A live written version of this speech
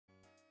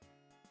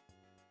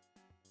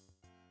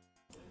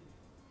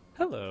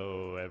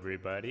Hello,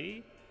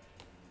 everybody.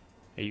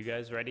 Are you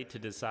guys ready to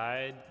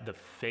decide the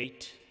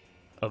fate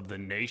of the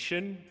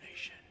nation?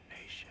 Nation.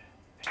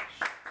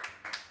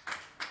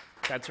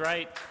 That's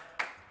right.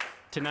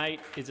 Tonight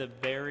is a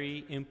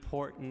very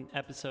important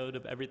episode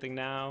of Everything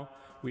Now.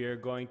 We are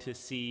going to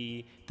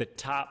see the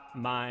top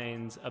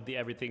minds of the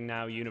Everything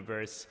Now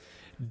universe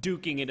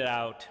duking it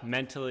out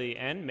mentally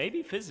and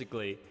maybe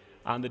physically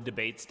on the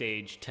debate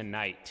stage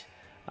tonight.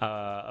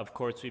 Of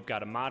course, we've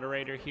got a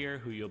moderator here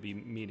who you'll be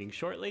meeting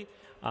shortly,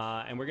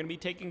 and we're going to be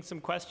taking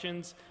some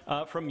questions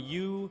from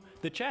you,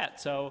 the chat.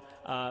 So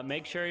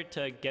make sure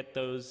to get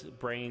those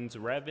brains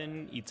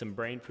revving, eat some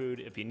brain food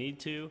if you need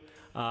to,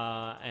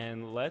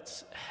 and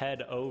let's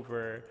head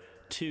over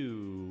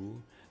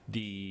to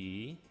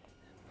the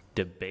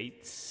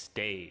debate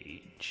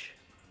stage.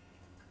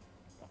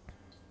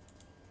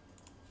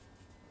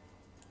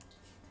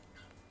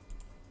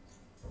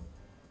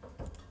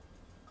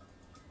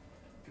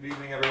 Good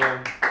evening,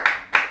 everyone.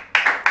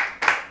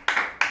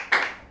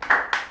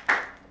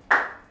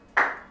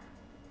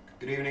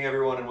 Good evening,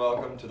 everyone, and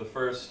welcome to the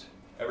first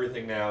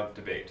Everything Now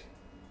debate.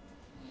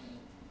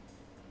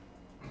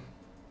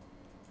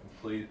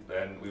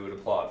 And we would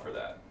applaud for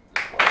that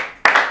as well.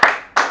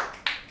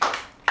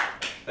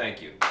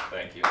 Thank you.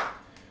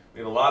 We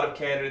have a lot of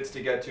candidates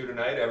to get to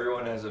tonight.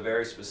 Everyone has a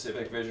very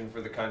specific vision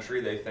for the country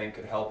they think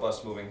could help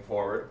us moving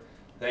forward.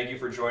 Thank you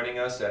for joining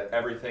us at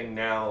Everything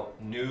Now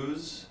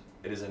News.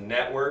 It is a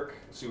network.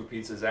 Super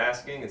Pizza's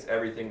asking. It's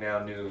Everything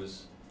Now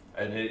News,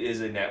 and it is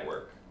a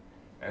network.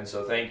 And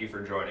so thank you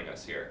for joining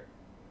us here.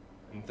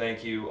 And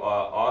thank you,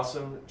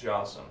 Awesome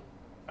Jossum.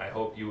 I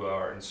hope you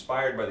are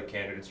inspired by the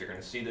candidates you're going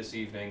to see this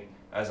evening.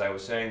 As I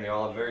was saying, they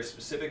all have a very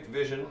specific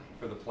vision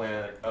for the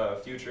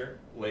future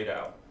laid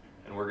out,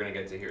 and we're going to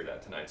get to hear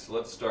that tonight. So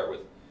let's start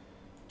with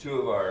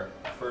two of our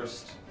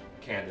first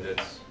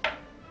candidates.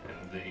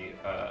 And the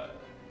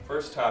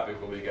first topic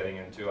we'll be getting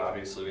into,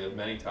 obviously we have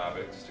many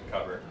topics to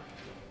cover,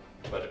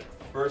 but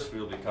first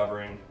we'll be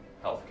covering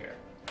healthcare.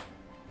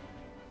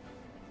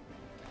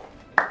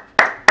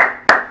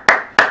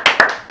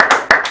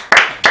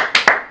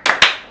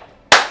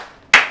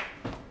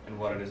 And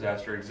what it is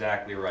after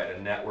exactly right, a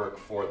network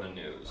for the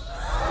news.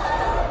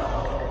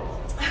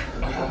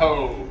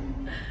 Oh,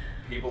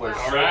 People are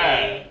all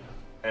right.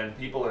 and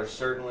people are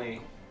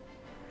certainly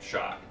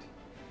shocked.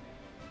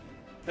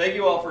 Thank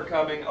you all for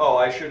coming. Oh,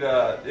 I should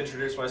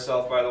introduce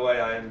myself, by the way.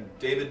 I am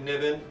David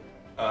Niven.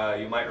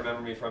 You might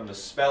remember me from the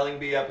Spelling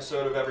Bee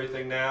episode of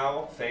Everything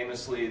Now.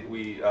 Famously,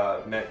 we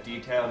met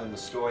D-Town and the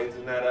Stoids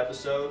in that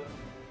episode,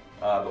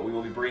 but we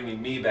will be bringing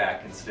me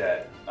back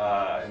instead.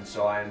 And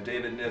so I am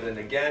David Niven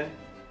again,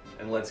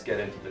 and let's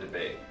get into the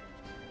debate.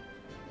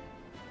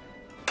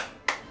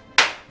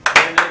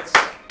 Candidates,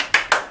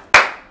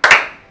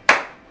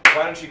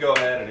 why don't you go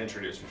ahead and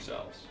introduce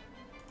yourselves?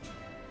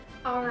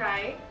 All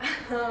right.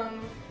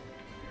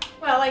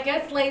 Well, I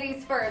guess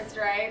ladies first,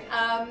 right?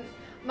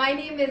 My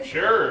name is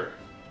Sure.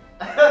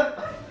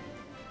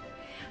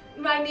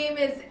 My name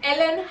is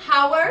Ellen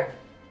Howard.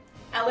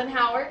 And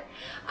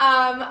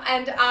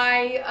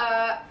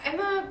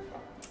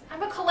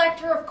I'm a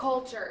collector of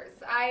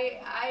cultures. I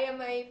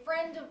am a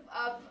friend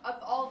of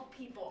all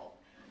people.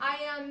 I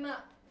am,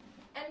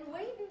 and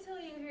wait until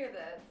you hear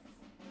this.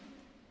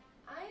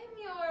 I am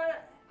your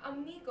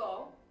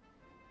amigo.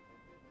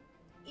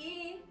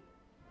 Y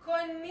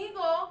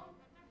conmigo,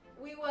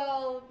 we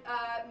will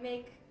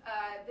make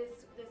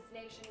this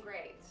nation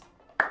great.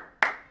 I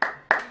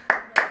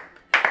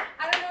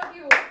don't know if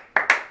you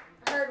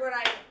heard what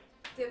I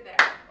did there.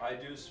 I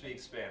do speak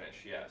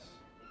Spanish, yes.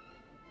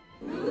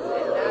 And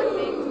that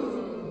makes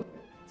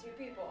two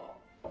people.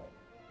 It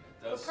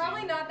But does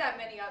probably seem, not that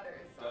many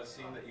others. does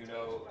seem that you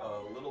know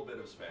a little bit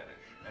of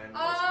Spanish. And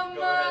let's Um,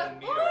 go ahead and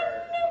meet our... un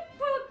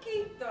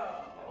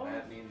poquito. And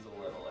that means a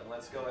little. And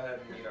let's go ahead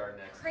and meet our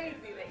next Crazy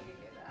candidate. that you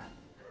knew that.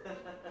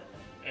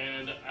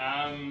 And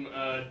I'm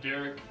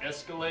Derek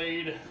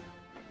Escalade.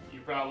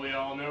 You probably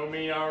all know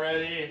me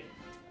already.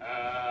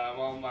 I'm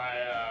on my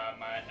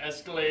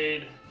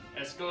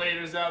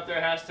Escalators out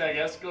there. Hashtag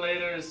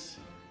Escalators.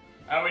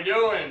 How we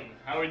doing?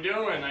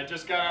 I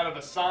just got out of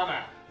a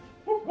sauna.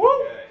 Woo woo.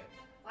 Okay.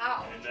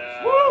 Wow. And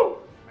I'm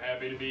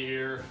happy to be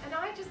here. And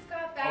I just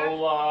got back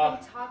Hola.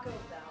 from Taco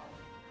Bell.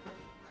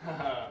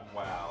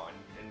 Wow.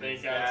 And Think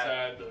is that,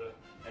 outside the.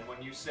 and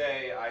when you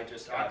say I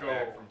just got Taco.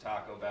 back from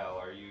Taco Bell,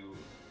 are you...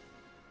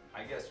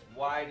 I guess,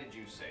 why did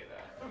you say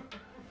that?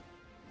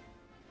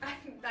 I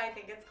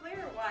think it's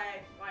clear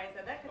why I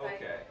said that, because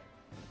Okay.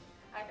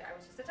 I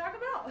was just at Taco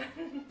Bell.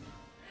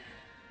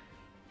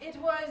 It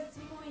was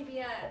muy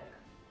bien.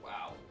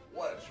 Wow.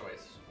 What a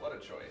choice. What a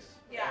choice.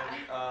 Yeah.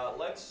 And,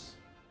 let's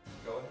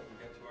go ahead and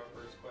get to our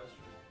first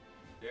question.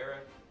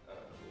 Derek, the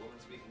woman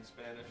speaking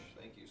Spanish,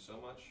 thank you so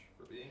much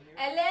for being here.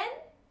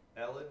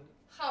 Ellen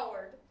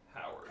Howard.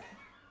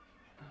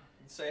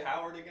 Say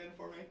Howard again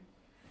for me.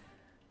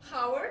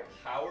 Howard?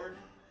 Howard?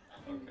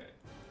 Okay.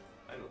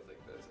 I don't think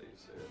that's how you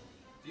say it.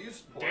 Do you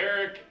support...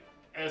 Derek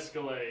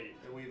Escalade.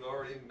 And we've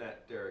already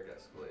met Derek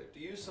Escalade. Do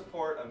you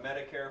support a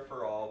Medicare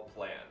for All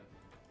plan?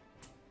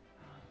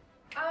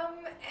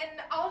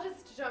 And I'll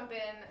just jump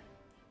in,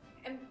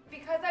 and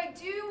because I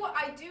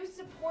do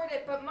support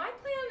it, but my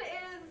plan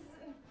is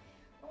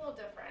a little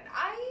different.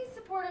 I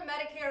support a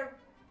Medicare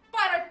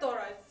para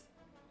todos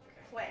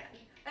plan,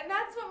 and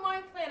that's what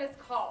my plan is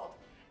called.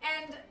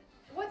 And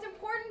what's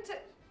important to...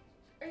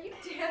 Are you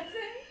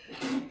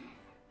dancing?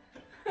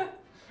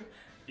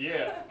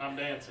 Yeah, I'm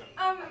dancing.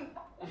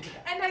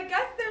 And I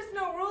guess there's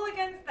no rule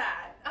against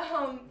that.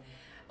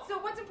 So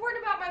what's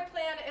important about my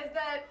plan is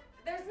that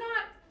there's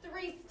not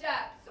 3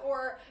 steps,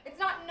 or it's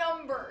not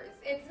numbers.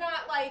 It's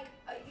not like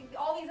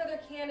all these other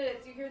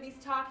candidates, you hear these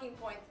talking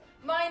points.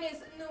 Mine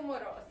is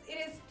números. It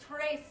is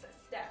 3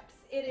 steps.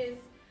 It is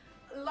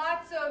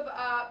lots of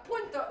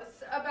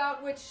puntos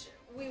about which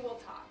we will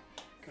talk.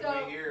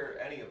 Could we hear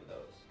any of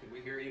those? Could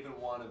we hear even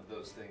one of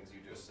those things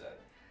you just said?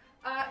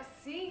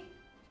 Sí.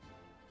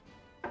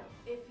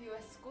 If you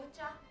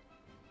escucha.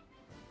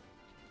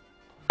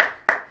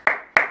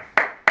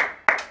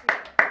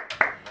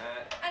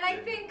 And I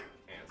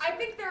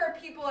think there are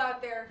people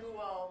out there who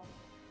will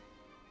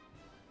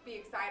be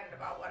excited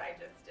about what I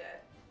just did.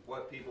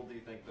 What people do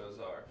you think those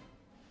are?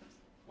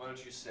 Why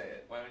don't you say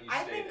it? Why don't you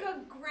I state think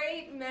a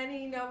great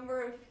many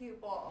number of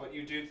people. But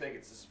you do think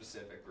it's a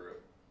specific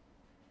group.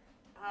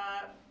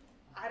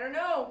 I don't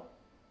know.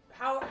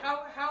 How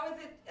is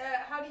it?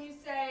 How do you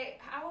say?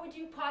 How would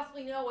you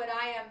possibly know what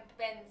I am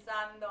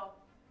pensando?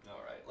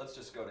 All right, let's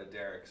just go to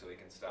Derek so he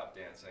can stop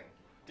dancing.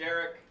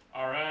 Derek.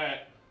 All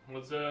right,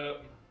 what's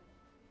up?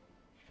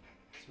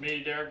 It's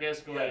me, Derek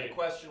Escalade. Yeah, the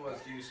question was,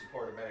 do you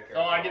support a Medicare?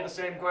 Oh, I get the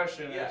same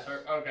question. Yes.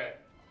 Okay.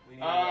 We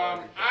need to know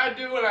everything. I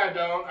do and I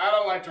don't. I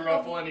don't like to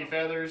ruffle any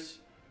feathers.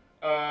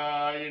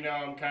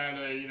 I'm kind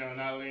of,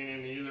 not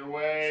leaning either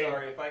way.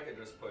 Sorry, if I could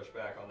just push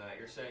back on that.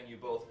 You're saying you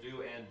both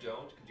do and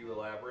don't. Could you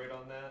elaborate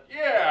on that?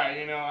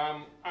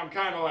 Yeah, I'm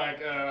kind of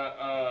like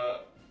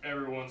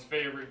everyone's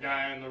favorite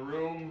guy in the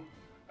room.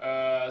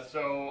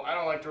 So I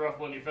don't like to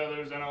ruffle any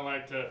feathers. I don't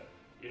like to,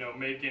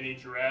 make any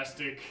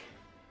drastic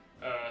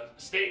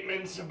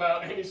statements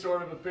about any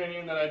sort of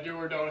opinion that I do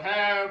or don't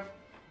have.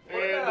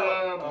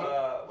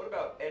 What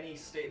about any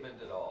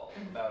statement at all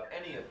about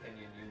any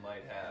opinion you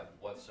might have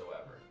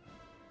whatsoever?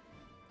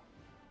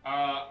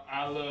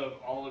 I love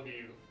all of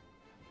you,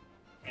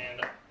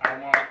 and I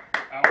want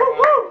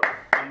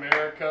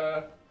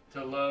America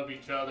to love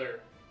each other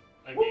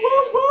again.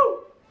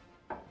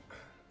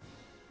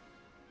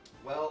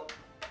 Well,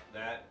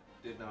 that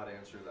did not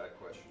answer that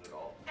question at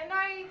all. And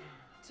I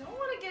don't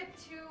want to get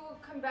too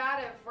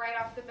combative right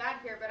off the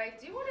bat here, but I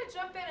do want to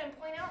jump in and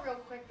point out real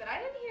quick that I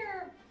didn't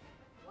hear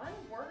one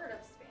word of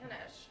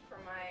Spanish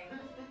from my...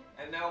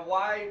 And now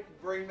why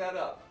bring that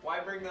up? Why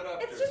bring that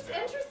up? It's just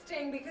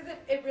interesting because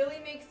it really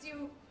makes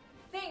you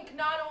think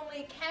not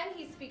only can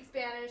he speak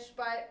Spanish,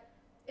 but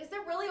is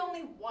there really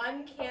only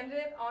one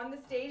candidate on the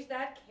stage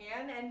that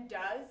can and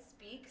does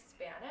speak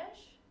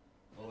Spanish?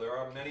 Well, there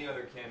are many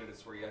other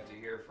candidates we're yet to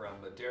hear from,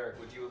 but Derek,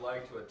 would you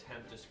like to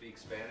attempt to speak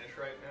Spanish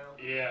right now?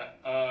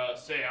 Yeah,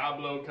 se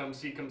hablo como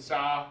si como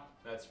sa.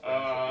 That's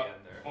French at the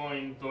end there.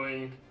 Oing,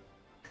 doing,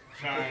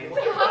 shine.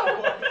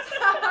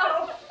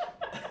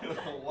 I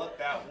don't know what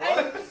that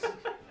was.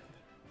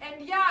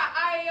 And yeah,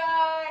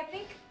 I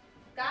think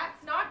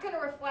that's not going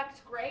to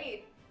reflect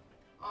great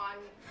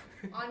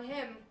on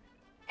him.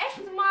 Es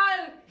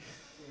mal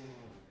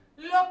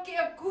lo que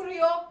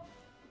ocurrió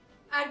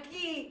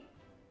aquí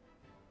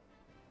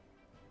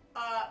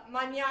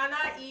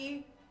mañana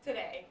y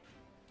today.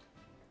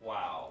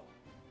 Wow.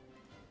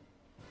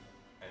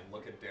 And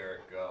look at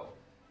Derek go.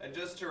 And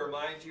just to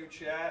remind you,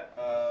 chat,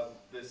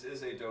 this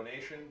is a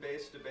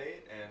donation-based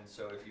debate, and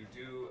so if you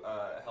do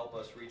help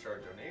us reach our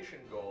donation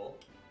goal,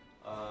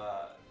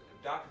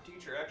 Dr.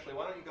 Teacher, actually,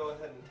 why don't you go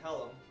ahead and tell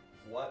them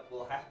what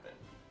will happen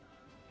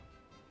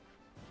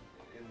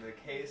in the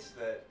case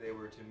that they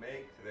were to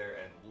make their,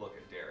 and look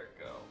at Derek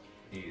go.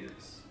 He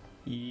is...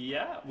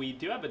 Yeah, we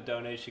do have a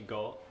donation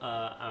goal.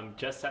 I'm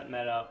just setting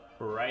that up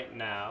right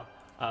now.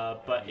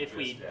 But if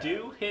we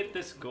do hit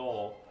this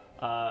goal,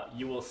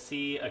 you will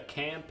see a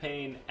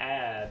campaign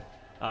ad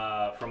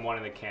from one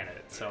of the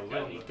candidates. So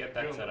let me get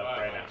that set up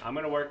right now. I'm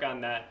going to work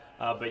on that,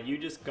 but you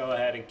just go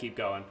ahead and keep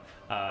going,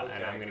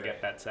 and I'm going to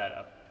get that set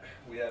up.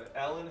 We have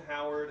Ellen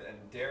Howard and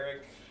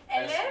Derek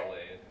Ellen?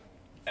 Escalade.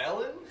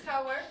 Ellen?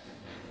 Howard?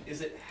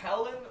 Is it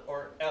Helen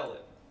or Ellen?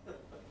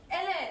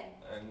 Ellen.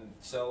 And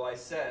so I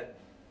said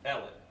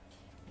Ellen.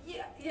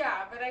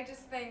 Yeah, but I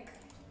just think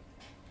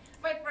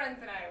my friends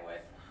and I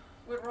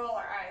would roll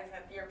our eyes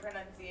at your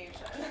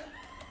pronunciation.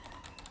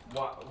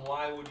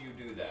 Why would you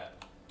do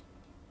that?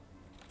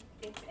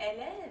 It's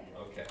Ellen.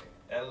 Okay.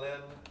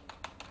 Ellen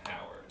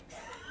Howard.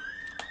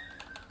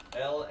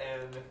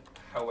 L-N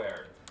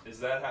Howard. Is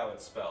that how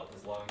it's spelled?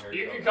 As long as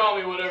You can call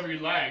me whatever you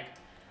like.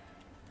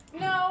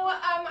 No,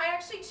 I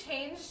actually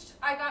changed.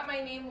 I got my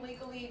name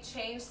legally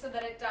changed so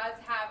that it does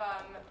have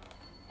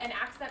an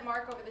accent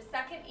mark over the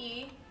second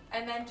E,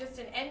 and then just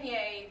an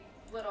Enye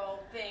little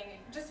thing,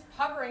 just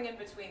hovering in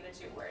between the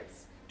two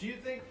words. Do you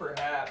think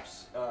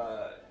perhaps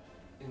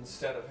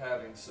instead of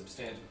having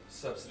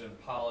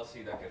substantive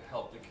policy that could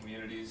help the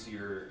communities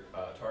you're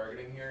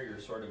targeting here, you're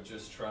sort of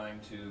just trying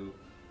to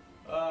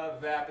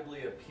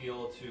vapidly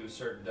appeal to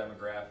certain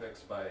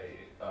demographics by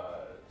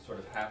sort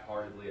of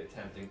half-heartedly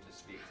attempting to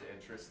speak to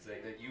interests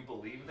that you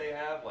believe they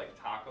have, like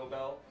Taco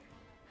Bell.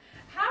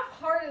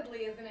 Half-heartedly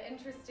is an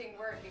interesting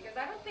word because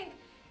I don't think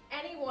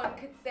anyone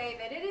could say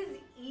that it is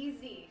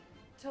easy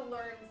to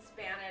learn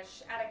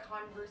Spanish at a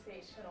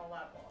conversational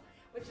level,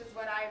 which is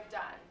what I've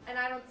done. And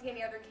I don't see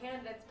any other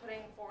candidates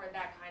putting forward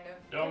that kind of...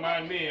 Don't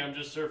mind me, I'm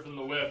just surfing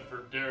the web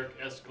for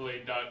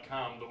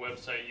DerekEscalade.com, the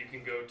website you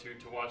can go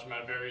to watch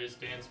my various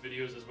dance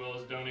videos as well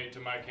as donate to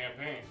my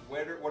campaign.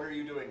 What are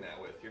you doing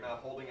that with? You're not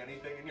holding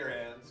anything in your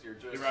hands, you're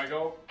just... Here I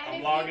go.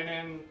 I'm logging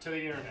in to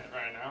the internet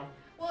right now.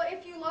 Well,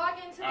 if you log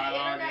into the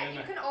internet,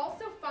 you can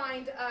also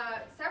find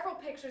several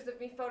pictures of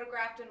me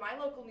photographed in my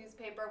local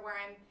newspaper where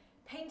I'm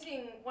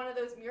painting one of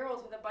those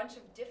murals with a bunch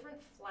of different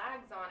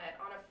flags on it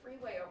on a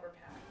freeway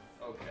overpass.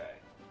 Okay,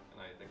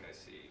 and I think I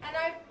see. And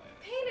I've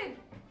painted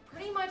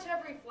pretty much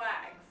every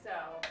flag, so...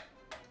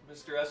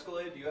 Mr.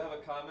 Escalade, do you have a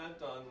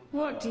comment on...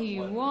 What do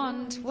you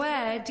want?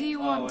 Where do you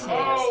want it?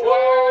 Oh,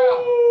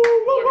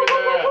 wow! Look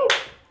at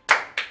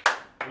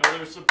that!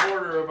 Another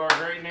supporter of our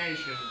great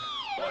nation.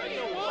 What do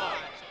you want?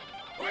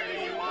 Where do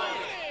you want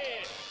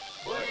it?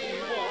 What do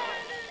you want?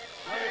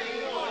 Where do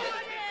you want it?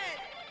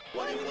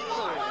 What do you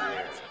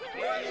want?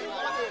 Where do you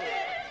want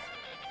it?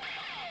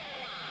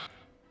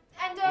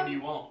 And, What do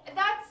you want?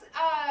 That's,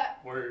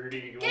 Where do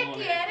you ¿Qué want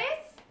it?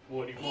 quieres?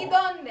 What do you ¿Y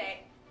want? dónde?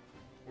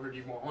 Where do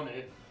you want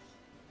it?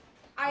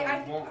 I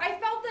What do you want?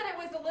 felt that it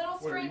was a little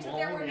Where do you strange that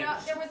there want were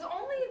it? there was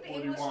only the What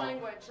do you English want?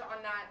 language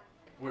on that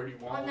Where do you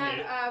want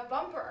it?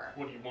 Bumper.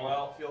 What do you want?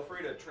 Well, feel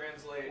free to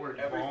translate Where do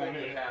you everything want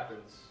that it?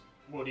 happens.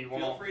 What do you Feel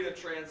want? free to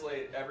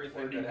translate everything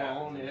Where do you that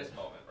happens want in it? this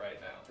moment right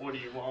now. What do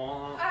you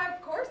want?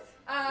 Of course.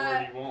 Where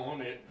do you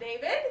want it?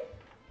 David.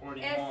 Where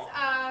do you Es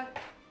want?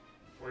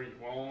 Where do you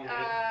want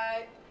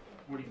it?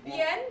 What do you want?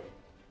 bien.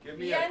 Give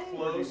me Bien, a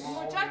close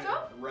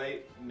muchacho.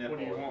 right nipple. What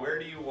do you want? Where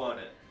do you want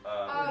it?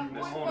 Where do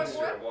you por want it?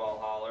 favor, Mr.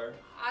 Walhaller.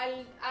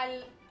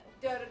 al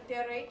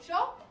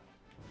derecho,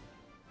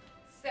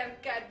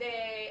 cerca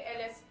de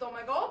el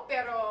estómago,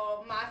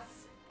 pero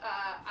más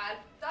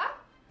alta.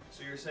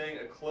 So you're saying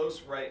a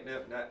close right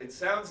nip. Now, it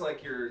sounds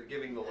like you're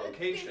giving the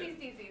location.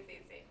 Sí.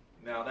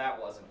 Now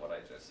that wasn't what I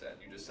just said.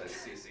 You just said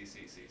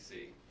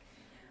C.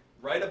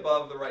 Right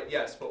above the right.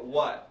 Yes, but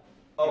what?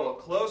 Oh, a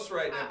close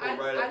right nipple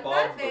right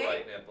above the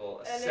right nipple.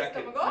 A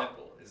second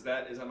nipple.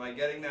 Am I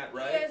getting that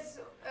right? Yes.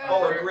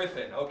 Oh, a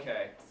griffin.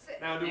 Okay.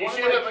 Now, do You one of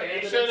should my have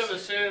candidates...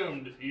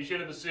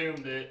 assumed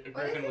that a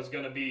griffin was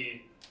going to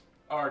be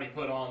already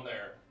put on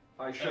there.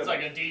 I should. That's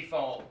like a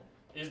default.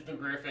 Is the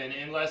griffin,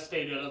 unless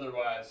stated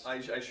otherwise.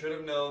 I should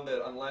have known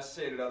that unless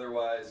stated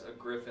otherwise, a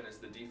griffin is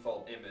the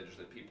default image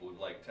that people would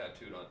like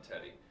tattooed on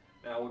Teddy.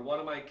 Now, would one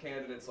of my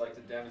candidates like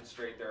to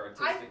demonstrate their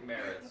artistic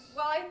merits?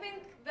 Well, I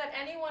think that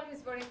anyone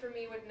who's voting for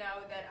me would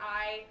know that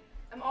I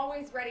am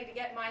always ready to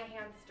get my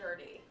hands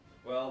dirty.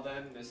 Well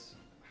then, Miss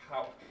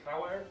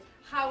Howard?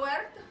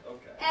 Howard.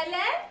 Okay.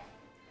 Ellen.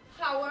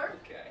 Howard.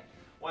 Okay.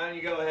 Why don't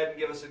you go ahead and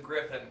give us a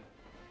griffin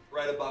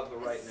right above the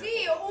right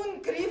Sí, nipple?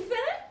 un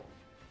griffin.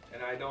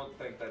 And I don't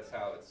think that's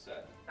how it's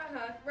said.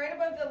 Right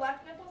above the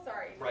left nipple.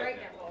 Sorry, Right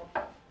nipple.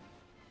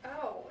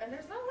 Oh, and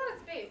there's not a lot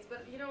of space,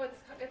 but you know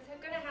it's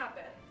gonna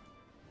happen.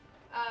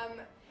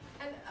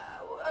 And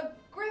a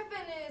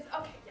griffin is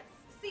okay. Yes.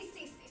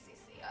 Sí.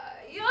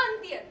 Yo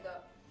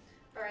entiendo.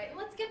 All right, and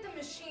let's get the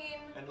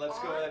machine. And let's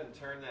on. go ahead and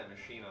turn that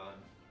machine on.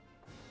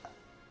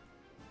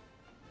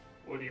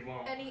 What do you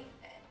want? Any.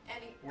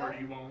 Where do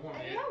you want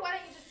it? Yeah, why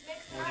don't you just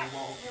mix it Where do up? you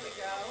want? Here we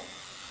go.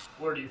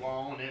 Where do you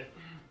want it?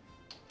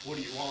 What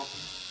do you want?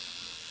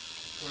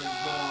 Where do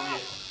you want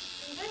it?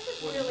 This is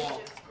What do you really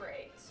want? just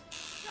great.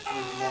 Where do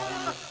you want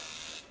it?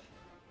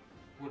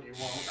 What do you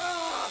want?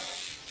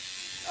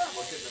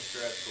 Look at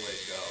Mr.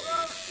 Escalade go.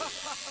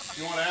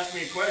 You want to ask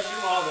me a question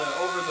while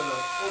over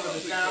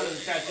the sound of the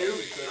tattoo?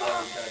 We could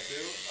have a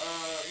tattoo.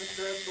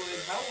 Mr.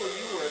 Escalade, how will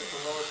you work to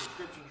lower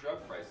prescription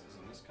drug prices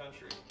in this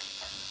country?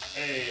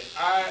 Hey,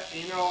 I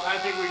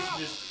think we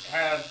should just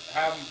have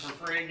them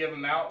for free, give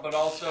them out, but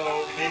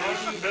also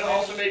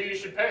maybe you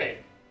should pay.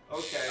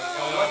 Okay,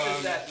 now what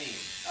does that mean?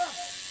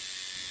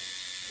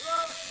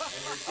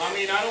 I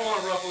mean, I don't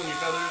want to ruffle any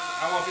feathers.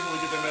 I want people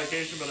to get their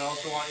medication, but I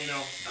also want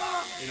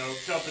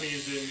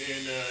companies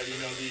in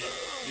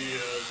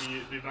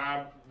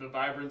the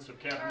vibrance of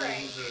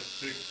capitalism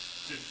to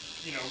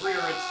rear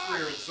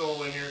its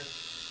soul in here.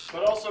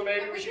 But also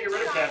maybe we should get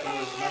rid of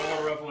capitalism. I don't want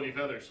to ruffle any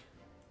feathers.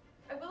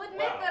 I will admit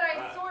that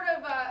I sort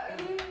of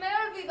me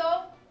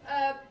olvidó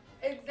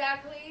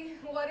exactly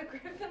what a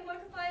griffin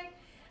looks like,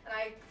 and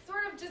I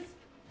sort of just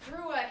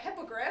drew a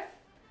hippogriff.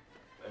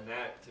 And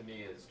that, to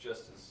me, is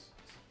just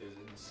is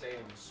in the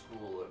same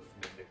school of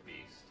mythic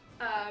beast.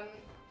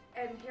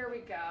 And here we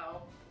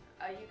go.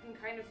 You can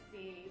kind of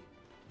see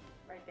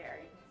right there.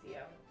 You can see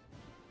him.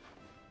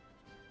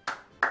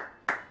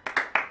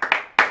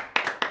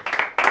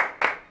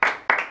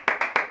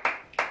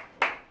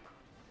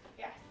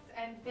 Yes,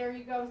 and There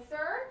you go,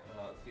 sir.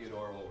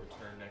 Theodore will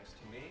return next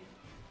to me.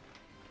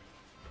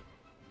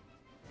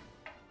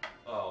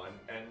 Oh,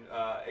 and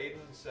Aiden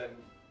said,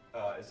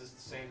 is this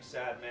the same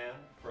sad man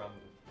from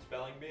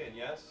Spelling Bee? And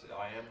yes,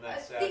 I am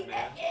that sad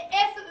man.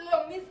 Es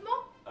lo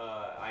mismo.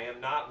 I am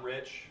not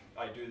rich.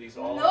 I do these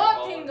all No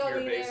on a tengo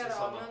volunteer basis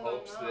dinero. on the No,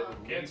 hopes no. that would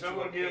lead Can to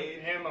someone a give paid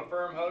him a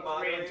firm hug for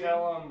me and moderating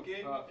tell him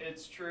gig.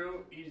 it's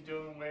true? He's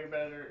doing way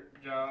better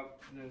job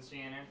than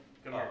CNN.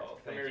 Come here. Oh, Come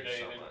thank here, you David.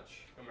 so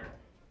much. Come here.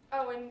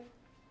 Oh, and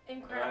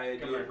incredible. I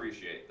Come do here.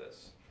 appreciate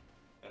this.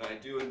 And I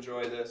do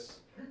enjoy this.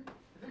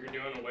 You're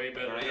doing a way And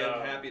better I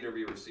job am happy to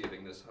be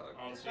receiving this hug.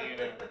 on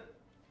CNN.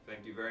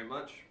 Thank you very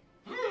much.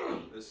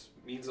 This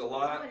means a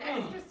lot. An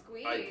extra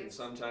squeeze. I can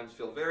sometimes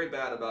feel very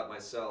bad about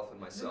myself and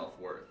my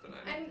self-worth.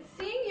 And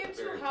seeing you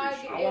two very hug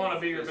appreciative I wanna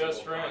is be your best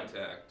physical friend.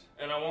 Contact.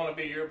 And I want to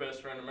be your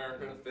best friend,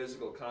 America. And the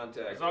physical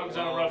contact As long as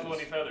I don't alone ruffle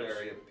any is feathers.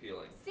 very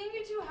appealing. seeing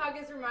you two hug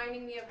is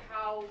reminding me of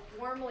how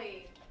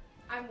warmly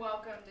I'm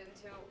welcomed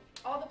into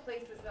all the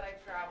places that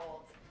I've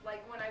traveled.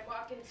 Like when I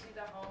walk into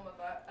the home of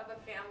a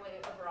family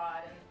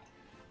abroad and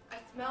I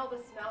smell the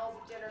smells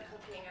of dinner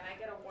cooking and I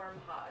get a warm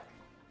hug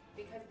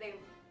because they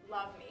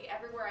love me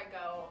everywhere I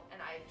go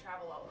and I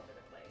travel all over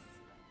the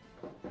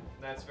place.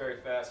 That's very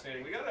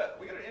fascinating. We got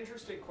an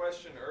interesting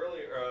question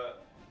earlier.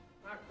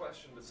 Not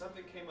question, but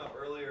something came up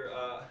earlier.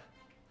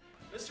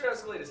 Mr.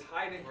 Escalade is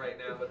hiding right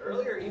now, but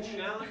earlier he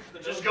challenged the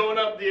Just notion- going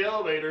up the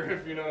elevator,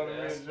 if you know what I mean.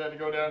 Yes. Just had to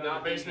go down to the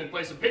Not basement, the-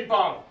 play some ping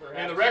pong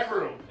in the rec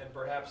room. And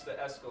perhaps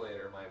the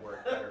escalator might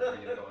work better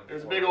for you going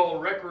There's a forward. big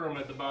old rec room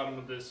at the bottom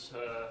of this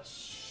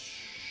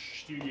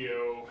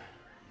studio.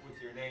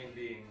 With your name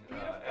being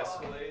Beautiful.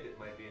 Escalade, it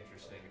might be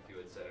interesting if you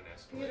had said an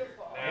escalator.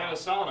 Beautiful. And a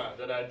sauna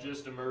that I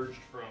just emerged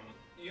from.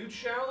 You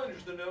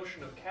challenged the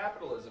notion of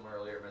capitalism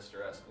earlier,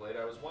 Mr. Escalade.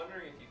 I was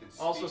wondering if you could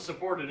speak... Also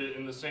supported it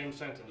in the same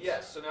sentence.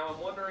 Yes, so now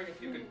I'm wondering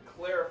if you could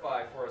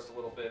clarify for us a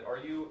little bit. Are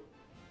you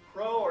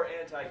pro or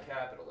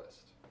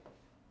anti-capitalist?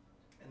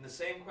 And the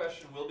same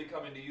question will be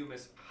coming to you,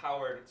 Miss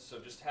Howard, so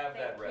just have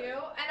that Thank ready. you.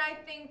 And I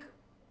think,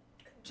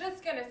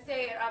 just gonna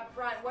say it up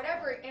front,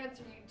 whatever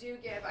answer you do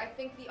give, I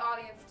think the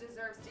audience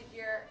deserves to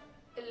hear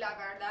la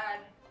verdad.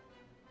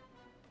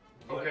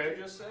 What Okay. did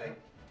you just say?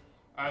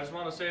 I just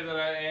want to say that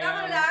I La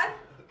am verdad.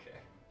 Okay.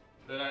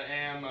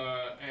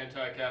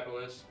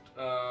 anti-capitalist.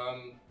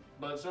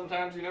 But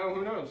sometimes, you know,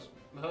 who knows?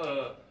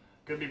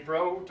 Could be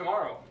pro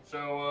tomorrow.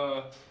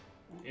 So,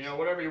 you know,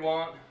 whatever you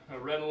want. A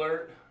red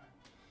alert.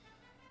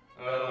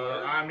 Red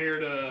alert. I'm here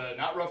to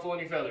not ruffle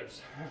any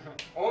feathers.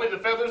 Only the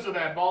feathers of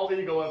that bald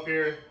eagle up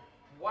here.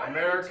 Why don't you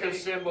America's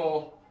take-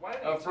 symbol why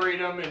don't of you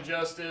freedom and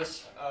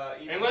justice.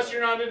 take, even Unless though-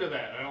 you're not into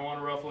that. I don't want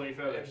to ruffle any And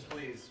feathers.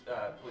 please,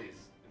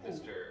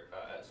 Mr.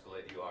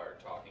 Escalade, you are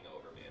talking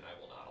over me, and I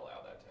will not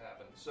allow that to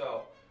happen.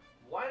 So,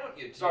 why don't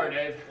you take... Sorry,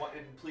 Dave.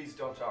 And please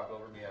don't talk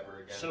over me ever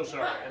again. So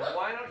sorry. And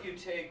why don't you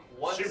take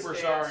one Super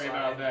stance sorry on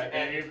about it, that,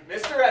 and Dave.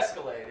 Mr.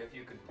 Escalade, if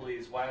you could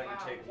please, why don't Wow.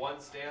 you take one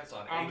stance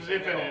on I'm anything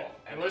zipping at it. all?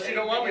 And Unless you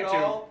don't want me anything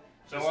to. at all,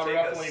 Don't just wanna take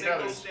ruffle a any single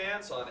feathers.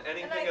 stance on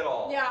anything And at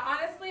all. Yeah,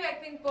 honestly, I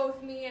think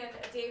both me and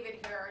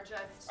David here are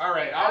just. All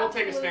right, I will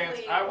take a stance.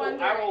 absolutely I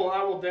will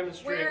wondering,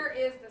 demonstrate. Where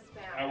is the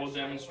Spanish? I will language?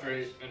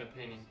 demonstrate an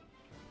opinion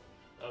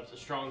of the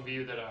strong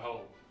view that I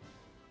hold.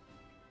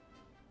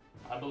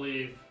 I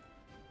believe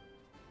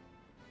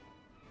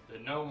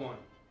that no one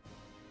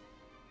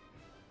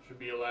should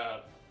be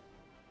allowed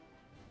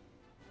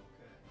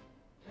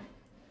Okay.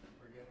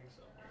 We're getting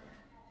somewhere.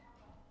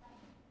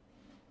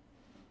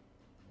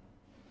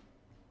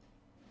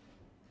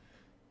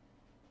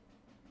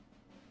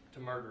 to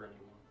murder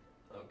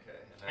anyone. Okay.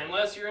 and then-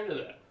 Unless you're into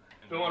that.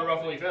 Don't want to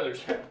ruffle any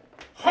feathers.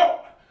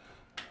 I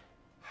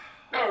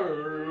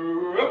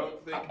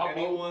don't think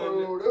anyone...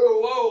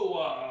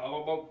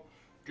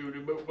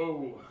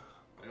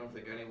 I don't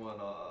think anyone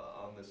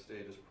on this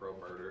stage is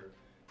pro-murder.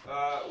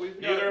 We've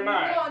got... Neither am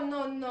I. No,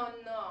 no, no,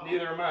 no.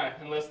 Neither am I,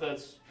 unless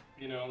that's,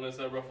 you know, unless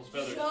that ruffles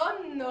feathers.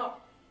 Yo no.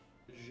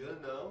 Je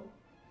know.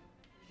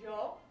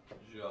 Yo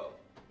Je.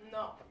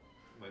 no.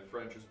 My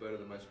French is better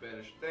than my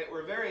Spanish.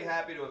 We're very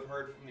happy to have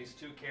heard from these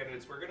two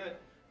candidates. We're going to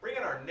bring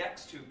in our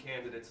next two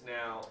candidates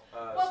now.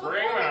 Well, So- before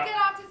bring we them out. get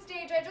off the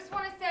stage, I just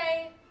want to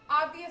say,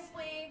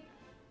 obviously,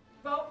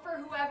 vote for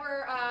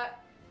whoever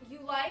you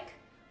like,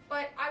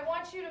 but I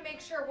want you to make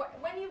sure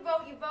when you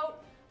vote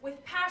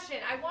with passion.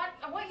 I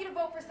want you to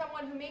vote for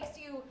someone who makes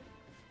you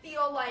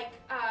feel like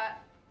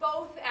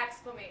both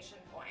exclamation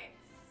points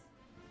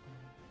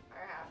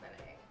are happening.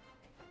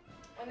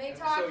 When they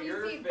talk, so you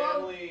your see both.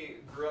 family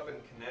grew up in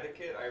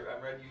Connecticut. I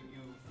read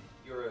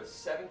you're a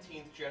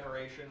 17th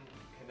generation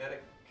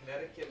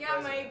Connecticut Yeah,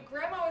 my resident.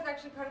 grandma was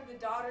actually part of the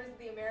Daughters of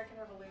the American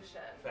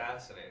Revolution.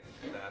 Fascinating.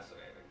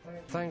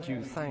 Thank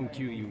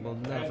you, you will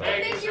never.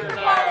 Thank Thank you, you Sir for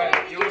Ty.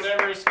 calling. You will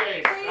never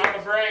escape. Please- I'm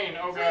a brain.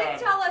 Oh Please God.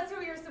 tell us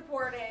who you're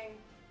supporting.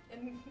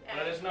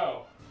 Let us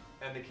know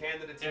And the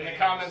candidates in the names-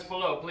 comments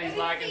below. Please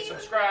like and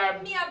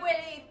subscribe. Mi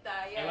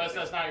abuelita, yes. Unless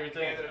that's not your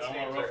thing. Candidates I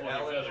names want are to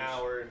ruffle any Ellen feathers.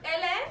 Howard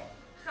Ellen,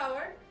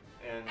 Howard,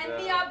 and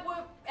and mi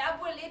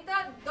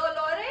abuelita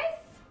Dolores.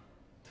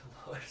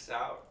 Dolores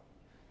out.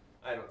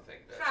 I don't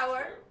think that's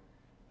Howard. true.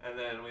 And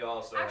then we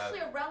also Actually,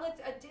 have...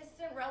 a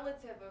distant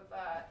relative of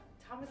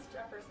Thomas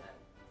Jefferson.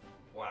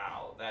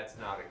 Wow, that's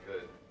not a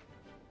good...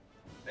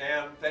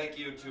 And thank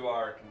you to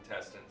our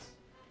contestants.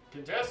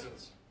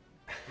 Contestants?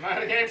 Am I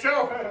on a game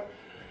show?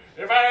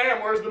 If I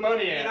am, where's the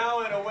money at? You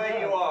know, in a way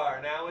you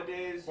are.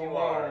 Nowadays, you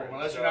are.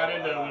 Unless you're not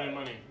into winning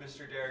money.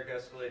 Mr. Derek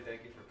Escalade,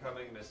 thank you for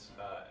coming. Miss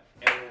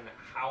Erin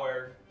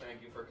Howard,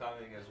 thank you for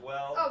coming as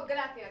well. Oh,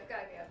 gracias,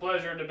 gracias.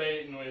 Pleasure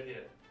debating with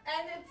you.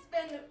 And it's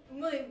been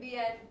muy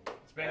bien.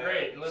 It's been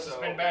great, unless it's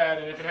been bad,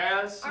 and if it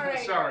has, All right.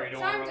 sorry,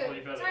 don't time want to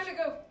ruffle any Time to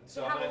go.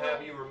 So I'm going to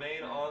have you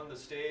remain on the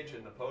stage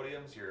and the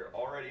podiums you're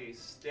already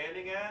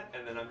standing at,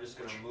 and then I'm just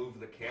going to move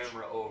the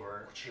camera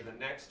over to the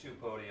next two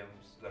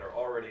podiums that are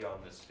already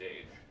on this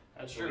stage.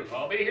 That's true.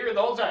 I'll be here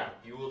the whole time.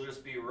 You will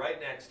just be right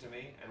next to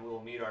me, and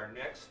we'll meet our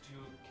next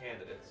two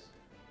candidates.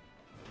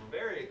 We're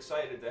very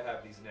excited to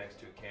have these next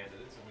two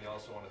candidates, and we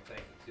also want to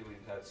thank the two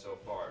we've had so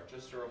far.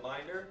 Just a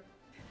reminder,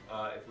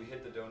 if we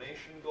hit the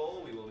donation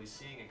goal, we will be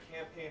seeing a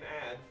campaign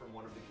ad from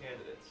one of the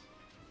candidates.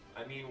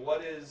 I mean,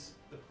 what is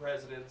the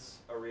president's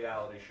a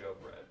reality show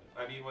president?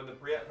 I mean, when the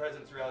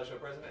president's a reality show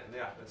president, and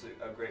yeah, that's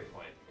a great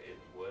point. It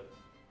would.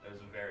 That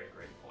is a very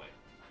great point.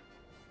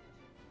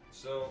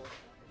 So,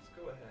 let's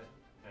go ahead,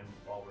 and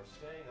while we're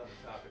staying on the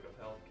topic of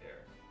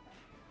healthcare,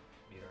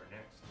 meet our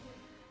next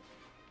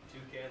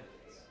two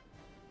candidates.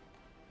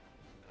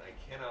 And I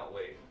cannot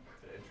wait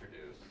to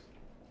introduce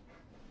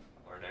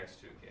our next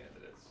two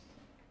candidates.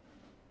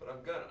 But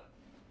I'm gonna.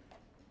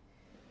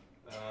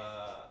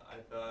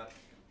 I thought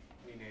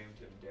we named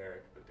him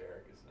Derek, but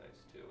Derek is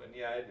nice too. And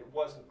yeah, it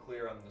wasn't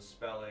clear on the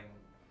spelling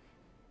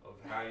of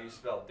how you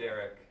spell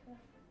Derek,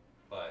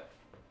 but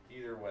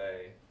either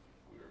way,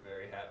 we were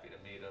very happy to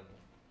meet him.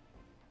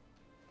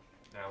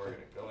 Now we're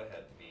gonna go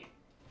ahead and meet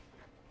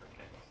our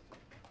next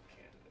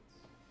candidates.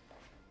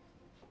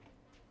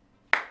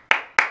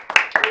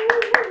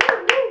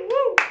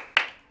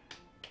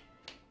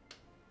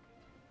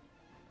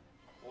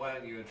 Why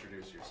don't you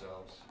introduce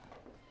yourselves?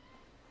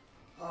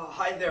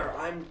 Hi there,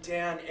 I'm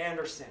Dan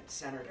Anderson,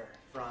 Senator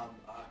from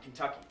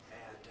Kentucky,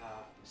 and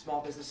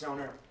small business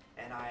owner,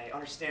 and I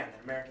understand that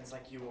Americans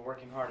like you are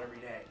working hard every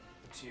day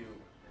to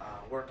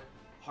work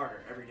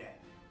harder every day,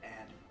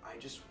 and I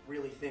just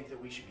really think that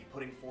we should be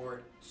putting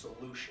forward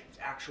solutions,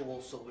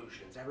 actual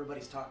solutions.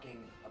 Everybody's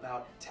talking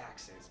about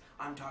taxes.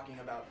 I'm talking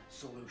about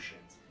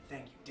solutions.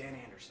 Thank you, Dan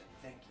Anderson,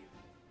 thank you.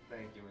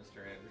 Thank you,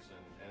 Mr.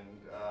 Anderson.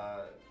 And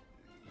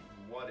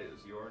what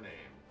is your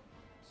name?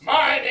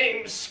 My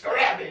name's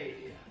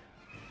Scrappy.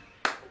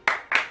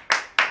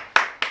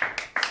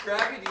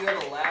 Scrappy, do you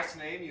have a last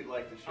name you'd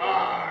like to share?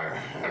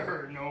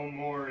 Arr, no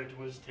more. It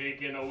was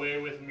taken away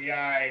with me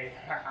eye.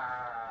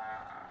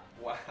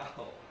 Wow.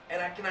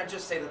 And can I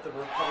just say that the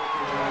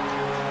Republicans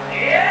are...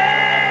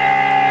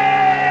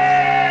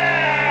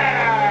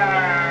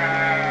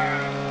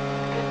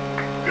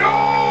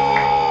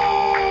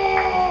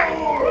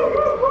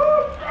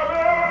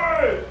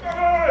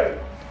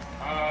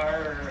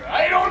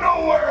 I don't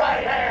know where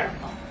I am.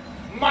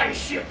 My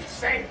ship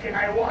sank and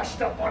I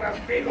washed up on a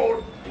big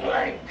old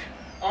plank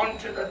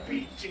onto the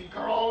beach and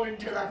crawled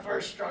into the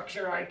first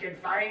structure I could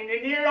find,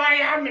 and here I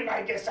am, and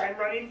I guess I'm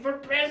running for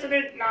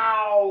president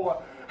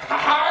now.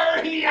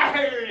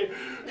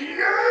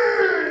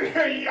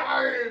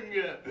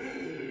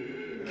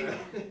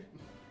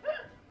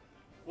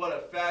 What a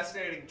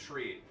fascinating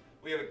treat.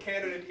 We have a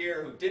candidate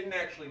here who didn't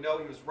actually know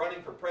he was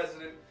running for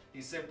president.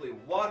 He simply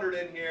wandered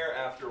in here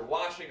after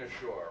washing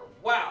ashore.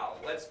 Wow,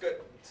 let's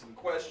get some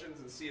questions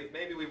and see if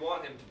maybe we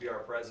want him to be our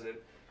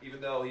president,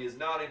 even though he is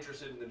not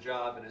interested in the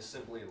job and is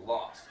simply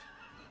lost.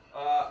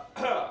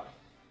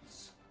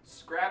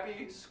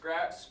 Scrappy?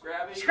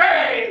 Scrabby?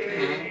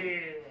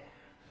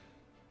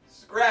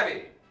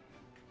 Scrabby!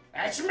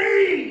 That's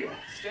me!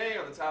 Staying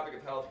on the topic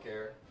of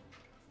healthcare,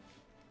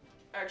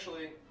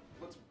 actually,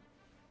 let's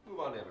move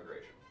on to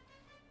immigration.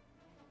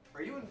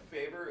 Are you in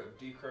favor of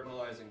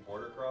decriminalizing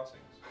border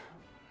crossings?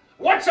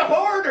 What's a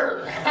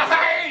border?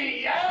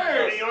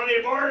 The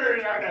only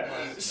borders are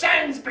the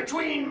sands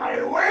between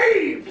my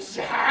waves.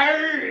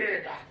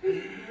 Okay.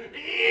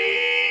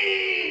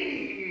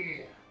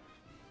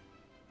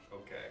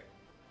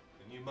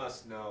 And you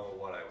must know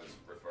what I was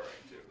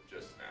referring to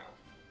just now.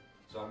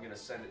 So I'm going to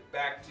send it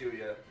back to you,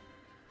 and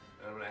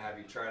I'm going to have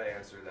you try to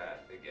answer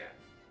that again.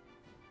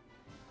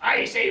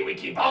 I say we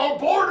keep all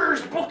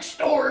borders,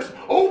 bookstores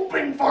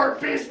open for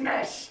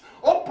business.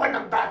 Open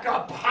them back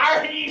up.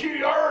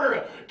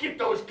 Keep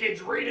those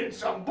kids reading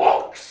some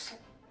books.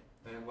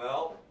 And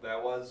well,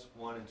 that was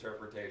one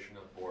interpretation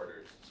of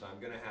borders, so I'm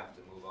going to have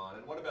to move on.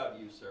 And what about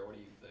you, sir? What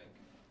do you think?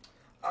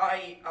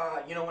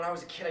 when I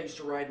was a kid, I used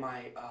to ride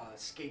my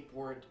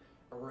skateboard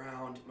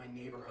around my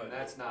neighborhood. And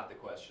that's not the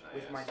question I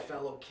with asked my you.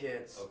 fellow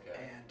kids. Okay.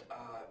 And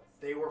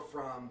they were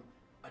from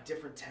a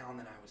different town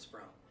than I was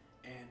from.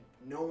 And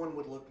no one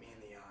would look me in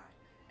the eye.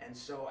 And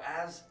so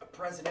as a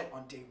president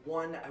on day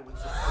one, I would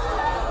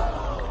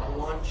support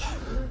lunch.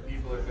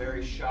 People are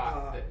very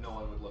shocked that no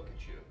one would look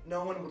at you.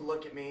 No one would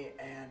look at me,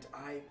 and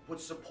I would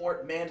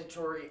support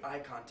mandatory eye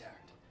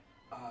contact.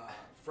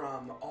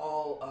 from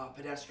all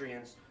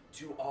pedestrians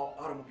to all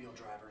automobile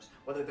drivers,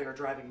 whether they're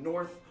driving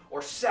north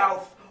or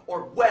south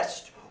or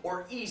west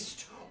or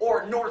east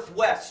or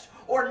northwest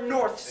or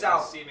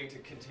north-south. Seeming to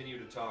continue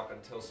to talk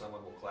until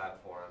someone will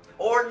clap for him.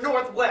 Or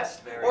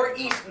northwest, or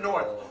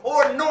east-north,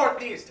 or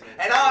northeast.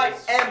 And I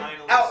am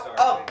out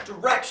of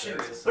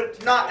directions,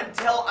 but not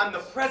until I'm the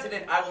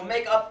president. I will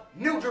make up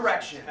new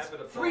directions.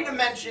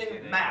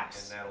 Three-dimension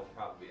maps. And that'll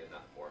probably be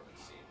enough for him, it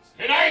seems.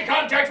 And eye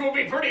contact will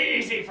be pretty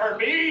easy for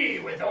me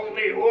with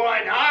only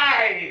one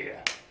eye.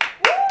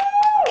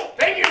 Woo!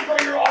 Thank you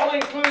for your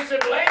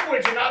all-inclusive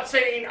language and not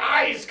saying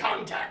eyes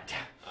contact.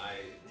 I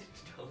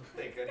don't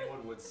think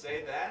anyone would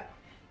say that.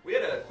 We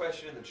had a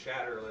question in the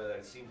chat earlier that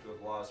I seem to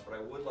have lost, but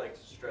I would like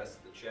to stress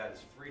that the chat is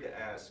free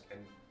to ask and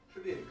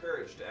should be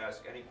encouraged to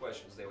ask any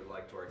questions they would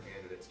like to our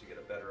candidates to get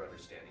a better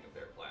understanding of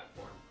their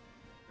platform.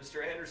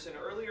 Mr. Anderson,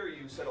 earlier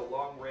you said a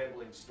long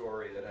rambling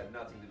story that had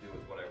nothing to do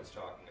with what I was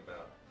talking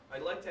about.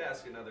 I'd like to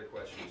ask another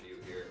question to you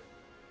here.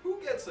 Who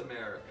gets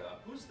America?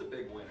 Who's the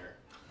big winner?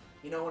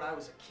 You know, when I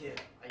was a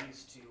kid, I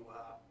used to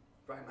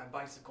ride my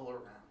bicycle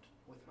around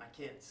with my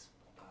kids.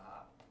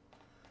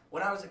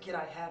 When I was a kid,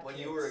 I had When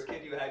kids. you were a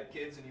kid, you had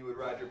kids and you would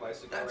ride your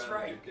bicycle That's around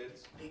right. with your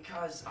kids?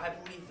 Because I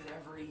believe that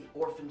every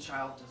orphan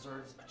child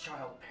deserves a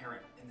child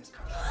parent in this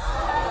country.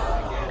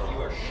 Again,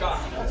 you are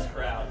shocking this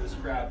crowd. This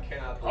crowd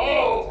cannot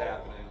believe what's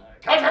happening.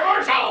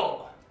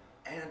 Controversial!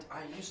 And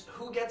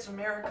who gets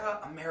America?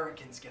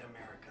 Americans get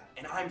America.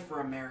 And I'm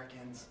for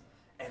Americans.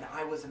 And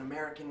I was an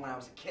American when I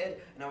was a kid,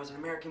 and I was an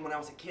American when I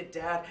was a kid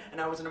dad, and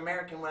I was an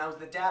American when I was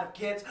the dad of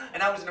kids,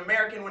 and I was an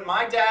American when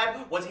my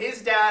dad was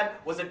his dad,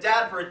 was a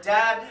dad for a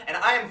dad, and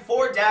I am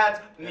for dads,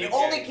 and the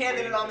only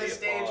candidate on this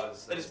stage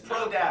that is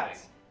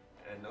pro-dads.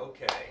 And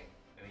okay,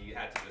 and you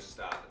had to just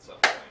stop at some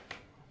point.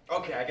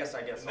 Okay, I guess.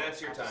 And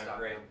that's your time,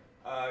 great.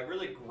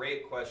 Really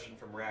great question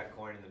from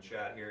Ratcoin in the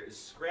chat here. Is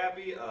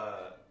Scrappy,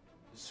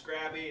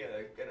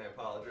 again I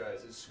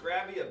apologize, is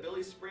Scrappy a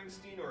Billy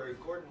Springsteen or a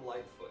Gordon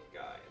Lightfoot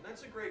guy? And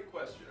that's a great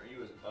question. Are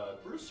you a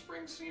Bruce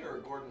Springsteen or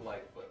a Gordon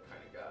Lightfoot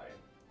kind of guy?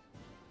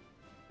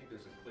 I think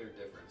there's a clear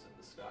difference in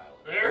the style.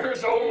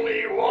 There's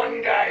only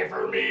one guy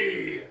for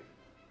me.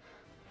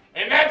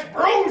 And that's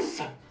Bruce!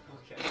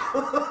 Okay.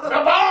 The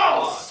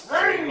boss!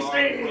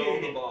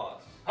 Springsteen! The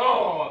boss.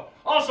 Oh,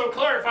 also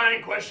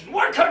clarifying question.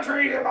 What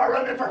country am I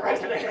running for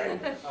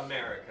president?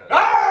 America.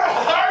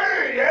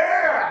 Ah,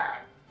 yeah!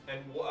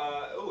 And,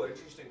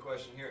 interesting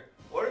question here.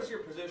 What is your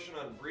position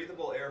on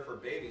breathable air for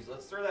babies?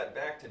 Let's throw that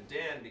back to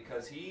Dan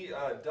because he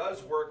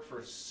does work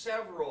for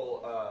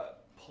several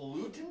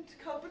pollutant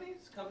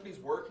companies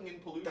working in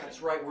pollution.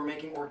 That's right, we're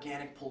making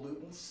organic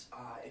pollutants.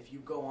 If you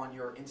go on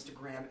your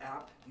Instagram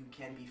app, you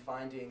can be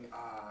finding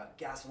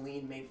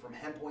gasoline made from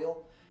hemp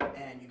oil,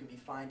 and you can be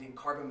finding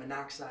carbon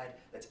monoxide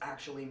that's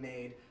actually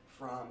made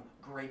from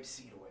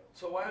grapeseed oil.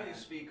 So why don't you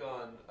speak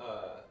on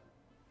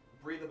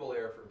breathable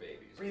air for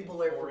babies?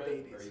 Breathable air for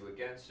babies. Are you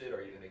against it?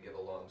 Are you going to give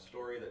a long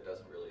story that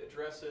doesn't really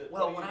address it?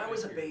 Well, when I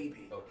was a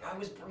baby, I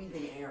was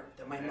breathing air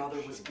that my mother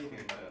was giving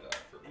me.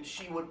 And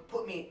she would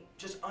put me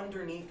just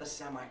underneath a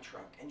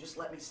semi-truck and just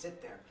let me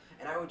sit there.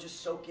 And I would just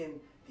soak in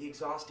the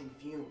exhausting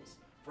fumes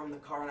from the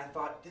car. And I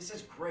thought, this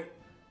is great.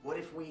 What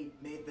if we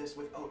made this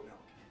with oat milk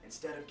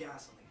instead of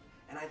gasoline?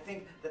 And I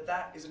think that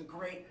that is a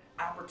great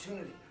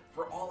opportunity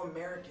for all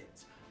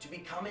Americans to be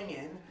coming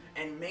in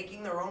and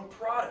making their own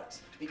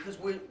products, because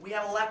we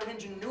have a lack of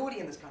ingenuity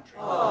in this country.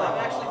 I'm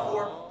actually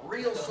for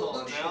real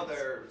solutions. Now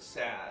they're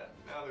sad.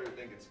 Now they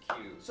think it's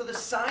cute. So the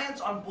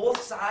science on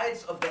both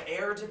sides of the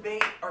air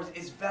debate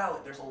is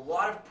valid. There's a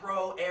lot of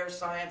pro-air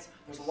science.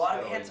 There's a lot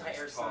of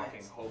anti-air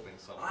science.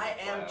 I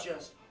am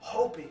just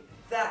hoping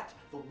that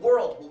the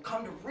world will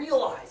come to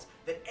realize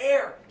that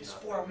air is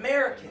for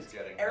Americans.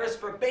 Air is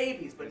for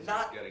babies, but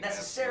not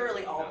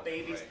necessarily all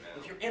babies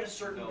if you're in a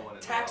certain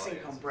tax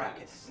income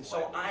bracket. And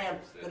so I am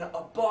going to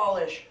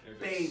abolish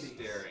babies.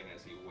 Staring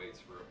as he waits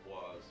for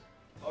applause.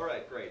 All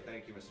right, great.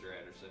 Thank you, Mr.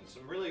 Anderson.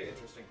 Some really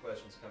interesting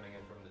questions coming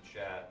in from the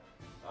chat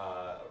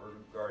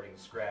regarding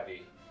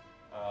Scrabby.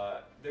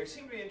 They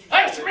seem to be interested.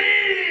 That's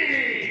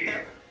me!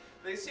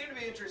 They seem to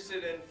be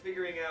interested in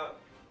figuring out,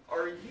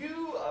 are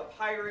you a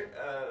pirate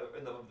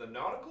of the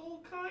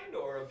nautical kind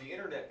or of the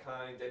internet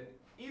kind? And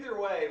either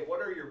way,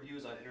 what are your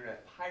views on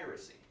internet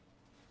piracy?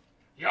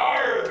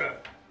 Yarr!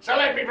 So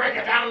let me break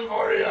it down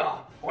for you.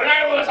 When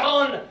I was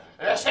on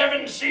the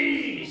 7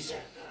 seas,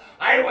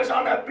 I was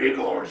on a big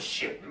old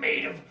ship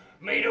made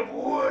of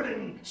wood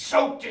and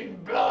soaked in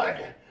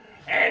blood.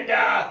 And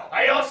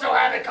I also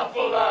had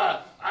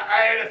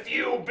I had a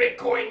few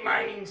Bitcoin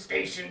mining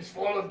stations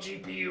full of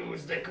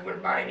GPUs that were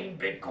mining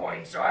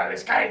Bitcoin, so I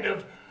was kind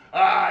of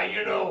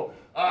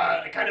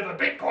kind of a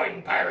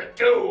Bitcoin pirate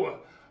too.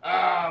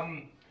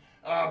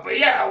 But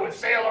yeah, I would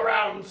sail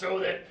around so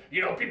that,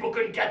 people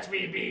couldn't catch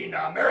me being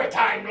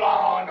maritime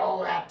law and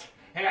all that.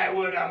 and I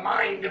would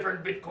mine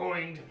different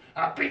Bitcoin,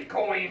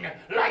 Litecoin,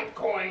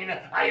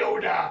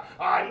 IOTA,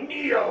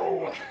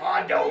 Neo,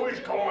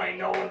 Dogecoin.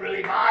 No one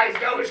really buys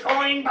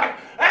Dogecoin, but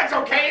that's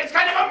okay. It's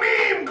kind of a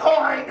meme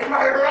coin, am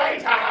I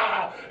right?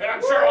 And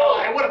I'm sure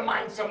I would have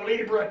mined some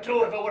Libra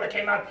too if it would have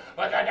came out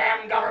by the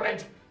damn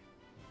government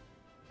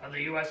of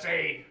the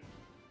USA.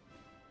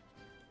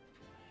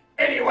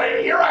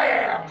 Anyway, here I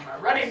am,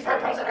 running for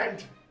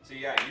president. So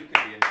yeah, you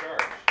could be in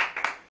charge.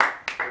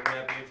 Wouldn't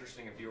that be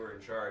interesting if you were in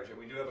charge? And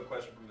we do have a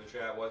question from the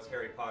chat. What's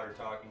Harry Potter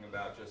talking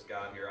about? Just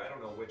got here. I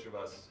don't know which of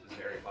us is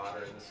Harry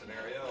Potter in this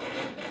scenario.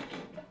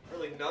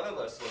 Really, none of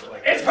us look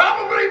like. It's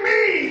probably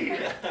me!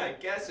 I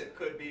guess it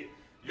could be.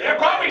 They're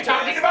probably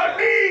talking about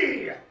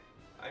me!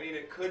 I mean,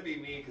 it could be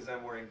me because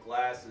I'm wearing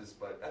glasses,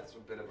 but that's a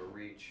bit of a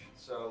reach.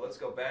 So let's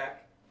go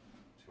back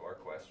to our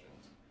questions.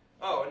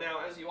 Oh, now,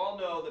 as you all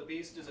know, the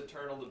Beast is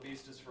eternal, the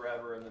Beast is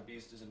forever, and the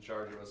Beast is in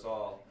charge of us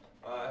all.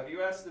 Have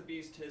you asked the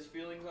Beast his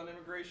feelings on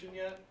immigration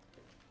yet?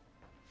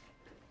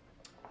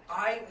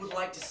 I would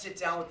like to sit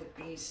down with the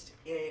Beast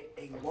at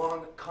a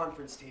long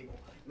conference table,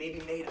 maybe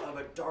made of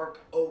a dark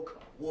oak,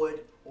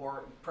 wood,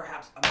 or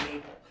perhaps a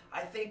maple.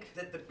 I think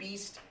that the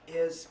Beast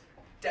is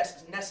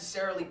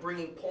necessarily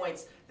bringing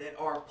points that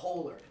are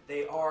polar,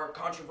 they are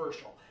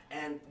controversial,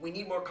 and we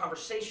need more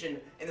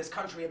conversation in this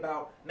country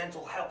about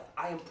mental health.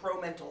 I am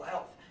pro-mental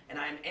health, and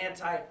I am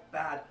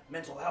anti-bad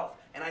mental health.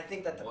 And I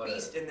think that the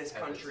Beast in this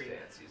country,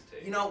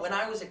 you know, when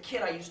I was a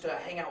kid, I used to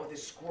hang out with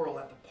this squirrel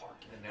at the park.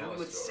 And we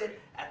would sit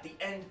at the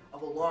end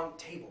of a long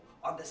table,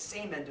 on the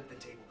same end of the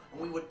table,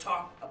 and we would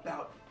talk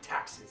about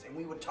taxes, and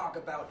we would talk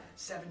about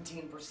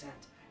 17%,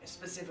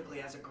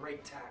 specifically as a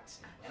great tax.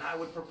 And I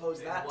would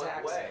propose that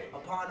tax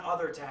upon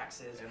other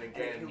taxes. And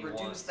if you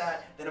reduce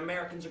that, then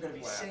Americans are going to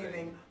be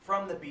saving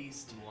from the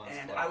Beast,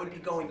 and I would be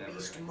going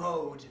Beast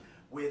mode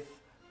with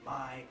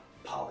my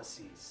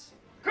policies.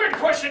 Good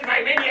question,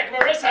 my maniac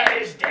Marissa.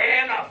 Is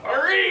Dan a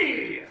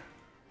furry?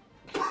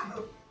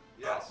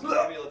 Yes,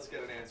 maybe let's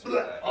get an answer to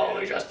that. Oh,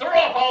 he just threw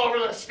up all over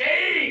the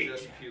stage!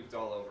 Just puked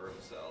all over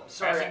himself.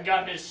 Sorry. Hasn't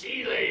gotten his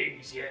sea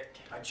legs yet.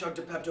 I chugged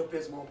a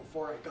Pepto-Bismol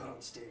before I got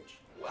on stage.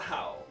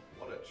 Wow,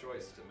 what a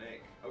choice to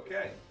make.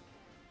 Okay,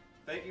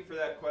 thank you for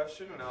that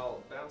question, and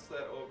I'll bounce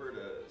that over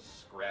to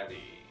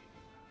Scrappy.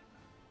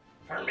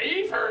 For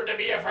me? To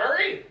be a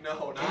furry?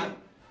 No, not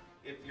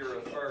if you're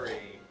a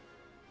furry.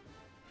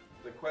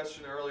 The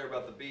question earlier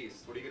about the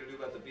Beast. What are you going to do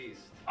about the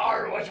Beast?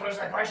 Or which was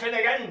the question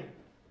again?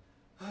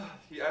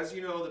 As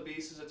you know, the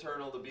Beast is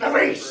eternal, the Beast The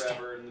is Beast!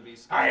 forever, and the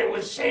Beast... I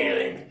was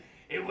sailing.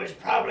 It was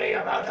probably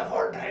about a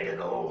fortnight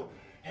ago,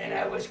 and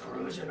I was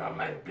cruising on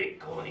my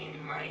Bitcoin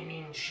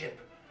mining ship,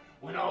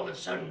 when all of a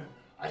sudden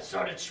I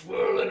started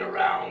swirling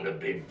around a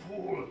big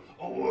pool,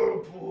 a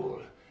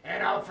whirlpool,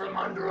 and out from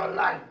under a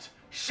light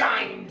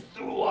shined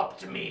through up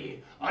to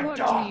me a What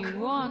dark, do you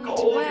want?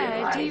 golden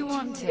Where light. do you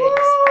want it?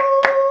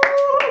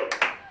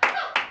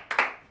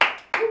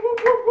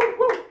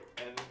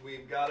 And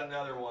we've got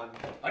another one.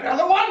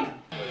 Another one?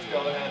 Let's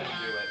go ahead and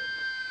do it.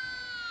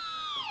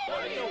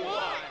 What do you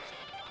want?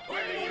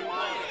 Where do you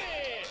want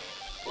it?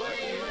 What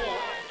do you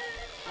want?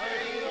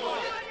 Where do you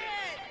want it?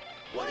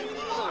 What do you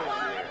want?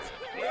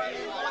 Where do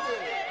you want it?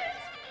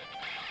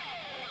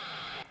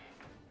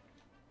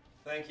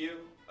 Thank you,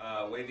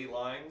 Wavy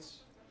Lines,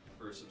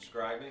 for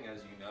subscribing.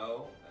 As you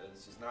know,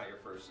 this is not your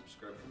first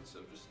subscription, so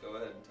just go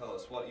ahead and tell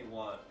us what you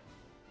want,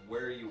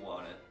 where you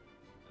want it,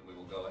 and we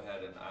will go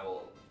ahead and I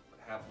will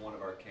have one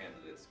of our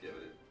candidates give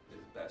it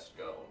his best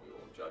go, and we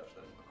will judge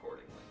them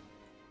accordingly.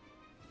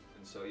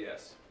 And so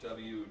yes,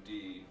 W,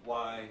 D,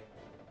 Y,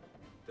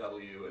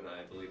 W, and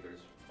I believe there's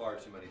far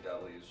too many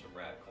W's from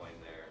Ratcoin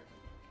there.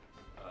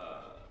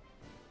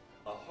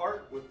 A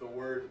heart with the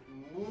word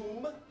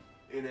moom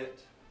in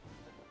it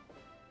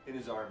in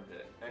his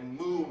armpit. And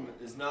moom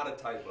is not a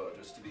typo,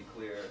 just to be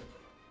clear.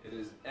 It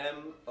is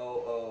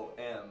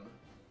M-O-O-M,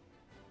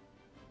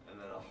 and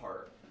then a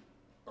heart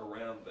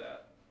around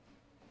that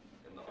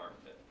in the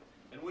armpit.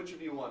 And which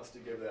of you wants to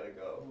give that a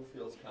go? Who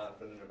feels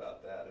confident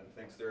about that and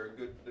thinks they're a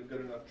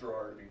good enough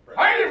drawer to be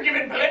I president? have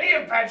given plenty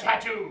of bad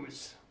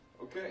tattoos,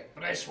 Okay,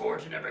 but I swore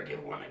to never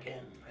give one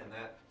again. and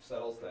that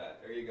settles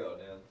that. There you go,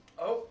 Dan.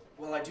 Oh,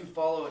 well, I do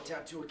follow a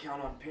tattoo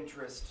account on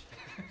Pinterest.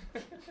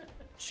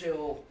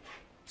 Chill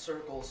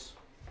circles.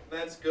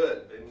 That's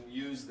good, and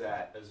use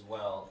that as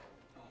well.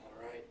 All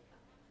right.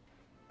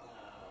 We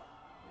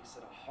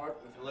said a heart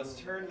with. And let's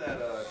turn that tattoo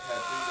gun on.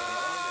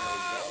 There we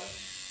go.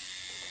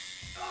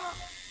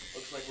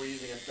 Looks like we're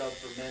using a Dove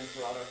for Men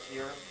product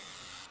here.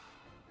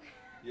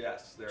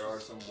 Yes, there are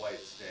some white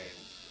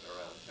stains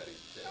around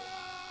Teddy's tip.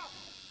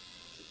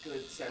 It's a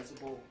good,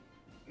 sensible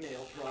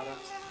male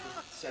product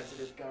for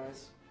sensitive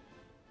guys.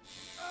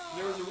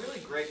 There was a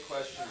really great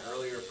question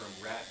earlier from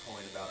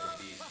Ratcoin about the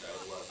Beast. I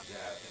would love to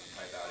have him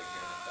type out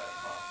again if that's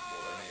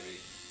possible, or maybe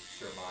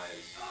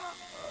surmise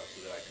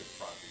so that I could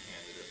prompt the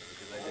candidate,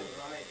 because I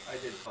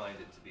did find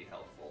it to be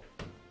helpful.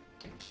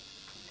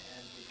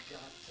 And we've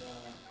got.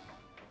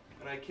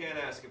 And I can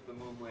ask if the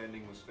moon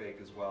landing was fake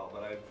as well,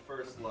 but I'd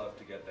first love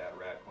to get that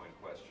Ratcoin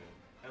question.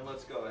 And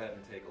let's go ahead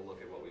and take a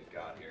look at what we've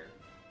got here.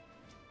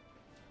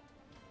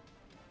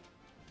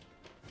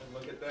 And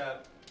look at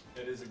that.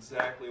 It is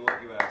exactly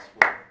what you asked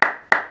for.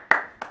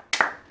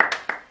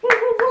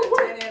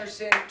 Dan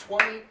Anderson,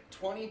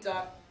 20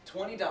 dot.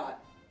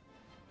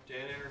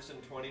 Dan Anderson,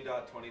 20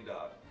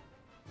 dot.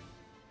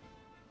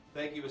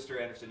 Thank you,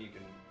 Mr. Anderson. You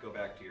can go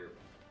back to your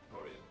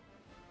podium.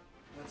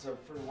 That's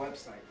for the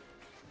website.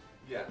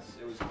 Yes,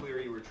 it was clear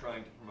you were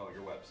trying to promote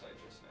your website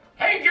just now.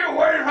 Thank you,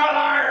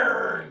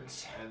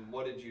 Waverlands! And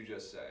what did you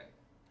just say?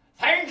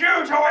 Thank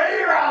you to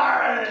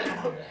Waverlands!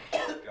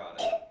 Got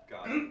it.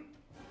 And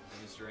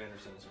Mr.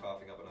 Anderson is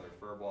coughing up another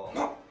fur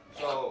ball.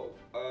 So,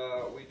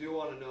 we do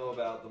want to know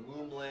about the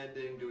moon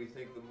landing. Do we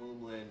think the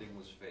moon landing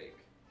was fake?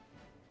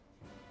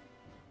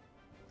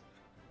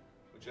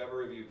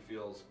 Whichever of you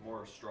feels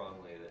more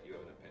strongly that you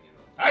have an opinion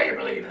on I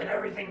believe that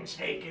everything's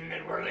fake and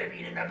that we're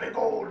living in a big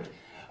old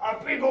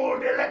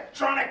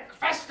electronic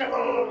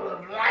festival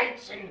of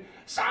lights and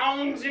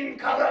sounds and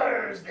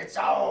colors that's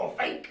all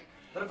fake.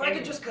 But if I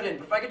could just cut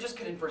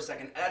in for a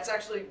second, that's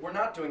actually, we're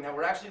not doing that.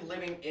 We're actually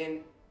living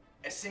in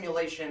a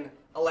simulation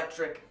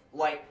electric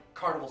light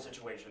carnival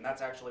situation.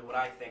 That's actually what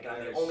I think, and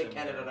I'm the only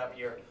candidate up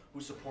here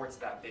who supports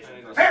that vision.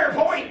 Fair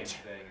point!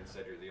 Same thing and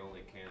said you're the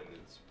only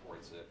candidate that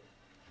supports it.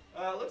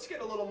 Let's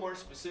get a little more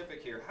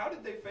specific here. How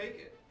did they fake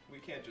it? We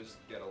can't just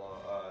get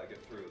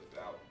through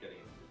without getting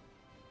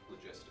into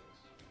logistics.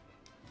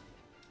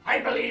 I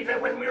believe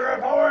that when we were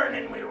born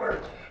and we were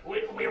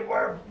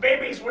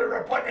babies, we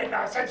were put in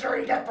a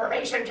sensory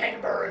deprivation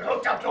chamber and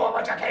hooked up to a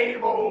bunch of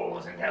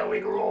cables until we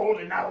grew old,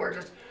 and now we're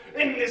just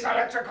in this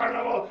electric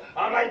carnival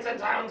of lights and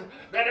sounds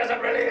that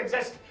doesn't really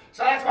exist.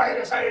 So that's why I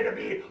decided to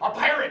be a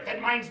pirate that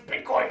mines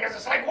Bitcoin, because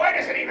it's like, why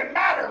does it even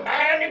matter,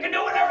 man? You can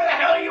do whatever the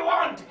hell you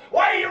want.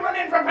 Why are you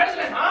running for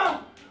president, huh?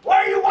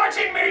 Why are you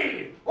watching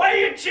me? Why are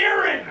you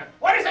cheering?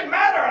 What does it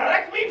matter?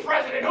 Elect me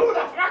president. Who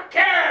the fuck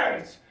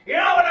cares? You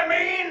know what I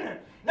mean?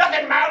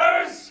 Nothing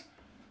matters.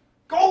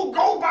 Go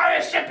buy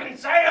a ship and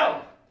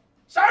sail.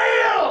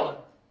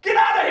 Sail! Get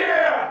out of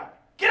here!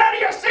 Get out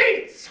of your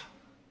seats!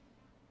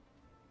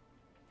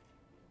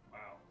 Wow.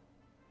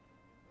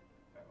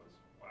 That was,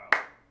 wow.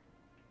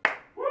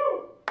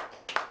 Woo!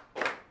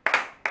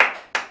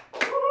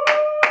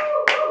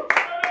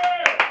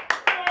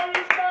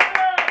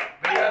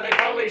 Yeah, they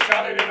probably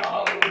shot it in a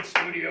Hollywood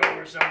studio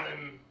or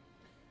something.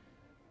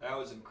 That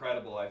was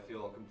incredible. I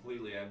feel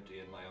completely empty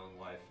in my own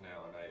life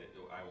now, and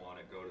I want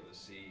to go to the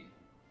sea.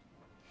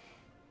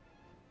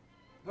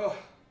 Oh.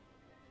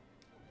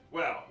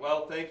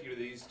 Well, thank you to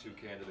these two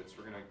candidates.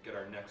 We're going to get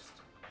our next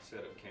set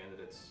of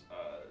candidates.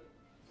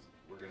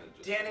 We're going to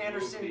just Dan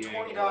Anderson, move the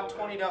 20 angle dot, over.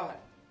 20 dot.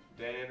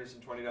 Dan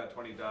Anderson, 20 dot,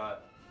 20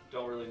 dot.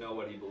 Don't really know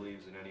what he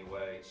believes in any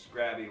way.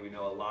 Scrabby, we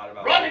know a lot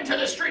about. Run into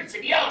the streets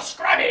and yell,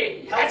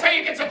 Scrabby! That's how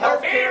you get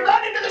support. Healthcare,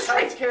 Run into the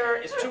streets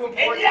healthcare is too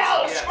important. and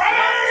yell,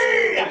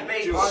 Scrabby!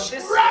 Debate on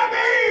this.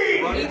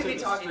 Scrabby! We need to be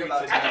talking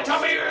about At the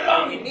top of your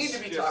lungs. We need to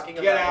be Just talking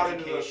get about out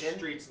into the education.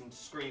 streets and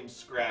scream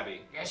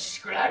Scrabby. Yes,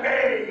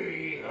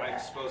 Scrabby! I'm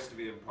supposed to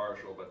be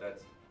impartial, but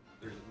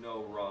there's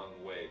no wrong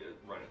way to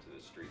run into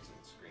the streets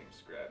and scream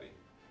Scrabby.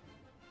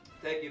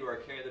 Thank you to our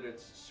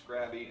candidates,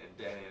 Scrabby and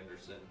Dan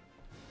Anderson.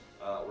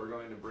 We're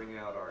going to bring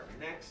out our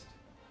next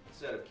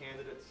set of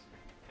candidates,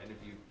 and if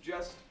you've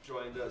just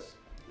joined us,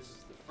 this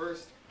is the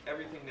first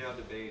Everything Now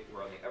debate.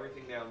 We're on the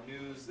Everything Now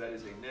News. That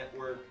is a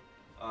network,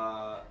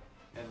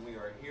 and we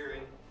are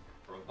hearing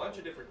from a bunch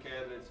of different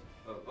candidates,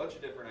 a bunch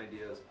of different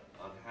ideas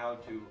on how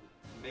to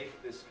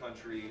make this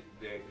country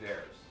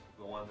theirs,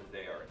 the one that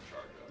they are in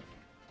charge of.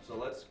 So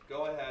let's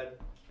go ahead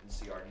and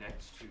see our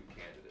next two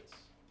candidates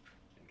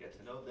and get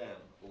to know them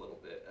a little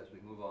bit as we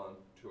move on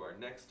to our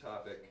next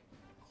topic,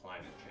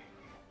 climate change.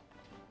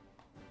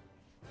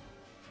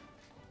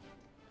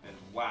 And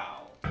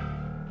wow.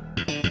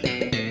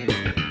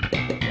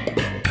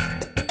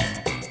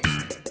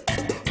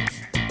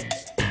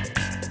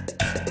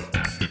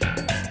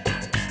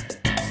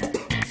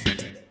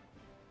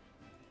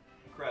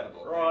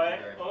 Incredible. Right, Thank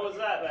you very what was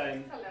much. that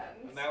then?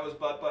 Excellent. And that was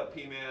Butt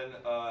P-Man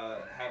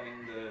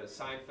having the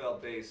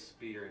Seinfeld bass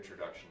be your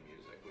introduction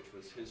music, which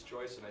was his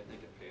choice, and I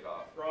think it paid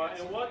off. Right, and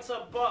handsomely. what's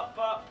a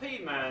butt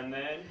P-Man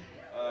then?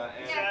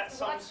 And Is Yes, that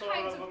some what sort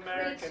kind of of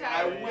American? creature?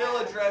 I thing? will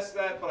address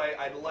that, but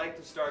I'd like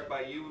to start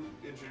by you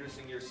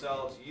introducing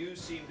yourselves. You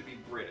seem to be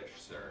British,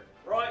 sir.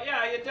 Right,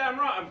 yeah, you're damn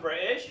right I'm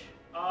British.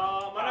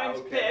 My name's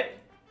okay. Pip.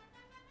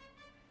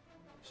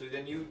 So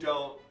then you're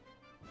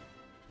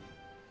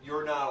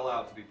not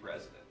allowed to be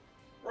president.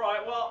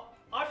 Right, well,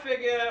 I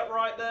figure,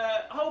 right,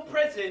 the whole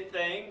president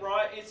thing,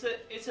 right,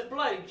 it's a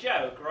bloody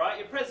joke, right?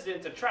 Your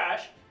president's a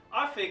trash.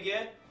 I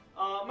figure,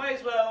 may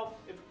as well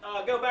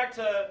go back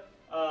to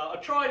a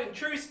tried and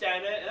true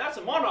standard, and that's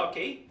a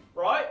monarchy,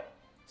 right?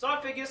 So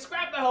I figure,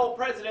 scrap the whole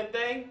president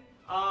thing.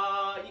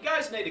 You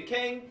guys need a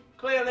king,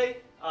 clearly.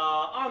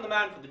 I'm the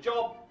man for the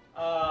job.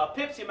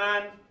 Pip's your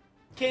man.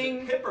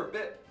 King. Pip or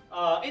Bip?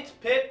 It's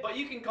Pip, but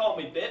you can call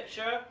me Bip,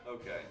 sure.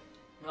 Okay.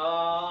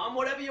 I'm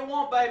whatever you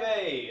want,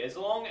 baby, as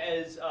long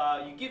as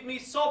you give me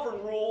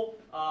sovereign rule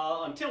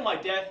until my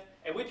death,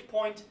 at which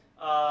point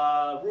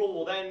rule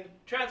will then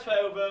transfer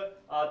over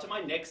to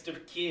my next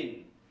of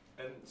kin.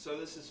 And so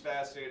this is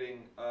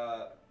fascinating.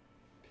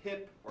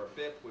 Pip, or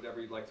Bip,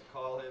 whatever you'd like to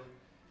call him,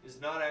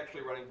 is not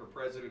actually running for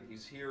president.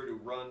 He's here to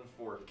run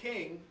for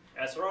king.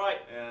 That's right.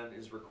 And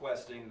is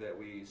requesting that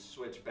we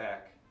switch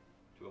back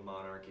to a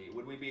monarchy.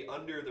 Would we be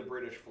under the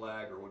British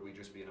flag, or would we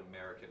just be an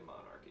American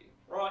monarchy?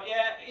 Right,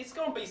 yeah, it's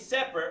going to be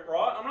separate,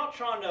 right? I'm not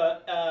trying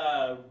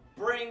to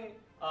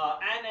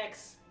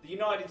annex the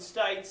United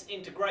States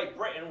into Great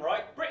Britain,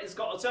 right? Britain's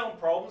got its own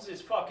problems. This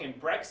fucking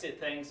Brexit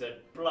thing's a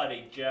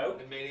bloody joke.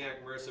 And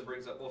Maniac Marissa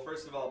brings up, well,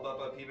 first of all,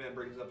 Bubba P-Man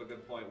brings up a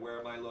good point. Where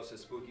are my Los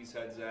Spookies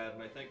heads at?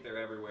 And I think they're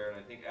everywhere, and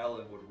I think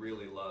Ellen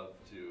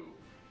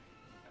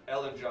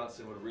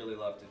Johnson would really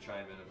love to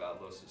chime in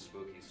about Los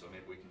Spookies, so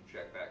maybe we can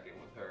check back in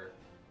with her.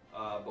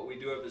 But we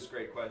do have this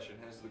great question.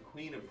 Has the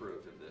Queen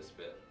approved of this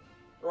bit?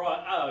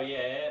 Right, oh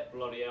yeah,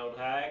 bloody old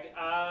hag.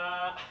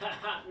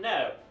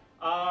 No.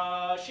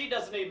 She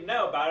doesn't even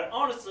know about it.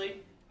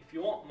 Honestly, if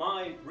you want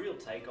my real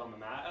take on the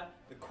matter,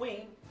 the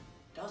Queen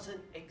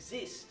doesn't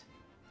exist.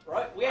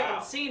 Right? We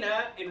haven't seen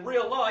her in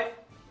real life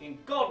in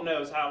God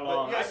knows how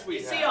long. But yes, we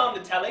you have. see her on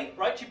the telly,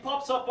 right? She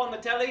pops up on the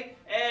telly.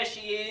 There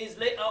she is,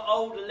 little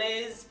old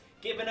Liz,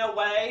 giving a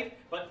wave.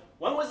 But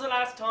when was the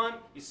last time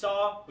you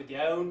saw her with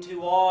your own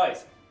two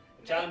eyes?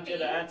 I challenge you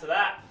to answer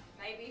that.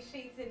 Maybe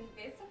she's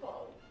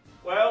invisible.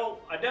 Well,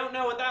 I don't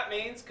know what that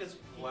means, because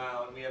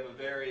wow, and we have a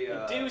very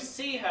you do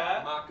see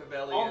her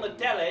Machiavellian on the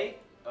telly.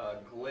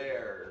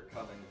 Glare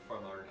coming from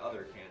our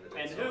other candidates.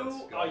 And so who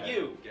let's go are ahead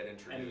you? and get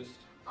introduced.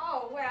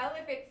 Oh, well,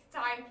 if it's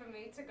time for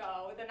me to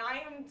go, then I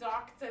am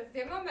Dr.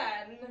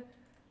 Zimmerman.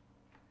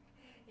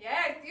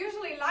 Yes,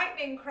 usually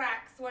lightning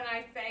cracks when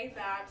I say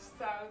that,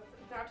 so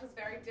that was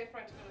very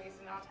different for me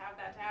to not have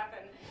that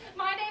happen.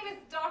 My name is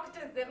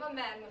Dr.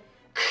 Zimmerman.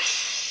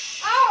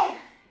 Oh!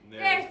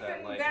 There's yes, that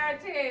and lightning. there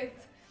it is.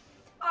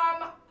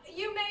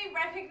 You may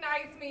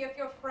recognize me if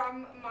you're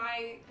from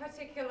my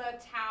particular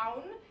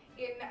town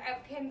in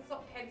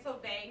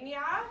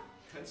Pennsylvania.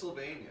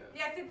 Pennsylvania.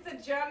 Yes, it's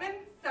a German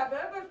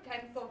suburb of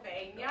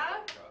Pennsylvania.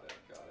 Got it.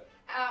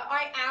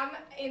 I am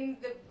in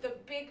the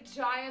big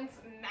giant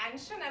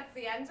mansion at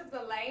the end of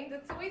the lane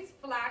that's always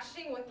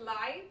flashing with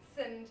lights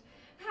and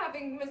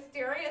having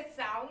mysterious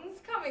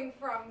sounds coming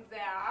from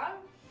there.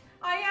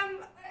 I am,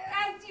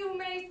 as you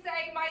may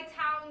say, my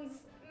town's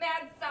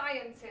mad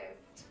scientist.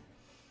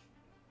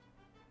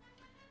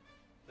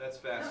 That's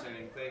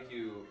fascinating. Thank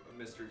you,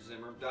 Dr.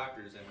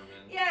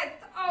 Zimmerman. Yes.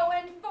 Oh,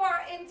 and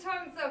in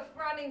terms of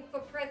running for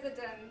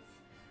president,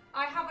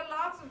 I have a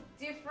lot of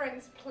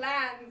different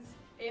plans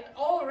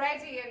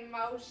already in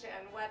motion,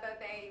 whether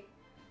they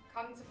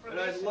come to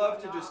fruition. And I'd love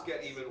or to just not.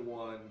 get even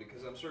one,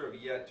 because I'm sort of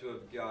yet to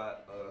have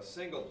got a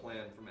single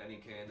plan from any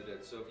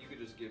candidate. So if you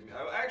could just give me,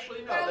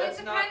 actually no, Well, that's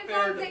it not depends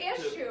fair on the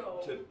issue.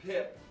 to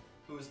Pip,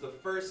 who's the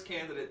first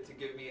candidate to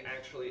give me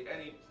actually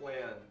any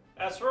plan.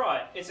 That's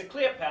right. It's a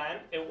clear plan.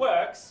 It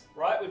works,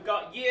 right? We've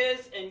got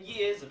years and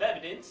years of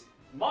evidence.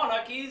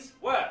 Monarchies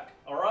work,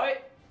 all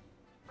right?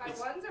 I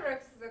wonder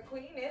if the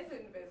queen is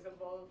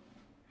invisible.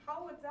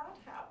 How would that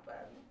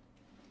happen?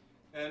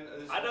 And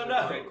this I don't is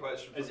know. a great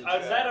question from Is the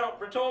that chat.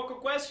 a rhetorical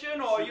question,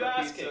 or are you Super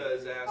asking? Pizza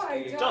is asking.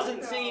 I don't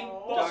Doesn't seem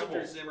know. possible.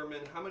 Dr.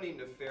 Zimmerman, how many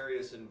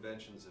nefarious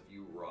inventions have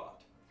you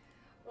wrought?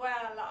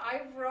 Well,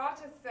 I've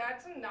wrought a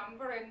certain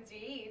number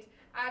indeed.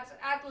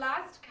 At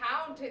last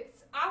count,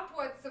 it's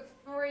upwards of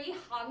 300.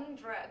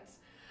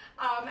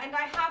 And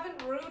I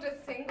haven't rued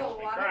a single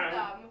one of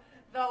them,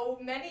 though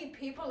many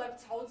people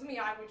have told me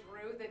I would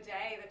rue the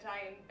day that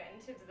I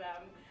invented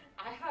them.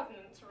 I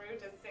haven't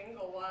rued a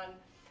single one.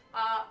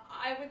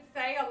 I would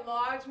say a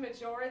large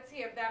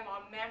majority of them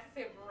are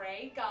massive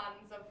ray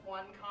guns of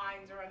one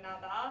kind or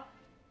another.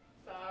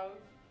 So,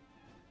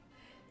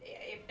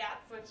 if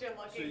that's what you're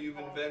looking for. So you've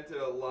invented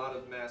a lot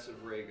of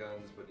massive ray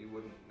guns, but you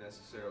wouldn't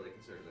necessarily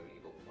consider them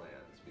evil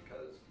plans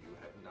because you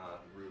have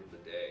not ruined the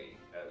day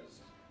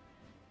as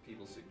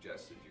people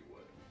suggested you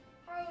would.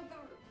 Oh,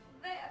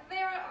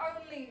 there are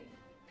only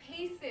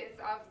pieces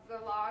of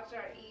the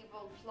larger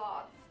evil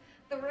plots.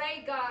 The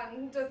ray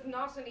gun does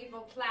not an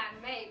evil plan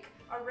make.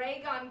 A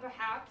ray gun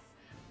perhaps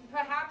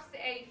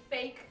a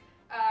fake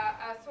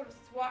a sort of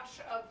swatch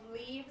of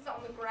leaves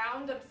on the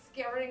ground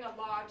obscuring a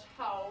large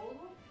hole,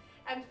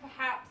 and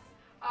perhaps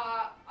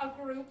a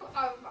group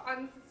of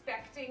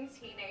unsuspecting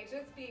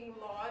teenagers being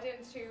lured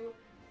into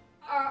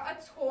a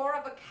tour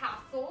of a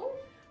castle,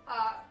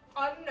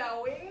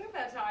 unknowing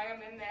that I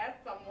am in there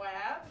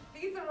somewhere.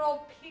 These are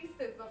all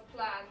pieces of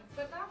plans,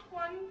 but not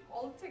one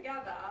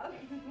altogether.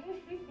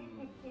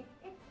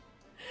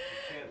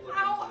 Can't look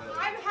Now, into that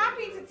I'm any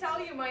happy further. to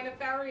tell you my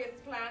nefarious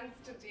plans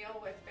to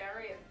deal with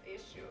various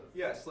issues.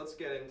 Yes, let's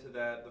get into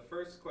that. The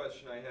first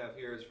question I have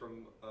here is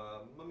from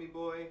Mummy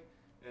Boy,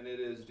 and it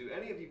is, do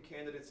any of you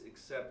candidates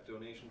accept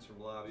donations from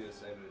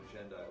lobbyists? I have an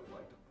agenda I would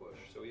like to push.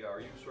 So yeah, are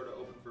you sort of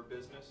open for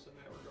business in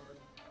that regard?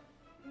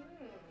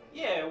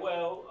 Yeah,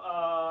 well,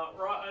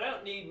 right, I don't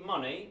don't need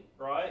money,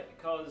 right?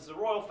 Because the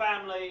royal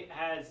family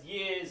has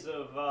years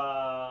of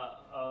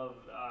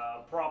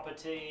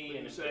property But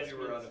and you said you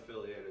were investments.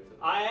 unaffiliated to them.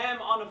 I am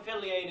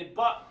unaffiliated,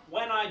 but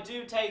when I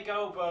do take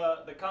over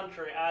the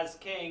country as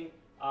king,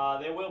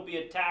 there will be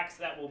a tax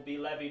that will be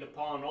levied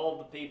upon all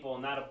the people,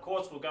 and that, of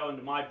course, will go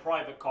into my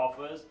private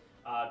coffers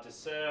to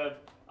serve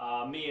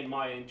me and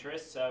my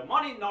interests. So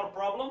money, not a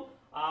problem.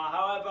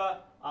 However,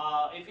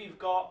 if you've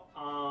got,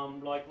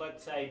 like,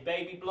 let's say,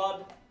 baby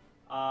blood,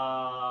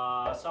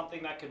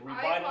 something that could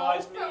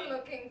revitalize I'm me. also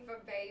looking for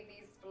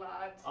baby's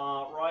blood.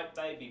 Right,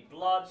 baby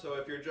blood. So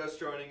if you're just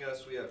joining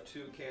us, we have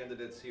two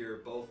candidates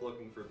here, both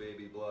looking for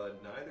baby blood.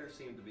 Neither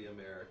seem to be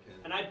American.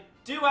 And I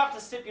do have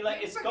to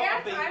stipulate You it's got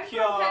to be forget I'm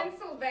pure. from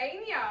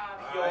Pennsylvania.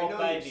 pure I know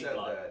baby you said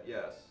blood. that,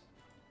 yes.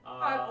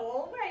 I've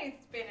always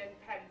been in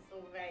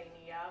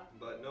Pennsylvania.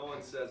 But no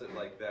one says it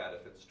like that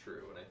if it's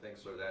true, and I think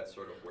so that's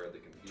sort of where the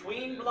confusion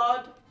Tween is.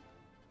 blood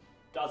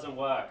doesn't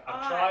work.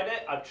 I've tried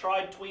it. I've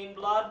tried tween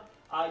blood.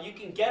 You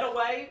can get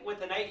away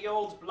with an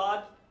 8-year-old's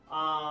blood if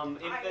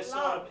I they're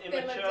sort love of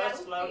immature,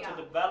 slow to Philadelphia.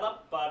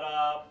 develop,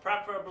 but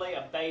preferably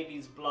a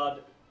baby's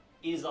blood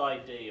is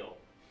ideal.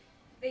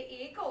 The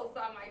Eagles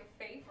are my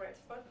favorite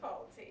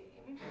football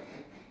team.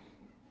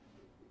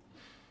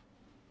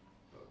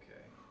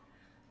 Okay.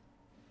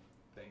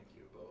 Thank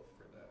you both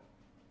for that.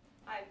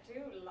 I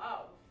do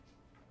love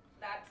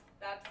that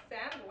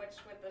sandwich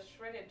with the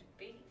shredded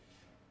beef.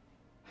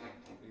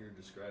 You're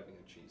describing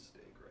a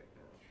cheesesteak right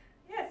now.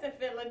 Yes, a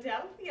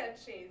Philadelphia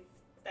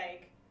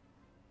cheesesteak.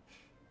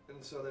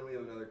 And so then we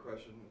have another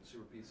question.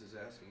 Super Pete's is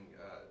asking,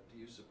 do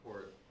you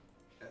support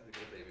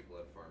ethical baby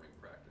blood farming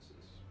practices?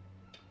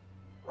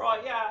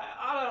 Right, yeah,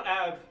 I don't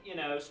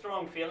have,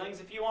 strong feelings.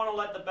 If you want to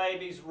let the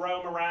babies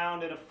roam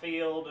around in a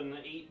field and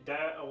eat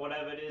dirt or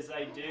whatever it is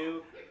they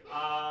do,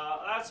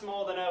 that's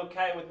more than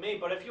okay with me.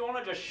 But if you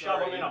want to just shove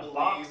them in a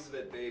box... believe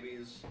that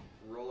babies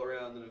roll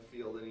around in a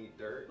field and eat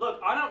dirt? Look,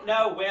 I don't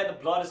know where the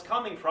blood is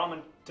coming from,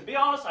 and to be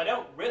honest, I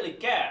don't really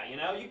care,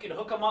 You can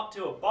hook them up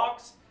to a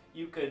box,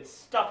 you could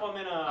stuff them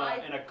in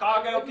a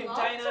cargo would love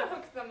container, to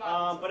hook them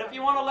up to but if you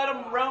something. want to let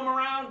them roam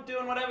around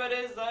doing whatever it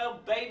is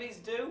that babies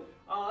do,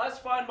 that's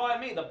fine by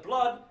me. The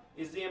blood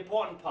is the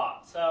important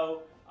part.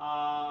 So,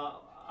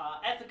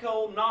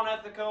 ethical,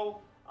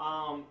 non-ethical,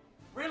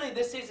 really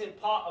this isn't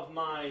part of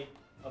my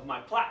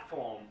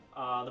platform.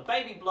 The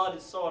baby blood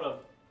is sort of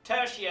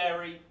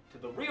tertiary to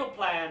the real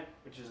plan,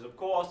 which is, of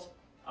course,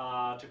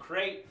 to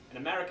create an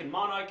American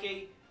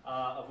monarchy,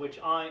 of which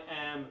I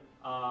am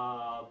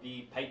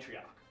the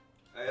patriarch.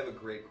 I have a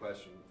great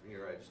question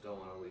here. I just don't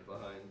want to leave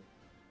behind.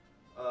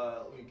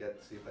 Let me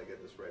see if I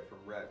get this right from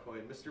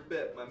Ratcoin. Mr.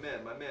 Bip, my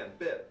man,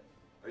 Bip.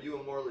 Are you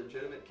a more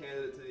legitimate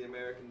candidate to the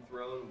American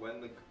throne when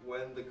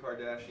the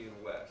Kardashian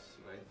West?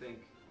 And I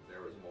think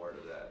there was more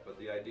to that. But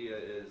the idea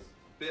is,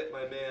 Bip,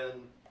 my man,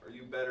 are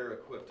you better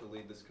equipped to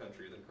lead this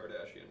country than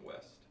Kardashian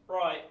West?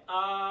 Right,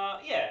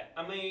 yeah,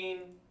 I mean,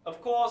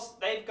 of course,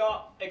 they've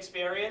got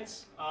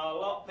experience. A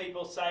lot of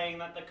people saying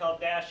that the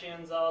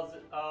Kardashians are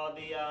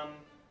the,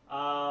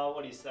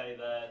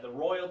 the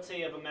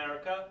royalty of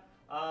America.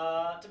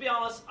 To be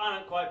honest, I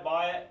don't quite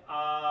buy it.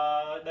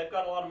 They've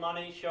got a lot of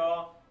money,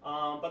 sure,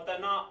 but they're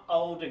not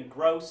old and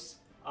gross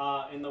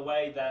in the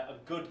way that a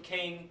good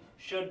king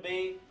should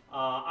be.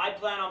 I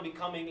plan on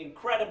becoming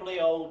incredibly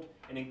old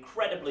and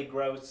incredibly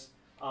gross.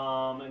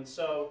 And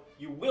so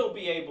you will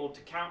be able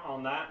to count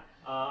on that.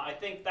 I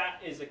think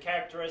that is a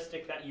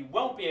characteristic that you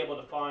won't be able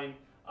to find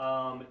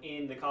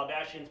in the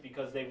Kardashians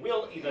because they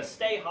will either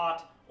stay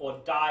hot or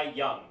die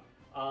young.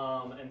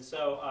 And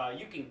so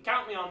you can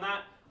count me on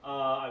that.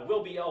 I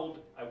will be old,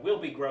 I will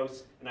be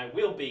gross, and I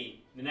will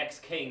be the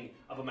next king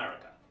of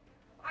America.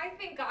 I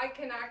think I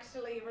can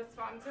actually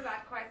respond to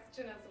that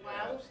question as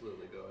well.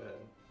 Absolutely, go ahead.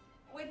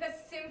 With a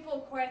simple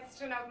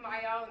question of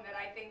my own that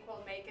I think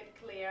will make it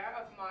clear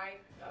of my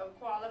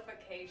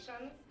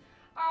qualifications.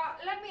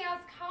 Let me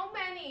ask, how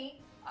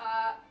many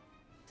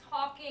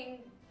talking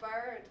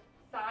bird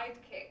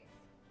sidekicks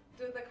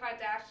do the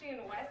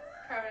Kardashian West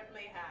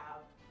currently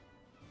have?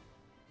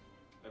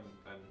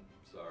 I'm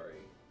sorry.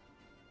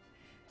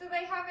 Do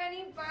they have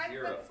any birds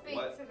Zero. that speak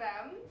What? to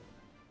them?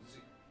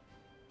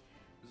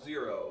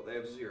 Zero. They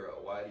have zero.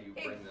 Why do you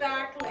bring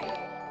Exactly. that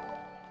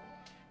up?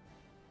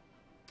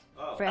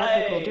 Oh. For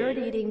ethical Hey.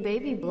 dirt-eating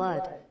baby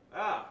blood.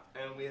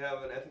 And we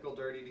have an ethical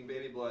dirt-eating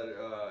baby blood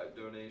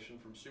donation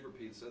from Super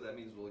Pizza. That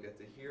means we'll get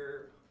to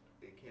hear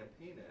a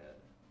campaign ad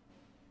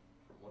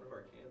from one of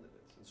our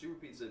candidates. And Super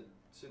Pizza,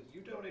 since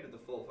you donated the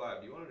full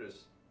 $5, do you want to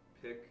just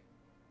pick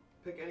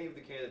any of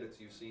the candidates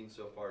you've seen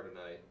so far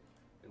tonight,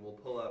 and we'll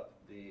pull up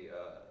the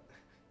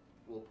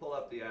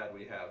ad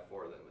we have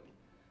for them. And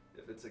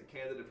if it's a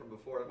candidate from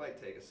before, it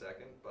might take a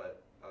second,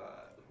 but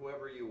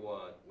whoever you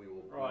want, we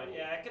will. Right,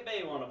 yeah, it could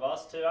be one of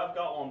us too. I've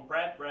got one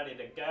prepped, ready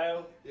to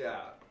go.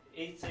 Yeah.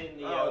 It's in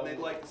the and they'd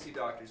like to see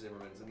Dr.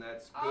 Zimmerman's, and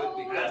that's good Oh,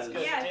 because That's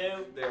good Yes.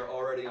 too. they're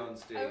already on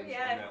stage, Oh,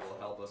 yes. and that will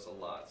help us a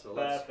lot. So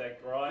let's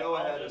Perfect, right? go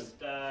I'll ahead just,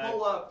 and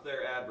pull up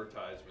their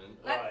advertisement,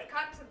 Let's Right.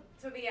 cut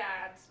to the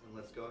ad. and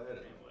let's go ahead and.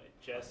 Anyway,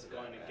 just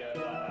going to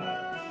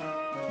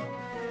go.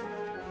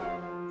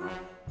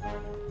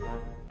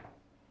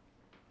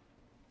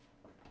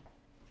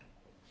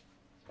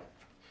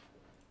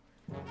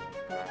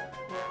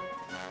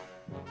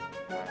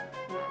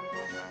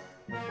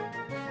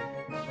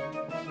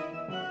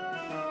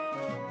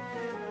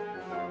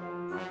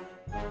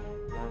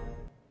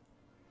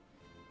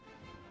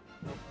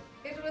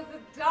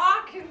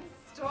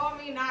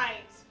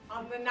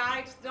 the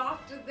night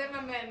Dr.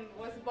 Zimmerman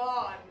was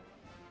born.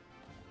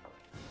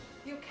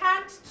 You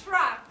can't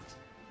trust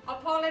a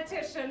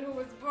politician who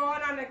was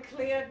born on a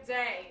clear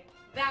day.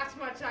 That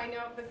much I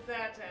know for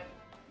certain.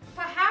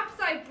 Perhaps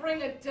I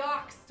bring a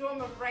dark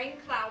storm of rain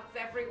clouds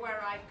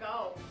everywhere I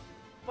go.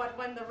 But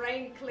when the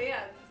rain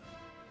clears,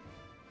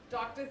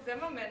 Dr.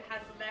 Zimmerman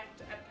has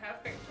left a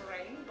perfect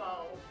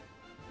rainbow.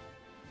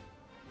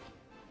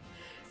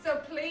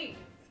 So please,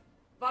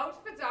 vote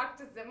for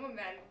Dr.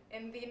 Zimmerman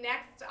in the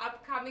next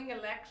upcoming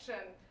election.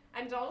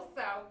 And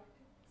also,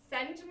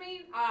 send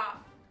me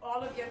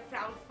all of your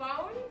cell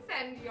phones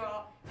and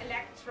your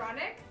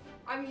electronics.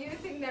 I'm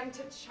using them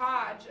to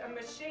charge a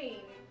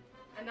machine,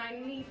 and I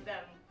need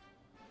them.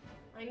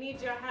 I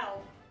need your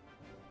help.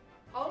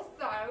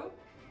 Also,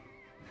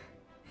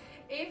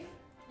 if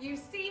you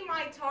see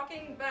my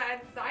talking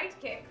bird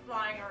sidekick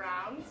flying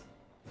around,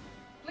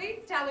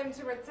 please tell him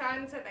to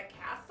return to the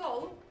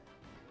castle.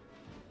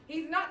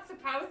 He's not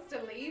supposed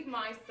to leave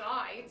my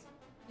side.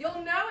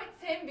 You'll know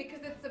it's him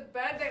because it's a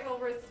bird that will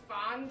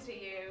respond to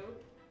you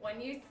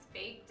when you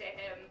speak to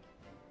him.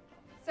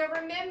 So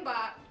remember,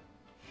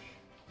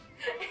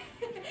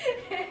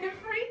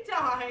 every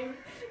time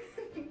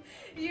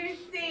you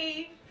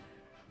see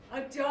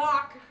a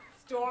dark,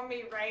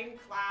 stormy rain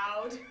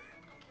cloud,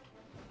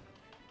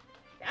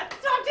 that's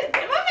Dr.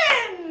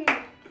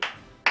 Zimmerman!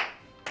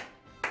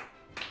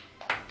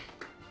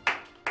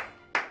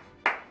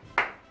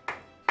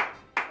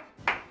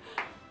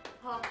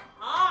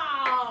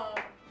 Ha-ha!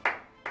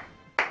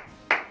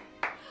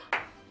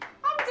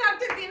 I'm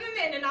Dr.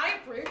 Zimmerman and I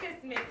approve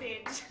this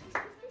message.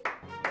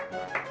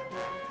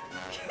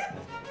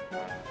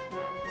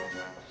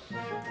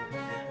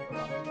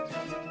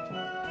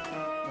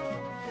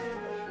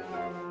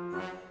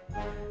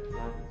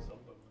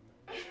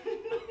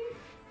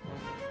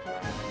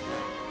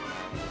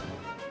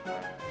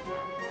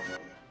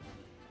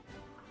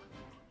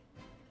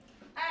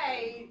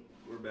 Hey,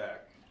 We're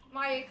back.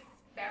 my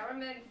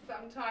experiments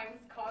sometimes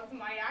cause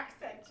my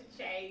accent to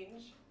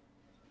change.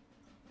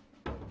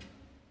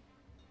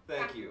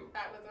 Thank you.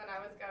 That was when I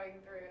was going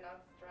through an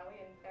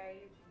Australian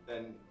phase.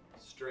 And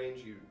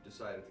strange you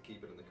decided to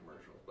keep it in the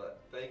commercial,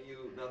 but thank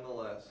you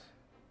nonetheless.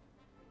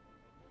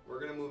 We're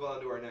going to move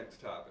on to our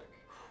next topic.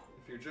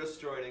 If you're just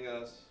joining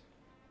us,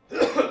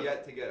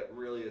 yet to get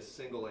really a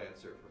single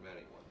answer from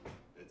anyone.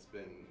 It's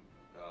been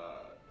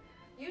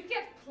You'd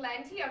get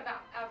plenty of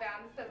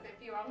answers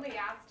if you only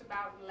asked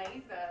about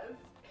lasers.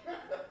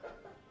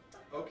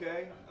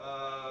 okay.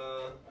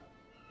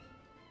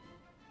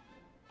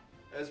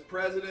 As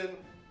president,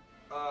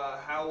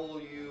 how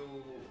will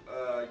you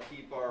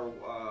keep our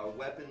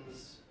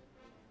weapons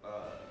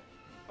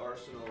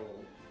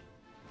arsenal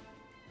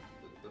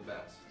the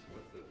best,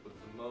 with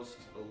the most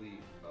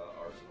elite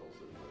arsenals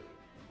in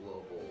the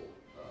global?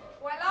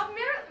 Well, our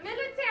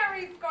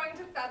military is going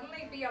to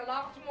suddenly be a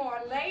lot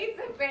more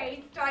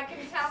laser-based, I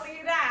can tell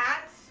you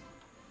that.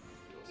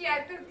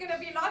 Yes, there's going to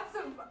be lots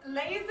of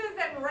lasers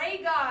and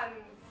ray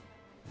guns.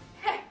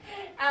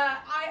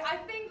 I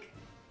think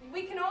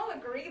we can all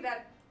agree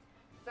that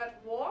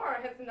war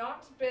has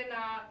not been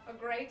a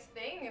great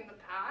thing in the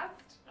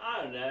past.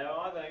 I don't know.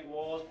 I think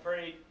war's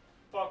pretty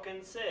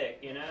fucking sick,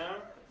 you know?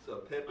 So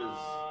Pip thinks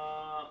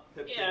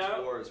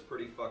war is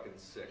pretty fucking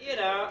sick. You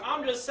know,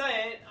 I'm just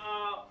saying,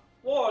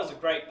 war is a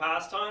great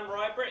pastime,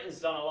 right? Britain's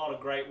done a lot of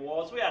great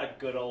wars. We had a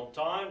good old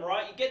time,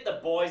 right? You get the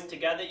boys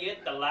together, you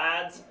get the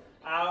lads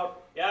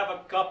out, you have a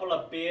couple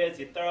of beers,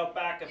 you throw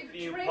back a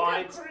few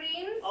pints. You drink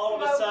a green all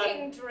of a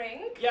smoking sudden,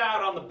 drink. you're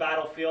out on the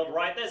battlefield,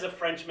 right? There's a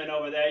Frenchman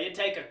over there. You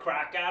take a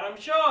crack at him.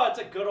 Sure, it's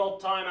a good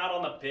old time out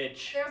on the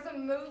pitch. There's a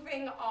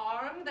moving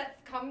arm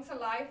that's come to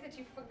life that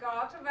you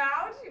forgot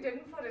about. You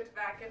didn't put it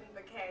back in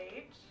the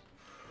cage.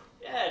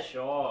 Yeah,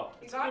 sure.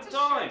 You It's a got good to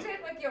time. shoot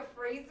it with your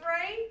freeze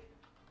ray.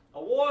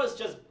 A war is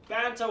just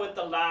banter with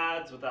the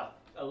lads with a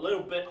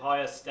little bit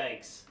higher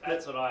stakes.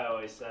 That's what I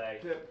always say.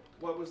 Pip,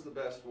 what was the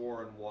best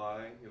war and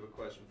why? You have a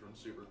question from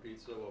Super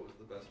Pizza. What was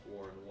the best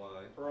war and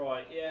why?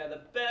 Right, yeah,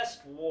 the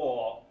best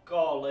war.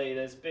 Golly,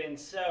 there's been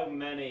so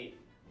many.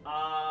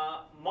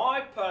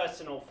 My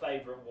personal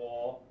favorite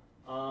war,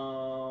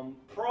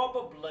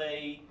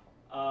 probably,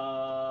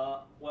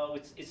 well,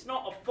 it's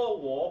not a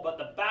full war, but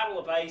the Battle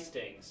of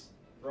Hastings,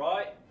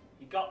 right?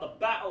 You got the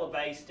Battle of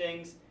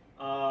Hastings.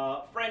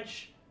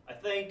 French, I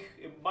think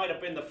it might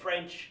have been the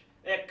French.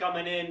 They're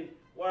coming in.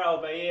 We're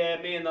over here,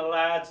 me and the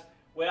lads.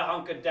 We're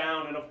hunkered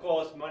down, and of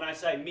course, when I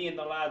say me and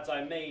the lads,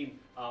 I mean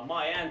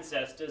my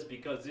ancestors,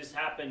 because this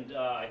happened,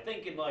 I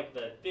think, in like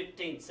the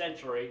 15th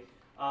century.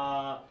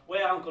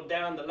 We're hunkered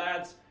down, the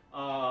lads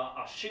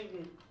are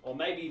shooting, or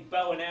maybe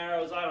bow and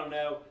arrows, I don't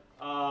know.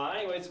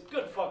 Anyway, it's a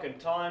good fucking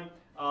time.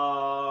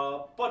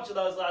 Bunch of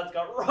those lads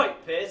got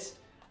right pissed,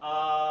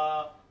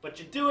 but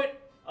you do it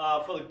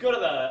for the good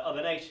of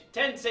the nation.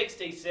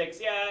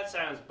 1066, yeah, that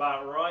sounds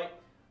about right.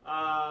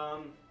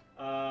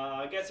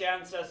 I guess your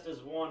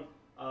ancestors won.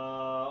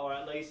 Or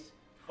at least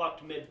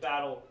fucked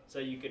mid-battle so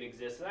you could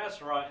exist. And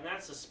that's right, and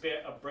that's the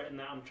spirit of Britain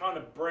that I'm trying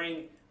to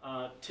bring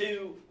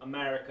to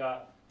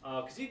America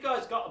Because you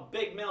guys got a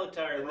big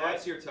military, And right?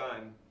 that's your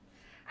time.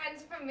 And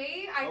for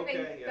me, I Okay,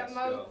 think yes,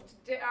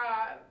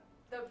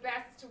 the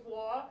best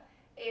war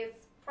is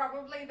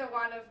probably the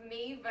one of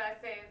me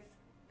versus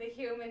the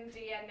human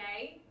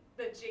DNA,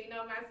 the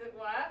genome as it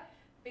were,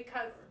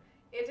 because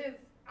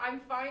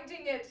I'm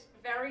finding it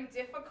very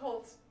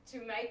difficult to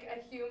make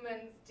a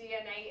human's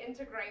DNA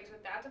integrate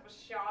with that of a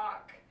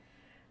shark.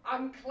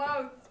 I'm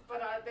close,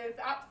 but there's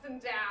ups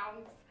and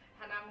downs,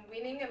 and I'm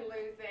winning and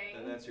losing.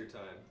 And that's your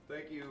time.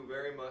 Thank you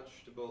very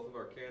much to both of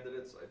our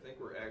candidates. I think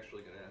we're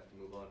actually going to have to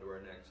move on to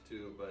our next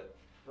two, but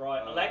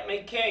Right, elect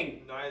me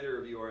king. neither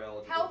of you are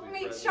eligible. Help to be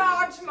me president,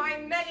 charge it my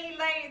seems. many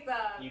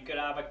lasers. You could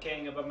have a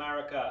king of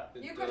America.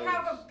 It You could does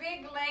have a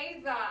big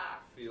laser.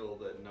 feel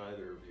that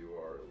neither of you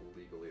are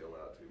legally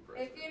allowed to be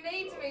president. If you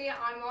need so. me,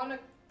 I'm on a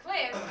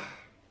cliff.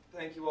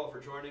 Thank you all for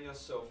joining us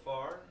so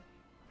far.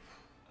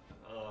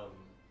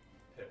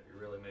 Pip,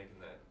 you're really making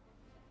that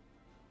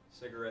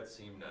cigarette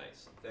seem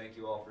nice. Thank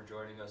you all for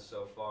joining us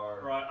so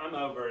far. Right, I'm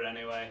over it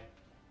anyway.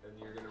 And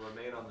you're going to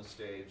remain on the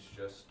stage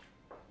just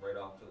right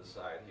off to the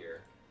side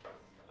here.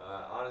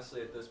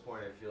 Honestly, at this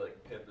point, I feel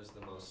like Pip is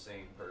the most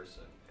sane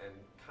person. And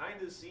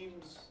kind of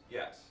seems,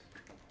 yes.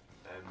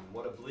 And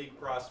what a bleak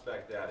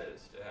prospect that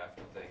is to have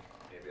to think,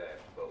 maybe I have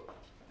to vote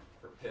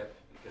for Pip,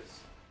 because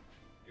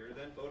you're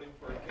then voting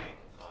for a king,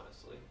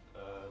 honestly.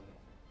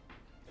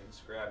 And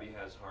Scrabby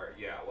has heart.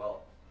 Yeah,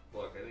 well,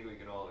 look, I think we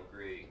can all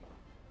agree.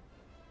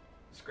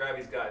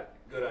 Scrabby's got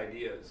good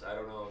ideas. I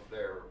don't know if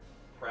they're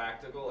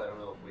practical. I don't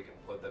know if we can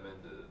put them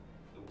into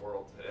the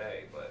world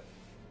today, but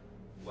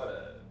what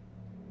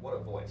a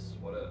voice,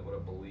 what a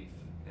belief,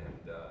 and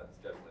it's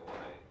definitely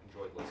one I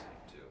enjoyed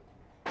listening to.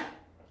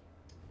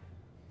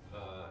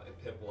 And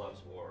Pip loves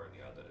war, and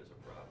yeah, that is a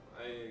problem.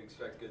 I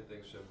expect good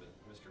things from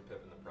Mr.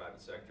 Pip in the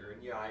private sector,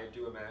 and yeah, I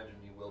do imagine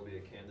he will be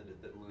a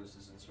candidate that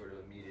loses and sort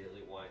of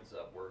immediately winds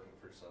up working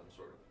for some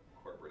sort of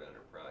corporate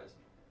enterprise.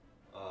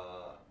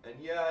 And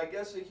yeah, I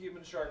guess a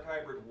human-shark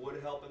hybrid would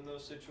help in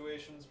those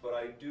situations, but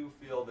I do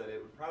feel that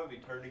it would probably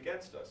be turned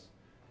against us,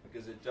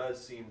 because it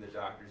does seem that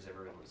Dr.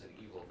 Zimmerman was an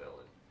evil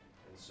villain.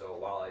 And so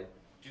while I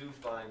do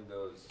find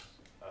those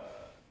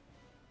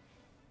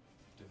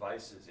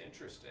devices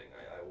interesting,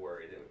 I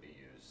worry they would be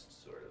used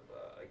sort of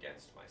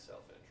against my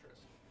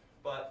self-interest.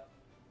 But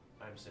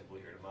I'm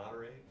simply here to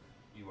moderate.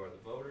 You are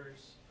the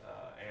voters,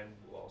 and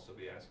we'll also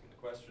be asking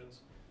the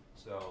questions.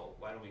 So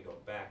why don't we go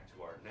back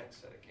to our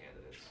next set of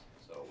candidates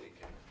so we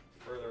can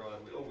further on.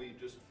 We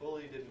just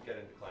fully didn't get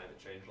into climate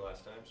change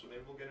last time, so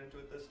maybe we'll get into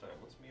it this time.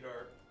 Let's meet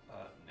our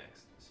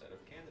next set of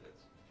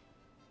candidates.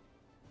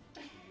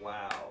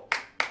 Wow.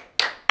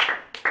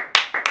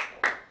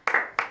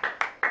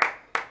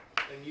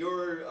 And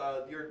you're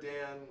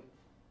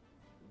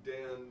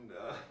Dan,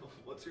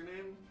 what's your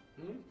name?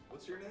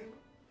 What's your name?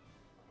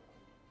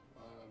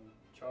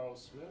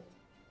 Charles Smith.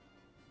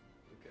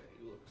 Okay,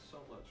 you look so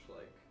much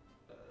like,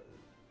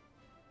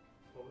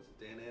 what was it,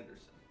 Dan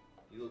Anderson.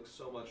 You look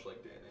so much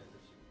like Dan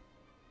Anderson.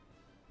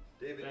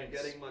 David, Thanks.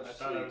 you're getting much I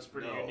thought sleep. it was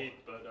pretty No.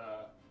 unique,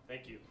 but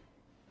thank you.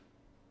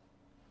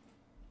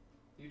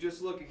 You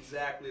just look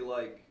exactly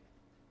like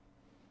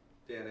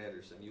Dan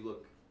Anderson.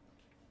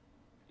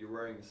 You're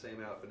wearing the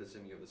same outfit as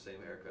him, you have the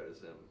same haircut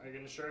as him. I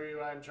can assure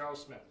you I'm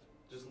Charles Smith.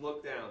 Just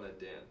look down at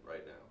Dan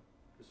right now.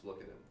 Just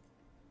look at him.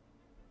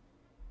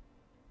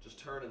 Just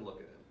turn and look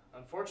at him.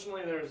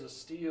 Unfortunately, there's a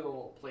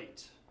steel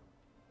plate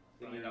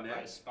In running your up neck?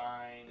 my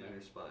spine, In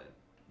your spine.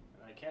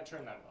 and I can't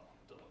turn that well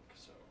to look,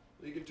 so.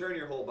 Well, you can turn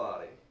your whole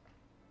body.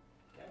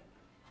 Okay.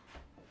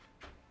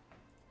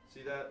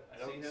 See that? I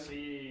don't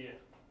see him?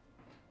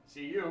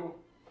 see you.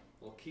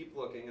 Well, keep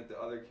looking at the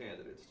other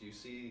candidates. Do you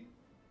see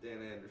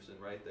Dan Anderson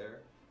right there?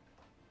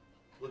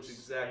 Looks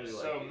exactly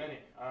There's like so you. many.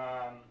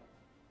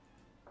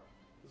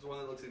 This is one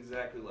that looks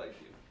exactly like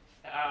you.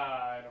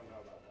 I don't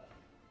know about that.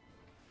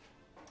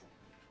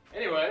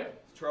 Anyway.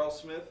 Charles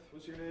Smith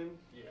was your name?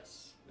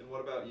 Yes. And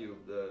what about you,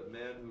 the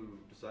man who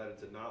decided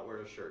to not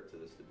wear a shirt to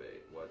this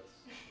debate?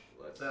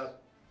 Let's So,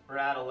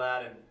 Brad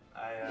Aladdin.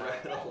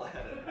 Brad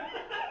Aladdin.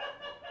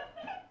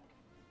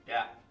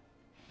 Yeah.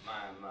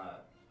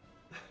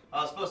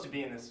 I was supposed to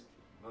be in this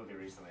movie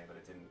recently, but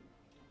it didn't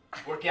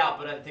work out.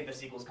 But I think the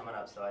sequel's coming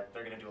up, so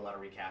they're gonna do a lot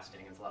of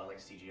recasting. It's a lot of like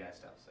CGI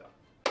stuff. So.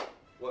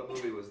 What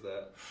movie was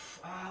that?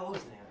 What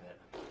was the name of it?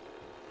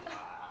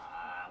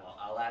 Well,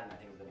 Aladdin. I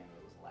think was the name of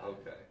it. Was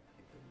Aladdin. Okay.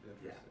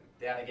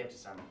 Yeah, they gave it to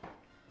someone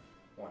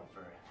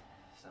for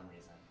some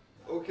reason.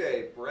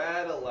 Okay,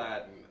 Brad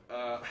Aladdin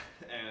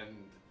and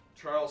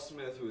Charles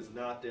Smith, who is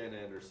not Dan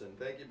Anderson.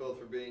 Thank you both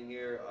for being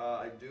here.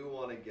 I do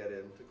want to get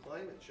into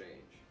climate change.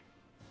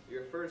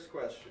 Your first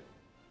question: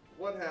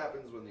 what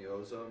happens when the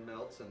ozone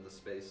melts and the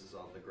space is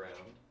on the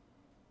ground?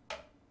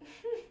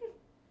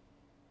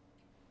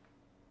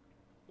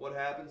 What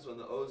happens when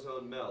the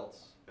ozone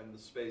melts and the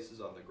space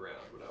is on the ground?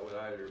 Would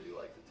either of you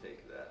like to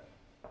take that?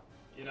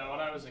 You know, when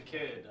I was a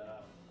kid,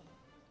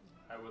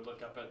 I would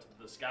look up at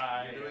the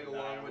sky. You're doing a and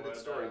I long-winded would,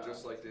 story,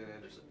 just like Dan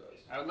Anderson does.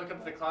 I would look up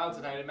at the clouds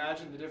and I'd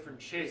imagine the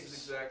different shapes. This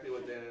is exactly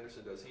what Dan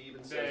Anderson does. He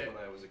even says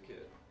when I was a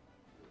kid.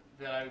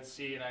 that I would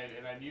see, and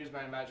I'd use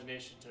my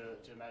imagination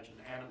to imagine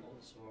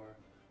animals or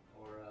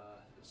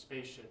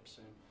spaceships,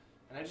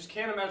 and I just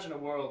can't imagine a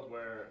world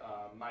where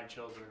my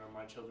children or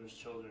my children's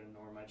children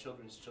or my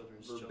children's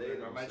children's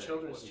children or my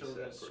children's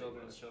children's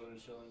children's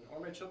children's children or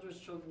my children's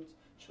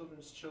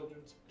children's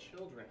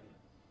children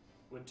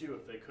would do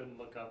if they couldn't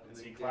look up and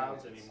see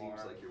clouds anymore.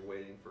 Seems like you're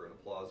waiting for an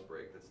applause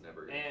break that's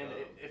never going to come. And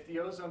if the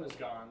ozone is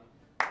gone,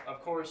 of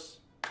course,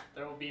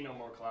 there will be no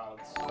more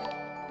clouds.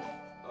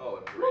 Oh,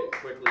 and great.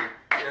 Quickly,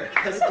 Derek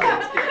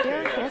Escalade's campaign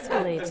Derek ad.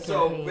 Escalade's And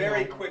so campaign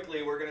very ad.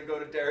 quickly, we're going to go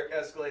to Derek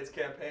Escalade's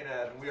campaign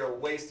ad, and we are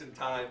wasting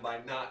time by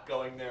not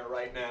going there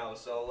right now.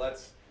 So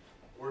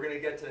we're going to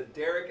get to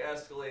Derek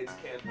Escalade's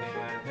campaign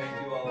ad.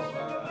 Thank you all.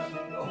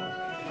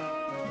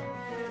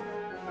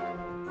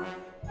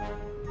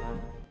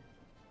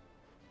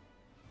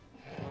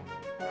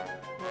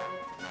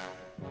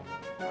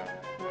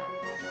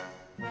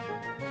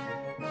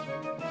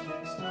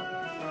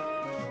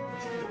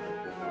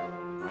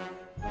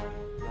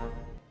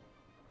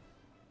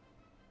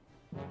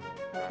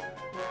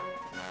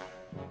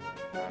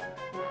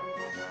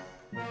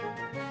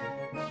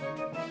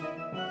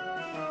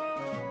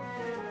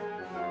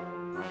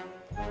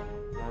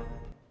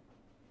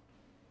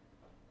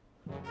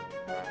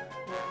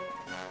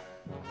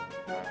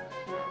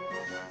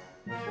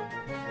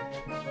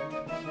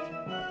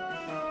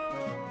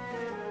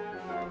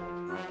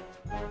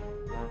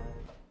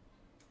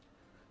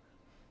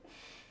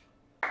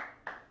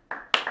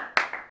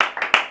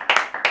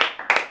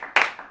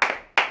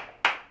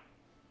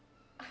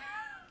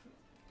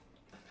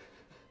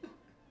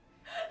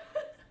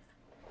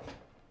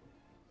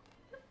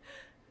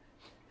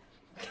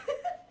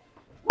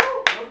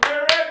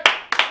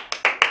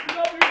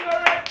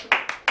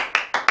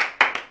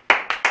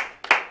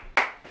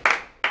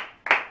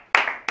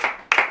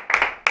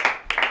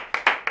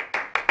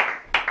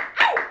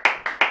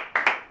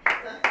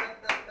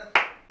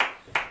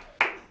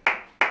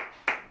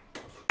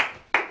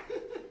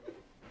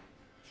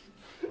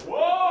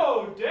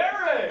 Whoa,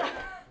 Derek!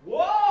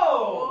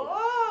 Whoa!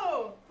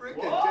 Whoa!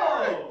 Freaking Whoa!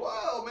 Derek!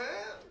 Whoa, man!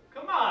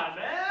 Come on,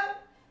 man!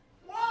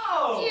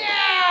 Whoa!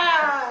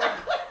 Yeah!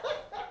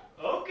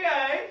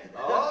 Okay.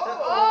 Oh!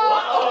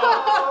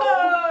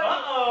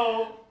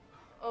 Uh-oh.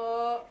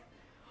 Oh!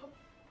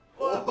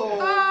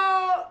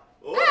 Oh!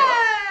 Oh!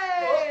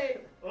 Hey!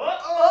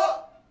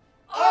 Uh-oh.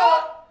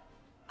 Oh!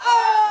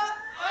 Oh!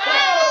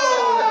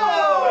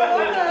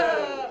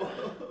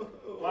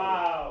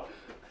 Wow.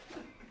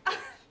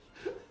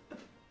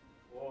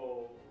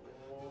 Whoa.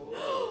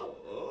 Oh!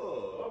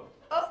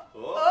 Oh!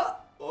 What?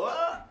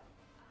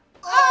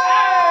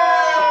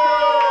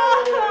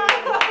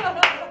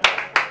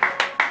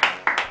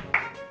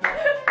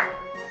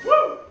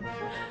 Woo!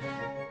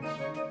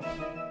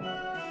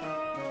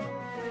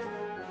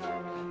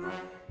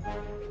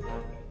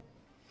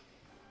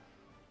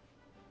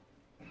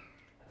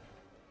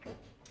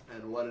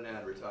 And what an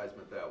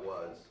advertisement that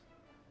was.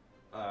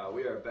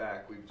 We are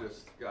back. We've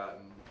just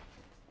gotten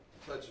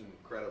such an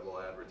incredible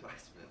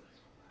advertisement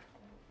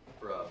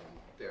from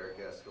Derek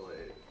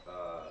Escalade.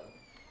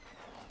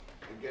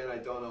 Again, I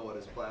don't know what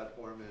his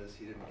platform is.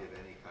 He didn't give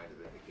any kind of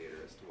indicator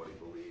as to what he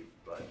believed,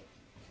 but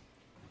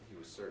he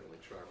was certainly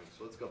charming.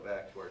 So let's go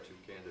back to our two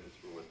candidates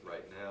we're with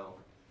right now.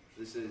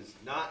 This is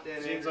not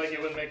Dan Seems Anderson. like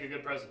it would make a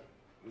good president.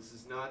 This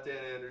is not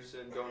Dan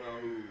Anderson. Don't know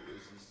who.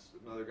 This is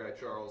another guy,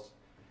 Charles.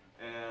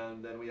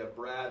 And then we have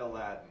Brad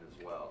Aladdin as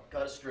well.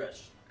 Gotta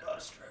stretch.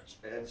 Gotta stretch.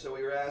 And so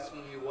we were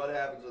asking you what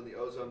happens when the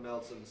ozone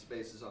melts and the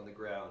spaces on the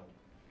ground.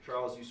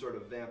 Charles, you sort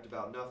of vamped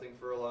about nothing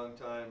for a long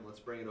time. Let's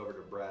bring it over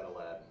to Brad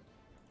Aladdin.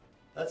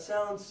 That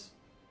sounds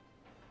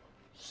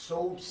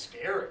so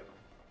scary.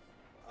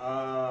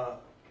 Ozone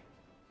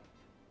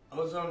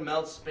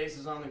melts,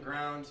 spaces on the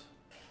ground.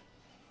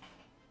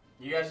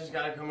 You guys just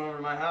gotta come over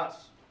to my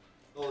house.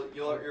 Well,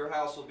 your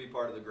house will be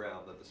part of the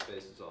ground that the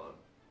space is on.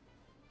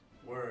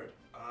 Word.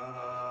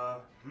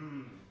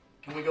 Can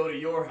we go to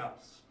your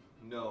house?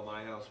 No,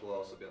 my house will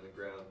also be on the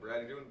ground.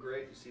 Brad, you're doing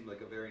great. You seem like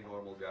a very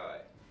normal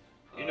guy.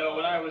 You know,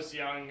 when I was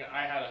young,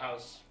 I had a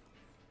house.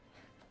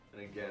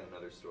 And again,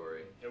 another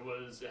story. It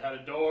had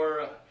a door,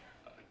 a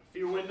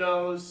few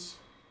windows,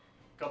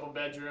 a couple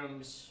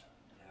bedrooms,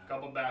 a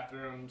couple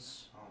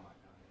bathrooms. Oh my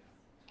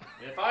god.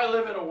 If I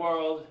live in a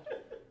world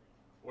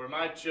where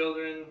my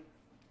children,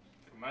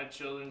 my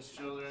children's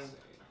children,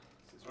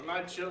 or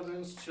my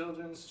children's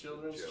children's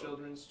children's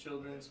children's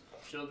children's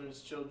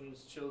children's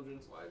children's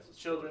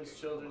children's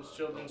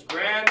children's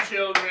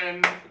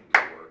grandchildren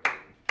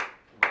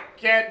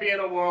can't be in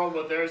a world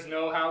where there's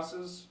no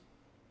houses,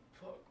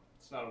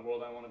 it's not a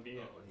world I want to be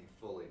in. Oh, he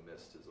fully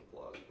missed his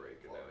applause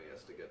break, and now he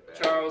has to get back.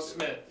 Charles to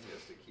Smith, He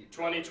has to keep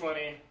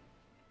 2020,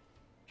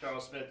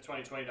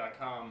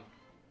 CharlesSmith2020.com.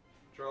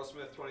 Charles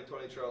Smith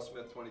 2020,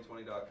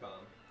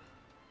 CharlesSmith2020.com.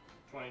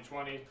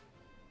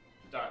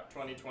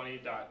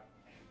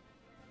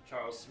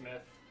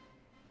 2020.2020.CharlesSmith.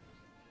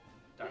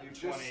 You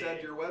just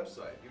said your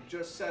website. You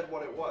just said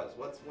what it was.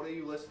 What are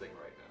you listing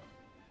right now?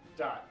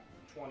 Dot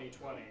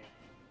 2020.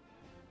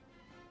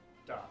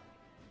 Dot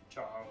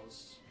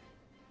Charles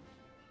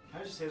Can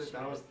I just say that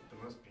that was the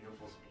most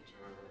beautiful speech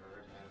I've ever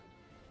heard, and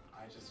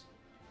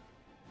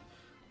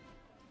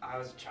I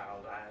was a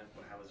child.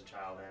 When I was a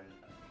child, and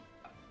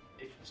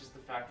it's just the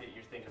fact that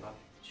you're thinking about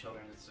the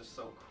children. It's just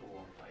so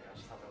cool. Like I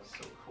just thought that was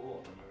so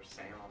cool when you were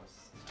saying all this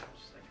stuff.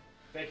 Just like,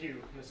 Thank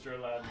you, Mr.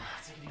 Aladdin.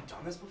 it's like, have you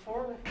done this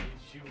before? Did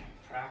you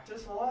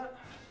practice a lot?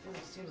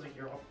 It seems like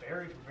you're all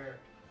very prepared.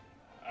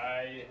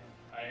 I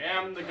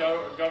am the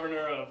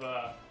governor of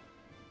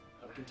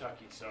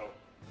Kentucky, so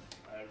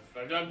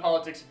I've done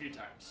politics a few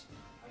times.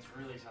 That's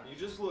really something. You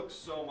just look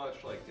so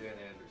much like Dan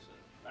Anderson.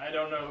 I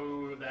don't know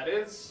who that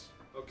is.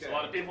 Okay. There's a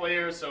lot of people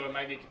here, so it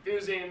might get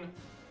confusing.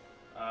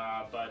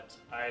 But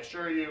I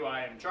assure you,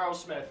 I am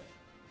Charles Smith,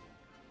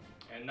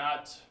 and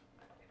not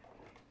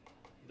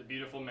the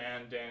beautiful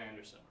man Dan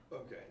Anderson.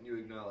 Okay, and you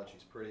acknowledge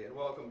he's pretty. And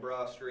welcome,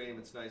 Bra Stream.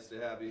 It's nice to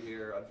have you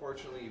here.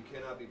 Unfortunately, you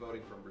cannot be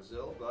voting from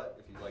Brazil, but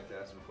if you'd like to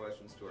ask some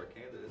questions to our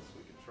candidates,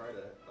 we can try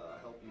to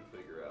help you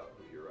figure out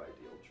who your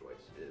ideal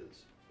choice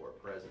is for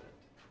president.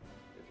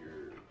 If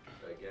you're,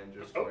 again,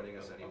 just joining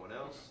us, anyone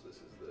else, this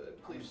is the...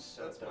 Please,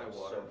 that's my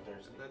water.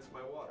 And that's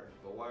my water.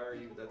 But why are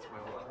you... That's my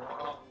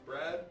water.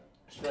 Brad?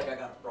 I just feel like I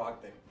got a frog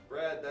thing.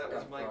 Brad, that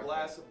was my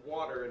glass of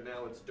water, and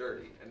now it's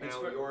dirty. And now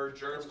your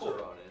germs are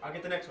on it. I'll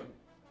get the next one.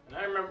 And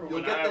I remember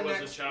when I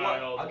was a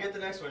child. I'll get the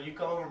next one. You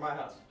come over to my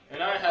house.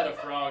 And I had a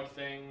frog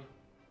thing.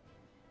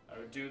 I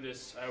would do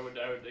this. I would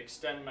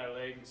extend my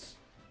legs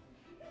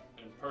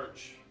and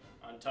perch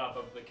on top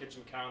of the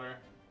kitchen counter,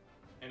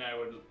 and I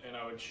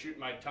would shoot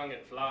my tongue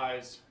at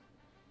flies.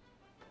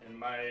 And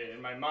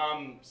my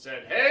mom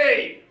said,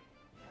 "Hey!"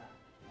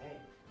 Yeah.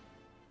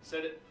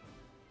 Hey.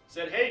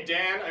 Said, "Hey,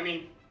 Dan. I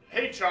mean,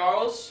 hey,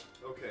 Charles."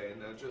 Okay,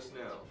 now just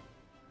now.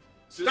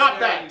 Stop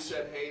that! You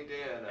said, "Hey,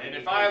 Dan." And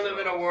if I live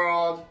in a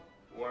world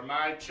where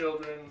my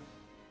children,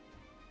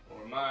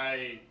 or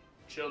my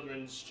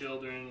children's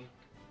children,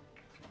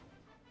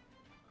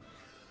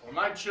 or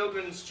my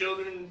children's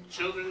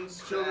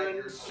children's Brad,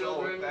 you're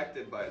so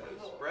affected by this.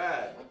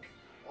 Brad,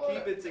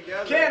 keep it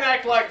together. can't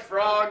act like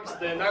frogs,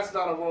 then that's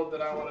not a world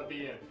that I want to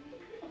be in.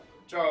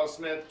 Charles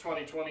Smith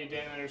 2020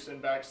 Dan Anderson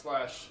 / .com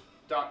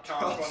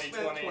Charles 2020.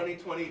 Smith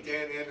 2020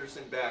 Dan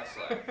Anderson /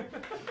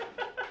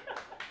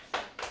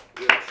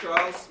 Yeah,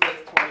 Charles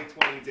Smith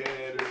 2020 Dan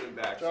Anderson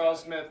 /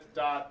 Charles Smith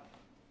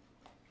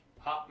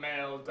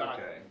 .hotmail.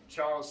 Okay.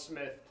 Charles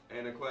Smith.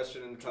 And a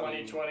question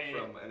coming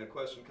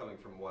 2020.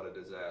 from What a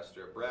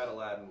Disaster. Brad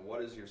Aladdin,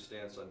 what is your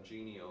stance on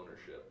genie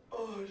ownership?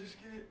 Oh, just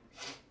kidding.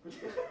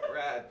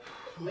 Brad,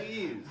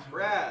 please,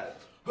 Brad.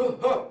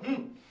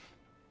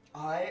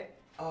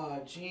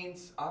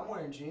 Jeans. I'm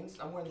wearing jeans.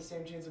 I'm wearing the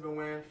same jeans I've been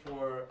wearing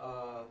for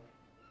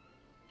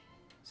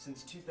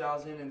since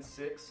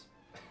 2006.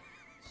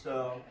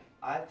 So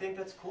I think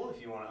that's cool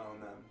if you want to own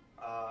them.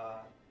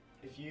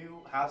 If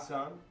you have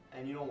some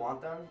and you don't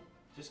want them,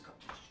 just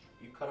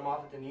you cut them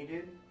off at the knee,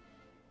 dude.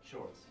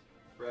 Shorts.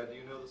 Brad, do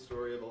you know the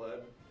story of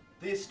Aladdin?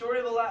 The story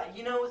of Aladdin.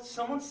 You know,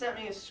 someone sent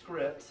me a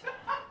script.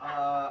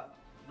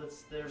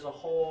 There's a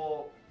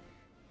whole.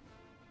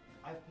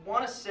 I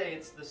want to say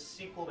it's the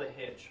sequel to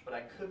Hitch, but I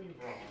could be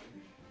wrong.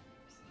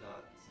 It's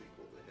not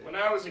sequel to Hitch. When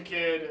I was a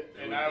kid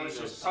and I was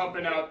no just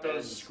pumping sequel. out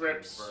those Ends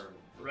scripts, confirmed.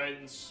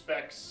 writing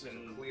specs It's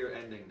and a clear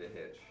ending to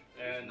Hitch.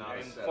 There's and not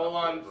a setup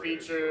full-on for a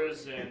greater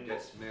features story. and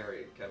Gets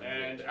married. Kevin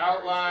and James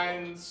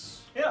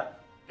outlines, Yeah.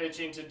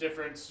 pitching to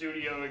different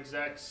studio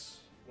execs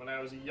when I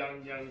was a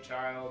young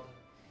child.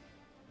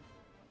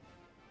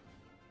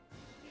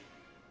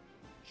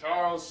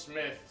 Charles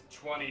Smith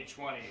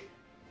 2020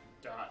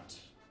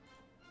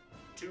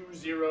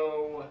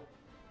 .20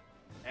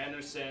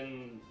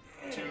 Anderson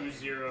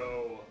 20.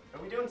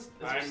 Are we doing? Is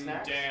there I'm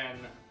snacks?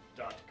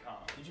 Dan.com.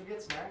 Did you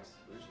get snacks?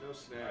 There's no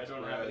snacks. I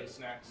don't Brad. have any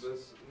snacks.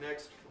 This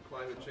next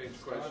climate change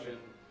question.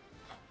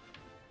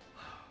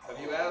 Have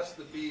you asked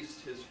the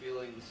Beast his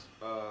feelings?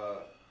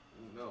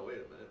 No, wait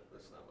a minute.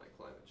 That's not my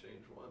climate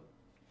change one.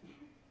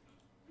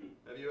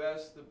 Have you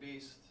asked the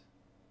Beast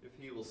if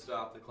he will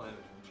stop the climate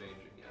from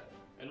changing yet?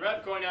 And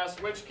Repcoin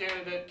asks which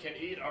candidate can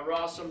eat a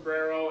raw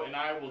sombrero, and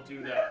I will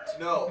do that.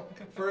 No.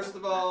 First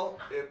of all,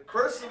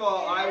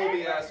 I will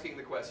be asking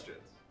the questions.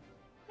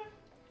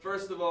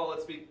 First of all,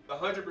 let's be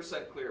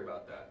 100% clear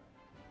about that.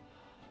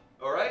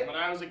 All right? When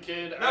I was a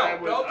kid, No, I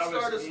don't was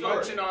start a story.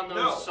 munching on those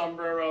No.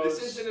 sombreros.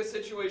 This isn't a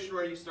situation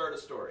where you start a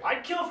story.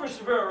 I'd kill for a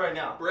sombrero right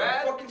now.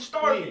 Brad, I'm fucking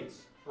starving.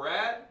 please.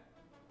 Brad,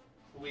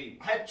 please.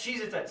 I had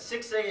Cheez-Its at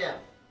 6 a.m.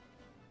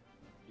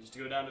 Used to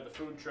go down to the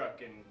food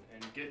truck and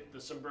get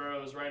the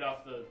sombreros right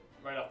off the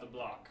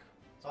block,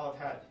 That's all I've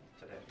had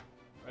today.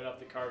 right off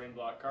the carving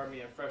block. Carve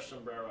me a fresh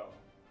sombrero.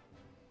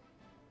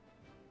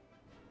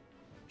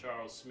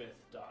 Charles Smith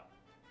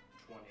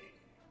 .20.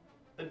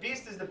 The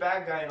Beast is the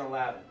bad guy in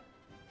Aladdin.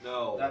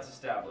 No. That's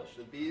established.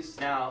 The Beast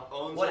Now,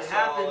 owns what us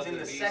happens all, in and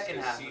the Beast second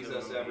just half of sees the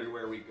us movie?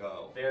 everywhere we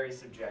go. Very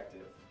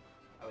subjective.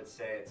 I would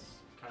say it's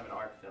kind of an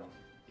art film.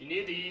 You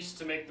need the yeast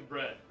to make the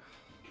bread.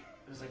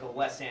 It was like a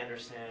Wes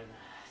Anderson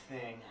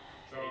thing.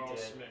 that he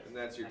Charles did. Smith. And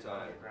that's your Back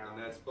time. underground.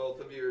 And that's both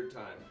of your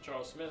time.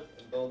 Charles Smith.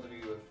 And both of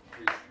you have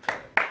reached your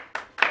time.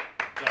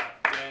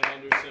 Dan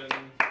Anderson.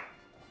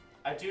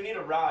 I do need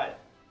a ride.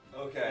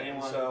 Okay,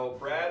 Anyone? so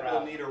Brad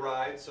will need a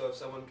ride, so if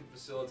someone could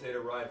facilitate a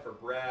ride for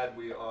Brad,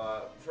 we,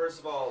 first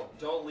of all,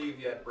 don't leave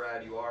yet,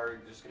 Brad. You are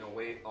just going to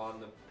wait on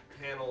the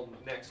panel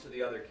next to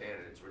the other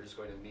candidates. We're just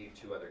going to meet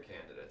 2 other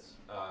candidates.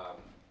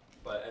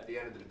 But at the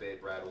end of the debate,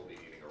 Brad will be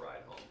needing a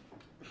ride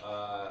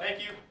home.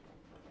 Thank you.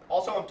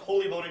 Also, I'm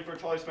totally voting for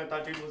Charlie Smith.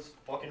 That dude was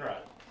fucking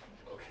right.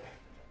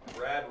 Okay.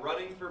 Brad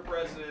running for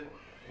president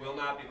will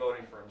not be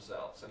voting for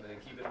himself. Something to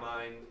keep in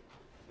mind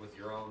with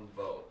your own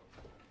vote.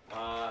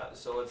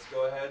 So let's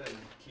go ahead and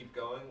keep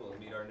going. We'll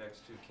meet our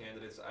next 2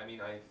 candidates. I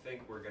mean, I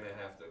think we're going to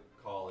have to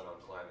call it on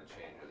climate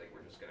change. I think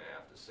we're just going to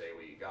have to say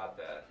we got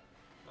that.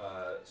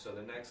 So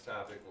the next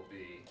topic will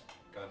be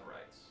gun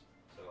rights.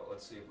 So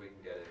let's see if we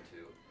can get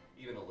into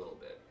even a little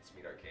bit. Let's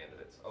meet our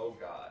candidates. Oh,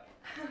 God.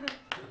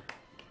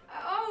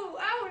 Oh,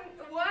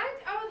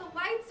 what? Oh, the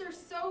lights are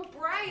so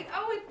bright.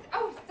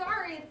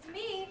 Sorry, it's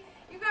me.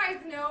 You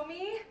guys know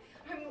me.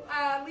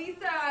 I'm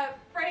Lisa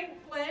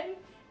Franklin,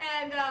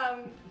 and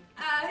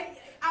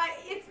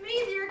it's me,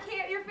 your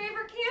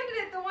favorite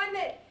candidate, the one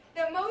that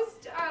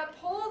most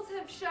polls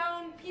have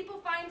shown people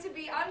find to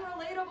be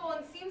unrelatable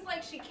and seems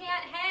like she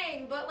can't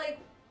hang, but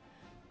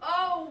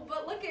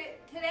but look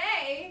at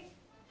today.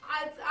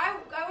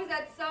 I was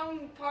at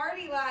some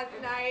party last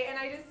night and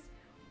I just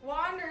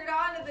wandered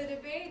onto the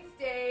debate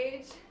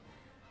stage.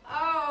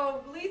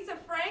 Oh, Lisa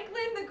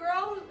Franklin, the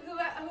girl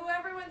who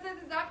everyone says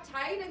is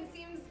uptight and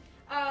seems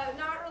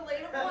not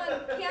relatable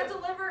and can't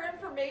deliver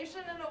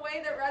information in a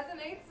way that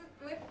resonates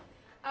with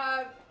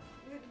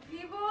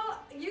people.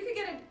 You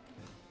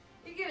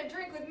could get a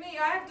drink with me.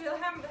 I have to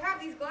have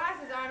these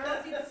glasses on or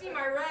else you'd see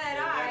my red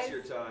eyes. That's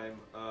your time.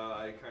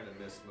 I kind of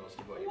missed most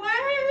of what you were What?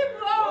 saying.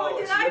 Oh, Whoa,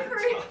 did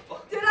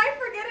I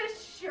forget a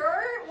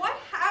shirt? What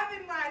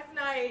happened last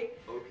night?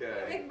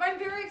 Okay. I'm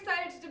very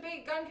excited to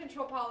debate gun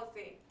control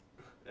policy.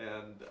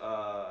 And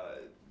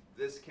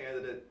this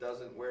candidate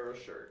doesn't wear a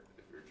shirt.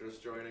 If you're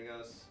just joining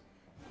us,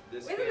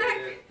 this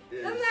candidate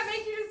is... Doesn't that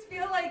make you just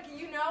feel like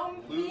you know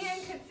loose. me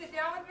and could sit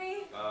down with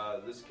me?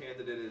 This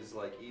candidate is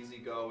like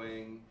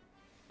easygoing,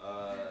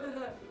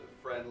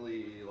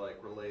 friendly, like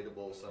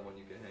relatable, someone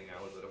you can hang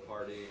out with at a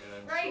party. And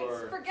I'm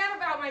sure, forget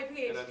about my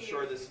PhD. And I'm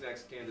sure this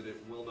next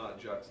candidate will not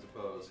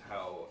juxtapose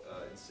how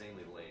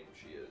insanely lame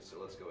she is. So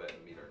let's go ahead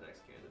and meet our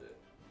next candidate.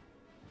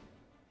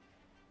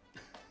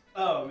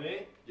 Oh,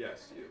 me?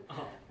 Yes, you.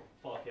 Oh,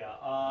 fuck yeah.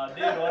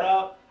 Dude, what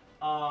up?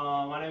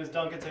 My name is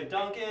Duncan St.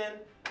 Duncan.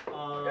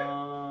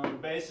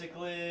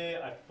 Basically,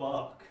 I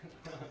fuck.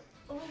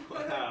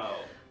 Wow.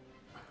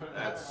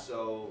 That's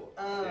so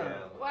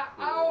damn Wow.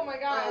 cool. Oh my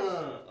gosh.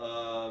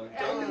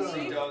 Duncan It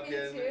St. makes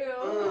Duncan. me too.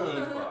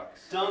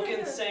 Fucks.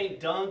 Duncan St.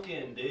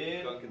 Duncan,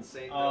 dude. Duncan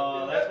St.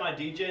 Duncan. That's my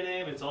DJ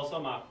name. It's also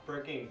my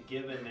freaking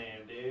given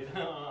name, dude.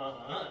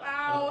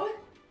 Wow.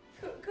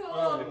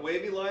 Cool. And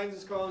Wavy Lines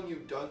is calling you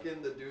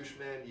Duncan the douche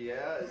man.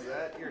 Yeah, is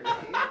that your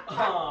name?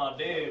 Oh,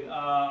 dude.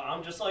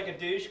 I'm just like a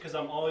douche because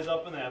I'm always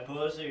up in that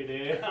pussy, dude.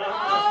 Okay,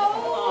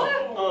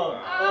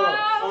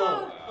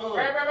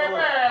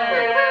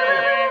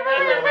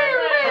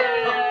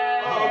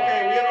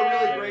 we have a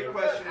really great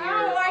question here.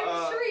 Oh,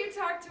 I'm sure you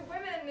talk to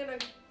women in a...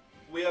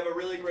 We have a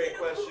really great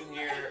question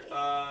here.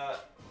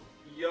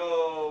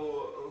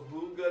 Yo,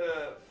 who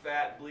gonna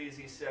fat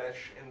bleezy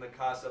sesh in the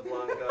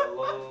Casablanca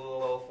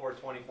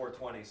 420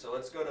 420? So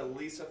let's go to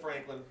Lisa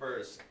Franklin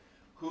first.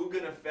 Who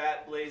gonna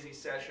fat blazy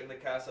sesh in the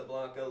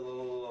Casablanca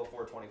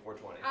 420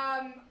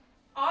 420?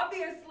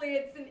 Obviously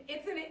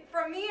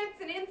from me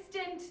it's an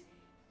instant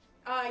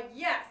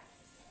yes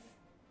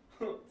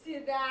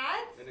to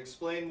that. And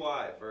explain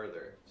why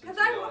further. Because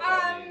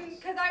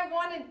I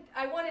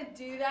want to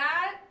do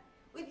that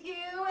with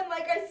you, and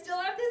like I still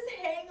have this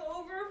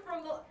hangover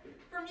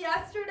from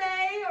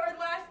yesterday or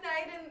last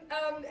night and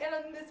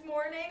this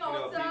morning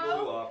also. People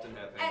who often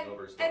have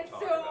hangovers don't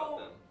talk about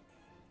them.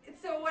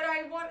 So what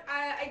I want,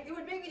 it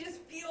would make me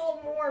just feel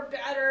more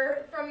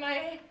better from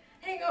my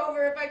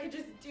hangover if I could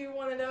just do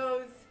one of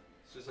those.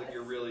 It's just like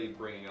you're really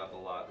bringing up a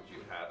lot that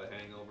you have a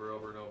hangover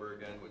over and over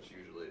again, which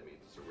usually it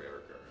means it's a rare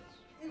occurrence.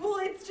 Well,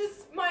 it's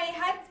just my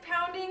head's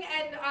pounding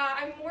and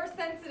I'm more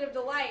sensitive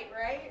to light,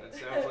 right? That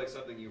sounds like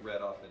something you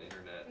read off an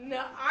internet.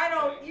 No, I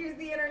don't use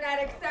the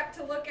internet except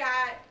to look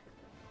at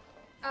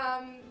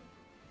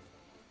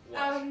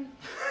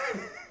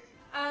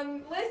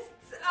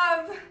lists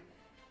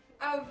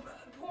of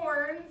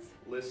porns.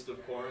 List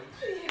of porns?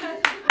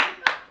 Yes.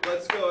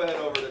 Let's go ahead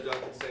over to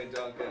Duncan St.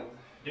 Duncan.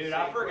 Dude,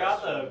 I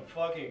forgot the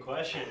fucking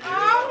question, dude.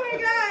 Oh my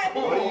god!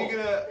 What are you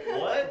gonna?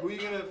 What? Who are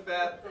you gonna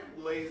fat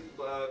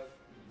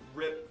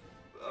rip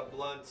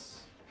blunts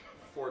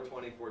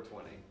 420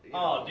 420?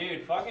 Oh,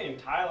 dude, fucking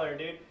Tyler,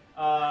 dude.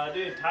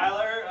 Dude,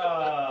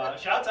 Tyler,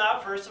 shouts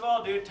out, first of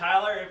all, dude,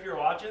 Tyler, if you're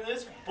watching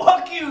this,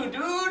 fuck you,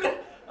 dude!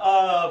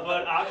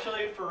 But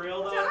actually, for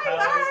real, though,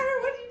 Tyler,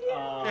 what did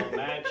you do?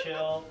 mad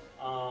chill.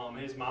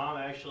 His mom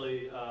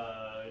actually,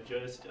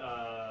 just,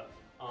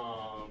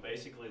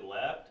 basically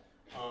left.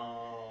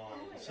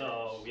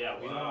 So, yeah,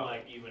 we don't,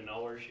 like, even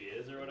know where she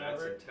is or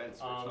whatever. That's intense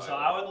for so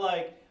I would,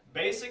 like,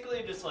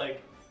 basically just,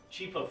 like,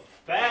 Chief of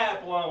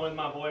Fat along with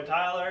my boy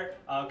Tyler,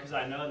 because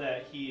I know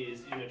that he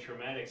is in a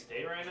traumatic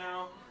state right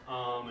now.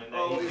 And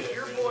that he is could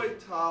your really, boy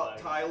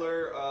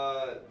Tyler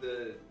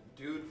the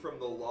dude from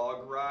the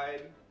log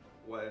ride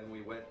when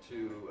we went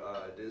to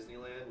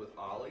Disneyland with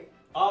Ollie?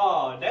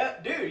 Oh,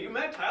 dude, you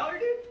met Tyler,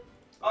 dude?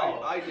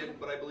 Oh. I didn't,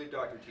 but I believe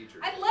Dr. Teacher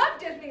did. I love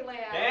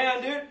Disneyland.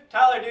 Damn, dude.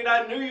 Tyler, dude,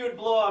 I knew you'd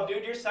blow up,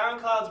 dude. Your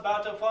SoundCloud's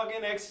about to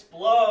fucking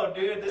explode,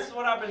 dude. This is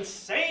what I've been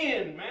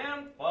saying,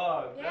 man.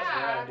 Fuck. Yeah. That's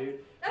rad, dude.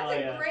 That's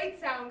a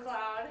great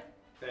SoundCloud.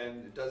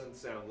 And it doesn't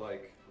sound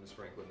like Miss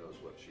Franklin knows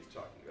what she's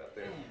talking about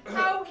there.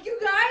 Oh, you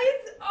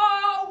guys?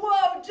 Oh,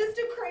 whoa, just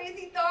a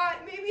crazy thought.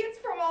 Maybe it's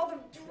from all the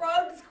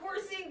drugs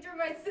coursing through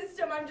my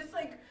system. I'm just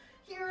like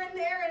here and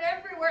there and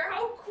everywhere.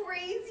 How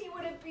crazy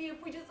would it be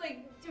if we just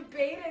like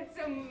debated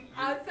some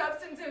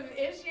substantive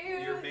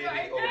issues You're maybe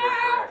right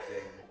now?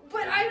 overcorrecting.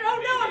 But I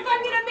don't know if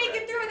I'm gonna make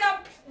it through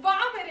without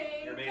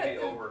vomiting. You're maybe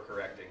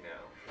overcorrecting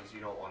now because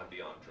you don't want to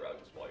be on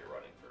drugs while you're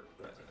running for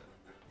president.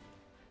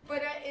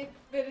 But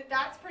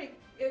that's pretty.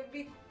 It'd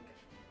be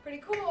pretty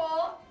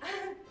cool.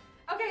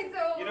 Okay,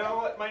 so. You know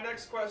what? My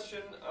next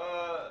question,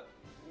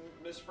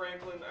 Miss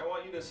Franklin, I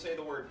want you to say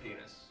the word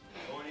penis.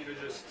 I want you to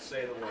just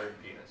say the word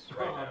penis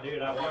right now.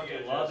 Dude, I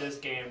fucking love this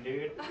game,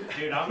 dude.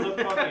 Dude, I'm the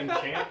fucking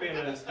champion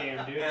of this game,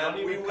 dude. And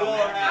we will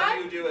have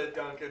you do it,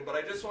 Duncan, but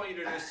I just want you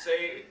to just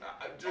say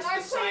just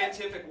the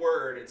scientific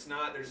word. It's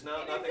not, there's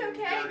not nothing It's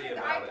okay, dirty because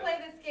about I it. play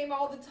this game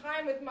all the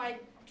time with my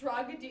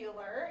drug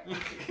dealer.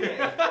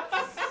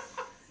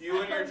 You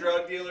and your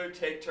drug dealer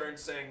take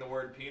turns saying the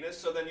word penis,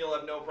 so then you'll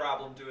have no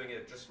problem doing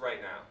it just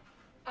right now.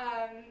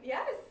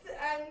 Yes,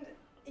 and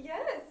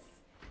yes,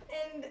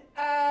 and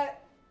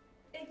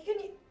can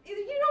you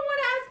don't want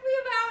to ask me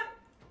about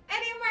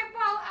any of my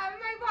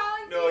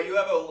policies? No, you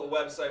have a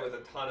website with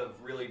a ton of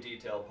really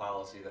detailed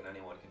policy that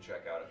anyone can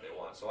check out if they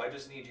want. So I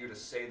just need you to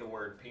say the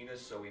word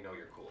penis so we know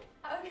you're cool.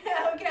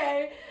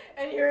 Okay,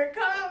 and here it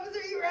comes.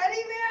 Are you ready,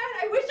 man?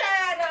 I wish I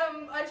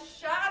had a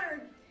shot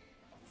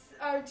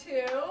or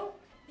two.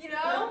 You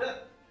know?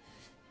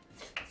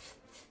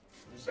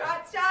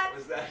 Shots.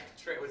 Was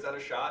that a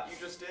shot you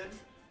just did?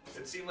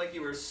 It seemed like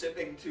you were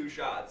sipping 2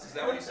 shots. Is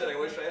that what you said? I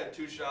wish I had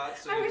 2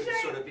 shots so you could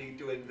sort of be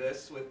doing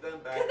this with them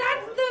back and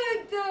forth?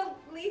 Because that's the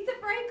Lisa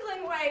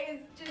Franklin way,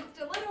 is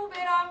just a little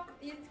bit off.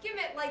 You skim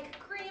it like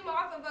cream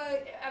off of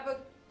a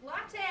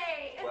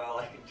latte. Well,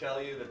 I can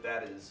tell you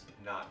that is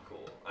not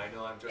cool. I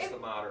know I'm just the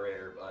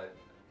moderator, but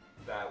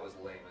that was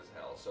lame as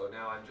hell. So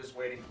now I'm just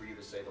waiting for you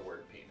to say the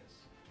word penis.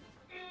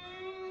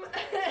 Here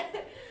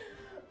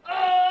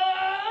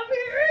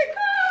it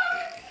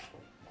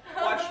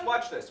comes!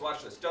 Watch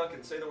this.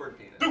 Duncan, say the word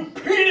penis.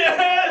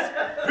 Penis!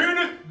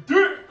 Penis!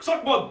 Dick!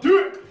 Suck my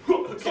dick!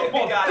 Suck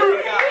my dick! We got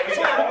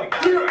it.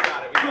 Dude,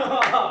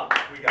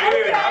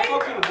 I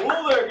fucking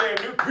rule that game,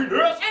 dude.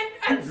 Penis!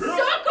 And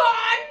suck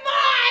on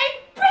my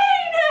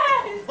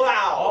penis!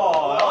 Wow!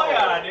 Oh,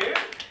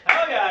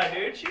 hell yeah,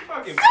 dude. She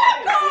fucking Suck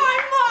on my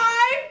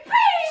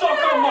penis! Suck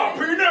on my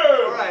penis!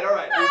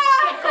 Alright.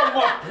 Suck on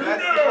my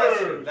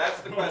penis! That's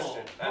the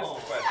question. Suck on my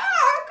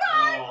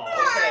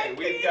Okay,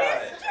 we've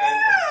got it.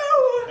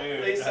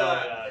 Dude,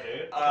 Lisa,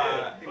 dude,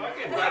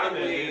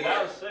 that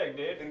was sick,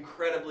 dude.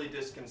 Incredibly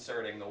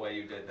disconcerting the way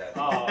you did that.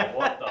 Oh,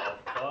 what the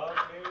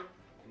fuck, dude?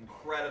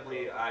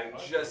 Incredibly, I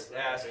just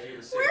asked you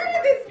to say Where the did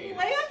word this penis.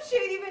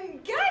 lampshade even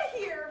get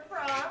here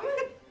from?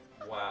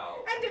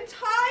 Wow. And a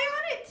tie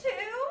on it too?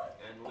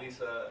 And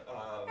Lisa,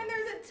 And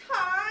there's a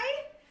tie?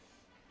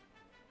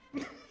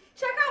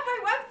 Check out my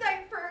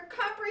website for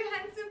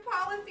comprehensive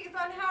policies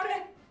on how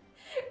to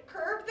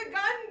curb the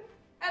gun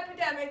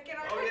epidemic in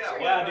our country.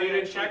 Yeah, dude,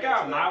 and check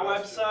out my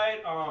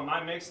website.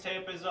 My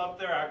mixtape is up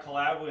there. I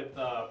collab with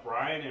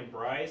Brian and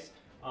Bryce.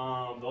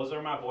 Those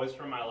are my boys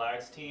from my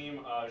Lax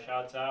team.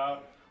 Shouts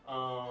out.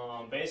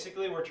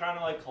 Basically, we're trying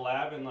to like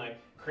collab and like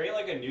create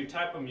like a new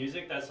type of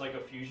music that's like a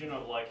fusion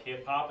of like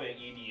hip hop and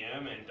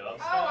EDM and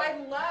dubstep. Oh, I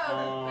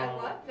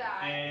love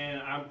that.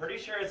 And I'm pretty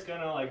sure it's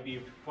gonna like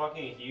be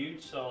fucking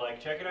huge. So like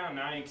check it out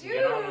now. You can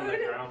get on the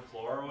ground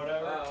floor or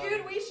whatever.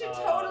 Dude, we should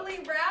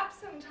totally rap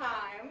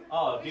sometime.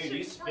 Oh, dude,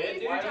 you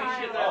spit, dude.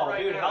 Freestyle. Oh,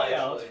 dude, hell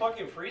yeah, let's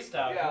fucking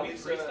freestyle. Yeah, Can we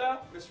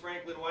freestyle? Miss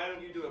Franklin, why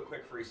don't you do a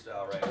quick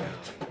freestyle right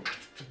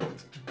now?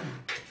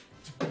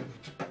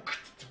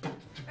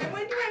 And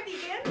when do I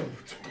begin?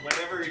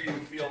 Whenever you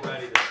feel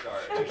ready to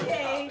start.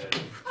 Okay.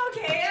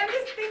 Okay, I'm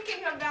just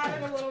thinking about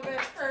it a little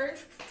bit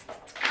first.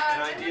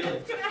 And ideally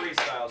it's a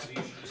freestyle, so you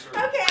should just sort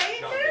of Okay,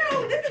 jump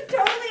no, in. this is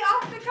totally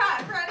off the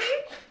cuff. Ready?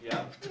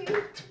 Yeah.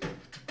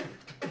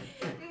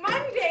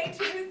 Monday,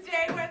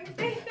 Tuesday,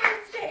 Wednesday,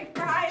 Thursday,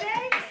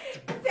 Friday,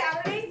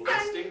 Saturday,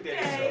 Listing days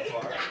Sunday. so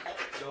far.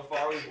 So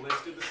far we've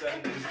listed the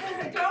 7 days.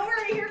 Don't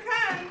worry, here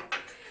comes.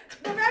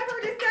 November,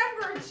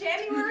 December,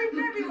 January,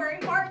 February,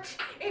 March,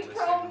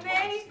 April,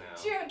 May,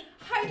 June.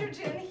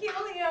 Hydrogen,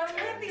 helium,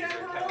 lithium,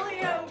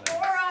 beryllium,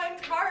 boron,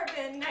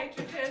 carbon,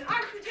 nitrogen,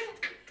 oxygen.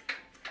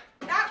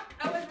 That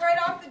was right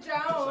off the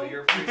dome. So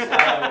your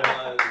freestyle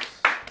was...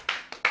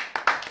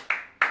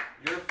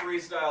 Your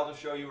freestyle to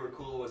show you were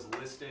cool was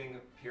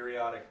listing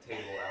periodic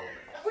table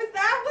elements. Was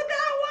that what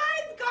that was?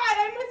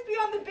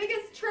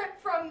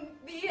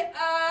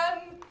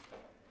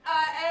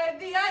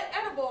 the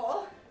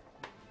edible.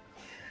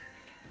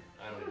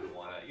 I don't even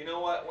want to. You know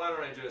what? Why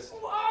don't I just?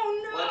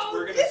 Oh no!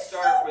 We're gonna it's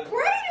start so with.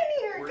 bright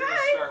in here, We're guys.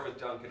 gonna start with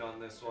Duncan on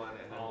this one, and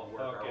then we'll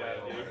work our way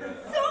over to.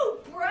 It's so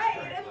bright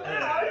and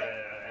loud.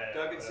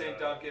 Duncan St.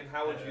 Duncan,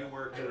 how would you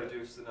work to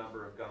reduce the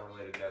number of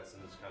gun-related deaths in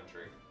this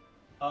country?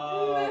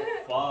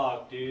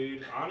 Fuck,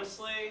 dude.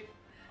 Honestly,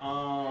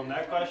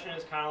 that question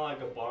is kind of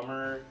like a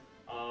bummer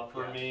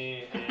for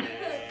me. And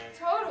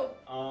Total.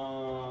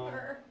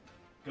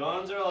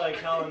 Guns are like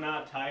hella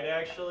not tight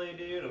actually,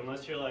 dude,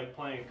 unless you're like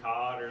playing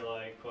COD or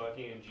like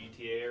fucking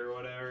GTA or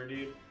whatever,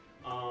 dude.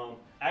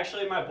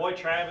 Actually my boy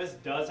Travis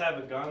does have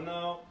a gun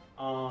though,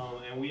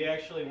 and we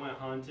actually went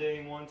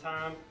hunting one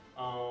time,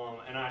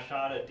 and I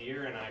shot a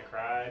deer and I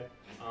cried.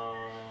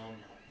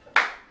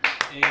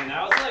 And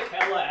that was like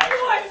hella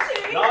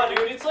actually. No,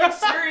 dude, it's like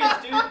serious,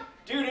 dude.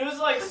 Dude, it was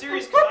like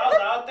serious because I was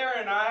out there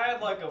and I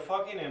had like a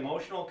fucking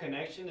emotional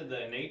connection to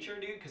the nature,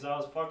 dude, because I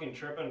was fucking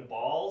tripping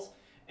balls.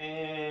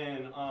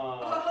 And,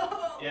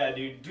 yeah,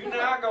 dude, do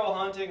not go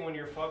hunting when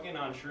you're fucking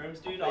on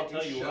shrooms, dude. I'll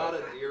tell you what. shot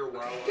a deer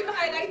while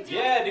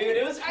Yeah, dude,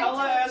 it was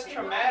hella ass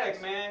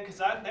traumatic, man, because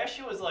that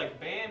shit was like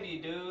Bambi,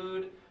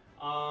 dude.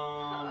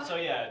 So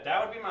yeah,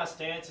 that would be my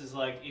stance is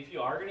like, if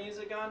you are gonna use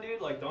a gun, dude,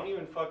 like don't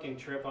even fucking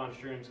trip on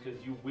shrooms because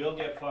you will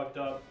get fucked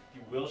up, you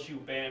will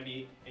shoot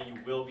Bambi, and you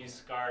will be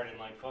scarred and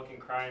like fucking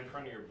cry in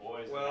front of your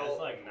boys. Well, that's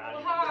like not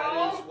even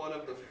that is one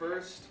of the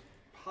first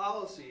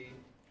policy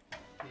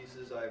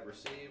pieces I've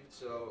received.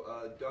 So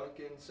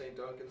Duncan, St.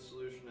 Duncan's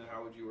solution to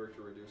how would you work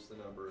to reduce the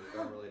number of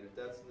gun-related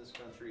deaths in this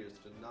country is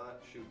to not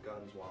shoot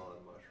guns while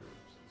on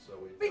mushrooms. And so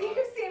we've But you've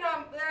seen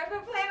I've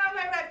been playing on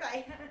my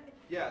website.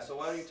 Yeah, so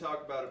why don't you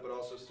talk about it but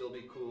also still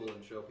be cool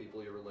and show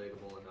people you're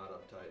relatable and not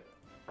uptight.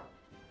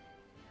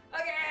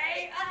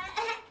 Okay,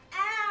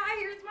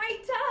 here's my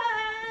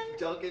tongue.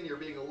 Duncan, you're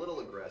being a little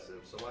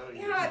aggressive, so why don't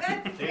you... Yeah,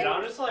 that's... Dude,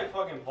 I'm just like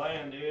fucking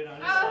playing, dude. I'm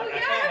just Oh, like, yeah, I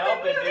can't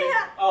help it, dude.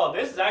 yeah. Oh,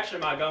 this is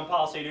actually my gun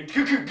policy, dude.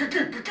 Dude, I'm just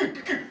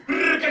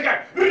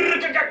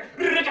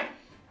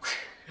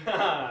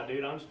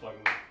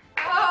fucking with you.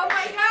 Oh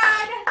my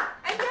god!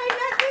 I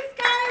bet this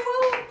guy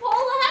will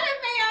pull ahead of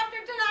me after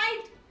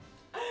tonight.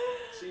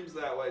 Seems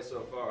that way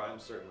so far. I'm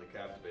certainly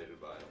captivated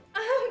by him.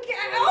 Okay.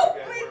 Well,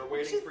 again, we're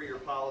waiting for your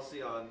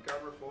policy on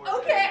gun reform.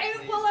 Okay.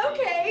 Please Well, be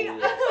okay.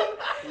 cool.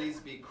 Please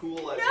be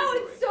cool as No,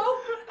 you're it's doing.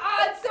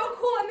 it's so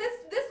cool, and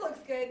this looks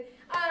good.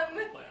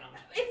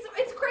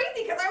 It's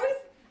crazy because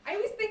I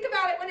always think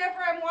about it whenever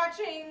I'm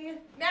watching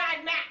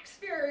Mad Max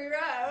Fury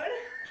Road.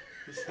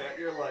 Is that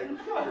your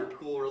your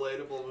cool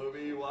relatable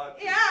movie you watch?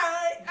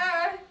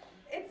 Yeah,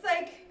 it's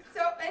like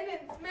so, and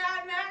it's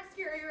Mad Max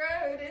Fury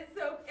Road is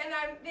so, and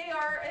they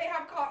have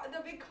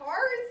the big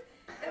cars,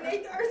 and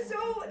they're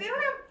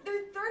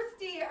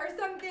thirsty or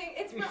something.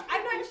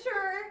 I'm not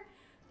sure.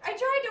 I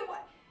tried to.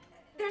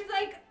 There's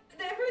like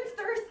everyone's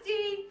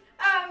thirsty,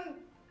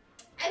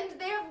 and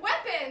they have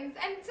weapons,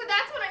 and so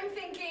that's what I'm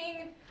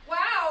thinking.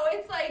 Wow,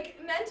 it's like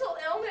mental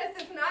illness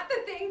is not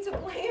the thing to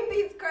blame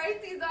these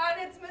crises on.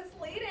 It's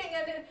misleading,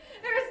 and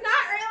there's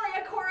not really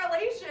a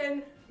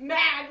correlation.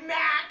 Mad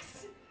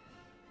Max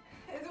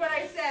is what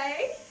I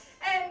say.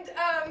 And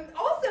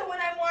also when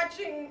I'm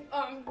watching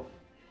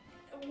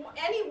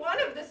any one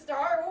of the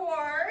Star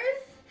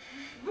Wars,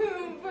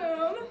 boom,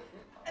 boom,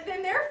 and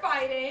then they're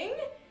fighting,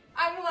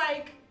 I'm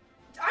like,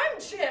 I'm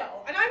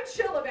chill, and I'm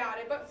chill about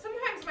it, but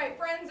sometimes my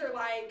friends are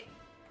like,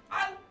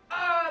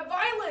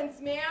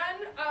 violence,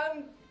 man.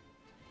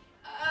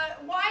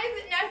 Why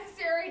is it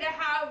necessary to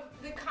have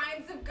the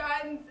kinds of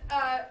guns?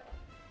 Are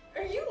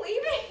you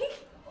leaving?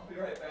 I'll be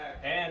right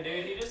back. Damn,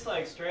 dude, you just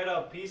like straight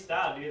up pieced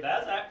out, dude.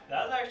 That's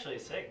actually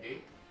sick,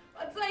 dude.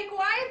 It's like,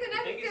 why is it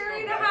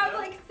necessary to have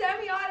like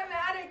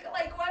semi-automatic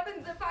like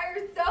weapons that fire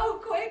so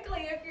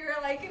quickly if you're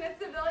like in a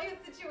civilian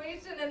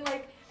situation, and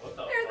like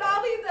there's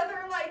all these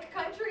other like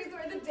countries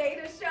where the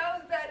data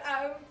shows that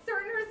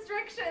certain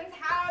restrictions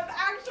have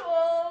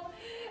actionable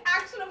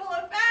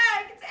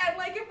effect, and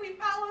like if we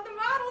follow the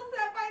model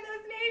set by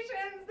those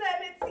nations,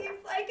 then it seems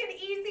like an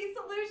easy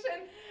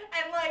solution.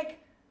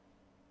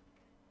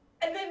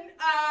 And then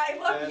I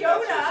love And that's your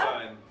Yoda.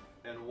 time.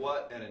 And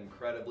what an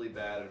incredibly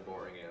bad and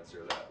boring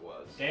answer that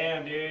was.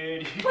 Damn,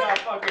 dude, you got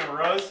fucking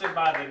roasted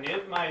by the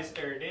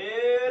Nibmeister,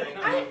 dude.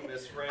 Thank you,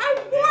 Miss I'm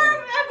Franklin.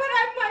 warm, but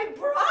I'm my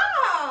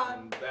bra.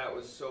 And that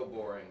was so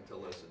boring to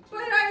listen to.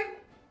 But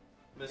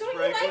Miss don't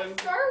Franklin, you like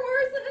Star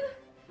Wars?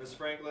 Miss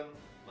Franklin,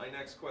 my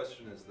next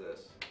question is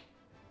this.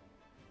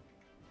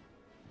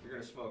 You're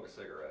gonna smoke a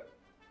cigarette.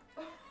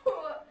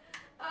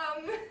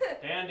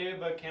 Damn, dude,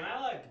 but can I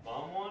like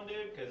bum one,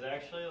 dude? Cause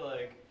actually,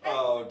 like.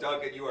 Oh,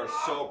 Duncan, you are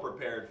so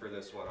prepared for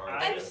this one,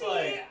 aren't you? I just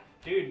like,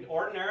 dude,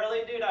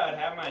 ordinarily, dude, I would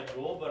have my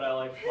Juul, but I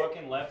like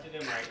fucking left it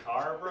in my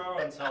car, bro,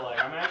 and so like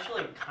I'm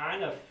actually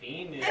kind of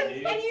fiending, dude.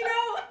 And you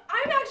know,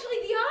 I'm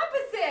actually the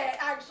opposite.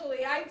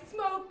 Actually, I've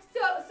smoked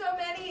so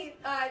many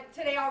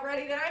today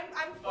already that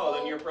I'm full. Oh,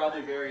 then you're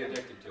probably very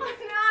addicted to it.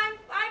 No,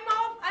 I'm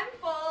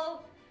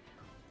full.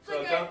 It's So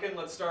like Duncan,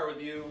 let's start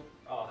with you.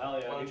 Oh hell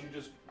yeah! Why don't dude. you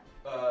just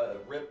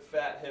rip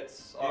fat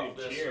hits off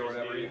this cheers, or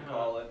whatever dude, you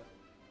call it?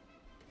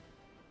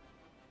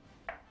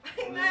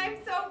 I'm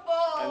so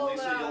full. And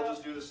Lisa, you'll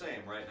just do the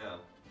same right now.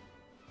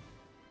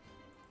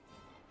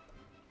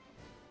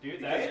 Dude,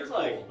 Because that's you're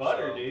like cool,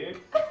 butter, so. dude.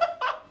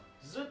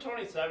 Is it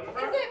 27? Is it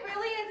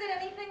really? Is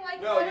it anything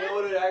like No, butter? you know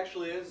what it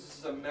actually is? This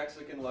is a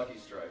Mexican Lucky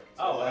Strike. It's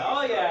a Oh, Lucky hell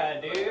Strike yeah,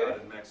 that I dude. got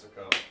in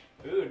Mexico.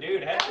 Ooh,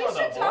 dude, head We for the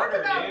should talk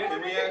border, about dude.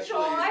 border Can we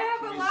control. actually- I have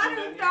can a we lot zoom of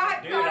in here?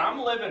 thoughts Dude, on I'm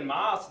living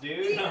Moss,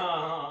 dude.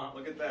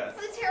 Look at that.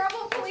 the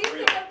terrible policing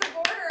real. of the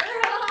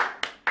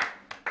border.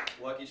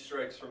 Lucky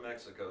Strikes from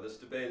Mexico. This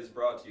debate is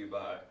brought to you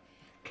by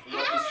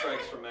Lucky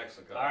Strikes from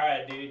Mexico.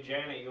 Alright, dude,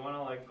 Janet, you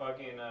wanna like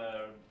fucking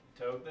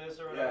toke this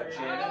or Yeah, whatever?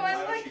 Janet, Oh, why I'm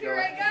don't like, you here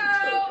go I ahead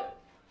and go. toke it?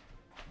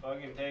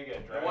 Fucking take it,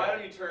 And drag. why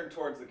don't you turn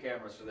towards the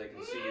camera so they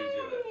can see you do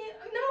it?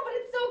 No, but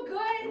it's so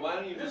good. And why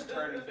don't you just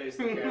turn and face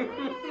the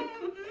camera?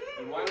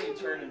 And why don't you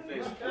turn and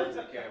face towards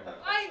the camera?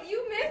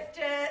 You missed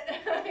it.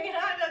 I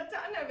had a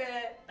ton of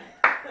it.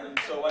 And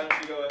so why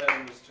don't you go ahead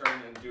and just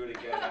turn and do it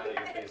again now that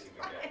you're facing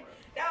the camera?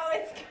 No,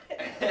 it's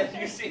good.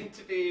 And you seem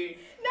to be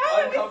No,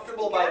 it was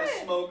uncomfortable by the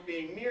good. smoke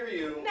being near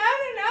you. No.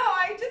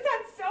 I just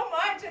had so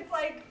much. It's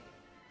like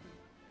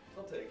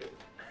I'll take it.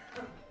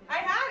 I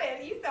had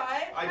it. You saw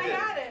it. I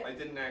had it.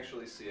 didn't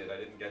actually see it. I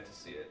didn't get to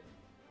see it.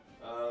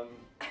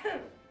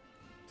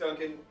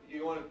 Duncan,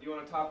 you want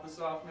to top this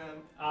off, man?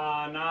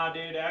 Nah,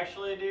 dude.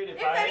 Actually, dude, if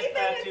If I anything, eat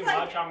that it's too like-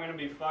 much, I'm gonna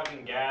be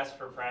fucking gassed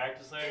for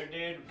practice later,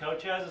 dude.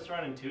 Coach has us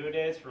running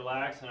 2-a-days for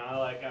lax, and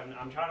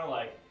I'm trying to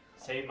like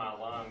save my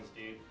lungs,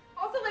 dude.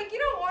 Also, like you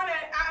don't want to.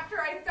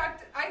 After I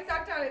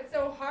sucked on it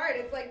so hard.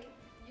 It's like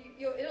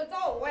it's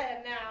all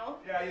wet now.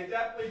 Yeah, you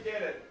definitely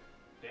did it.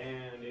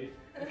 Damn, dude.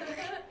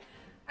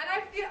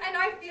 And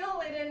I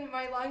feel it in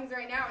my lungs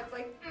right now. It's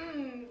like,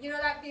 you know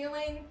that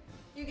feeling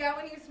you get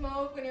when you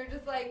smoke, when you're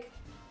just like.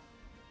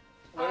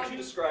 Why don't you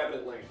describe it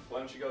at length? Why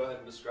don't you go ahead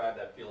and describe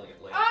that feeling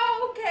at length?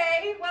 Oh,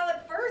 okay. Well,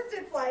 at first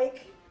it's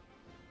like,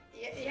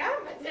 yeah,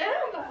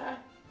 madama.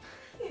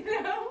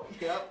 You know?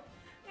 Yep.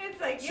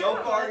 It's like, yeah, So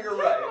far, you're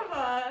right.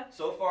 madama.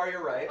 So far,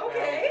 you're right.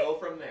 Okay. Now go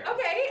from there.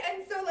 Okay,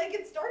 and so like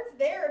it starts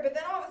there, but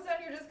then all of a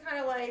sudden you're just kind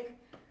of like,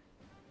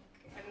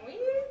 can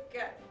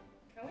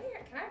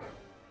I have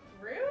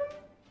a room?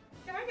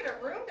 Can I get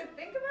a room to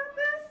think about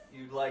this?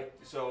 You'd like,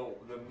 so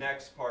the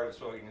next part of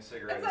smoking a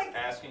cigarette It's is like-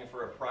 asking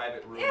for a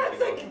private room Yeah, to it's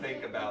go like-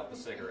 think about the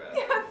cigarette.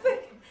 Yeah, it's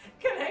like,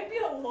 can I be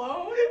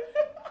alone?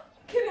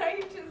 Can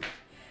I just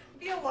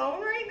be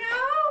alone right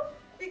now?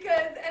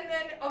 Because, and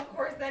then of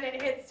course then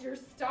it hits your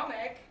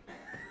stomach.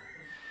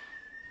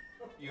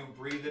 You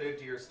breathe it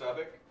into your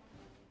stomach.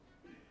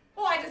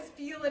 Well, I just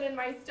feel it in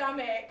my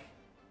stomach.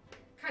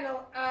 Kind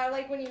of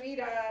like when you eat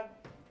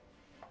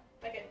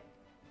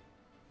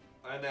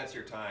And that's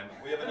your time.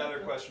 We have another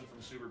question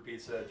from Super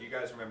Pizza. Do you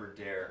guys remember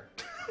Dare?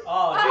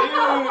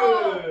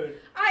 Oh, dude.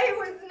 I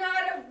was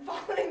not a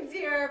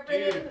volunteer for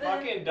Dude, this.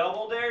 fucking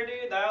Double Dare,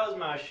 dude. That was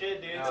my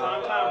shit, dude. No,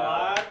 Sometime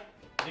live.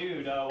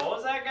 Dude, what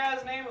was that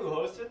guy's name who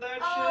hosted that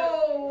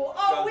Oh,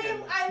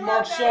 Duncan. I love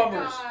Mark that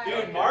Summers. guy.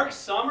 shit? Dude, Mark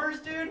Summers,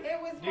 dude?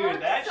 It was Dude, Mark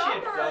that Summers.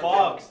 shit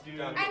fucks, dude.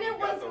 Duncan, And you it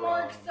got was the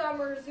Mark wrong-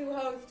 Summers who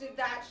hosted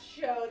that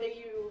show that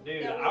you.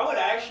 Dude, that we I would love.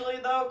 actually,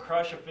 though,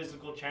 crush a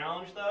physical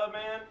challenge, though,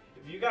 man.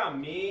 If you got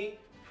me,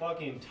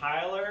 fucking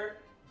Tyler,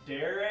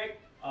 Derek,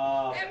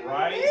 And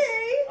Bryce, me.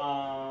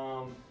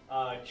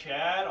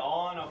 Chad,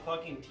 all on a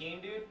fucking team,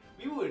 dude,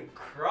 we would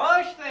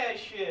crush that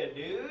shit,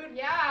 dude.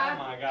 Yeah. Oh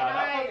my god, and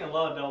I fucking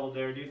love Double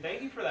Dare, dude.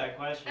 Thank you for that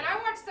question. And I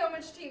watch so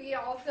much TV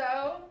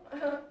also.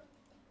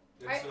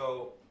 And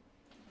so,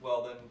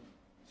 well then,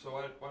 so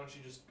why don't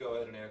you just go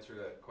ahead and answer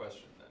that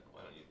question then?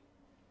 Why don't you?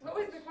 What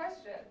was the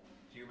question?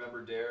 Do you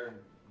remember Dare, and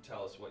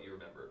tell us what you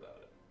remember about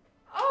it?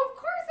 Oh, of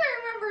course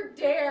I remember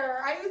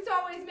Dare. I used to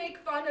always make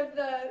fun of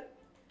the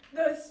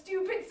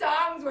stupid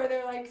songs where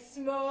they're like,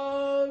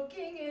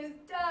 smoking is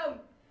dumb.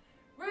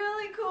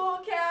 Really cool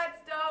cats,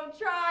 don't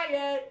try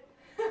it.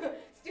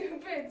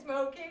 Stupid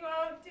smoking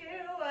won't do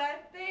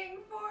a thing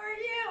for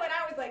you. And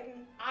I was like,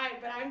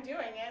 but I'm doing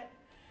it.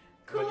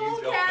 But you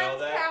Cool don't cats know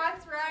that?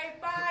 pass right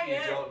by You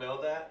it. don't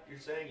know that? You're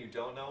saying you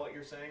don't know what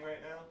you're saying right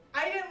now?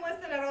 I didn't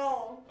listen at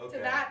all Okay.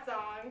 to that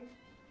song.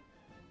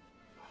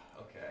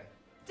 Okay.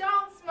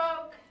 Don't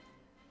smoke.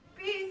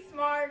 Be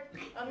smart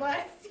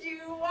unless you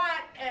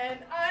want an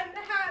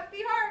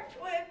unhappy heart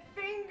with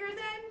fingers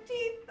and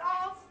teeth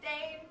all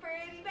stained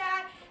pretty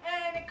bad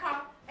and a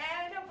cough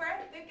and a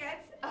breath that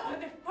gets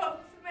other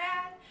folks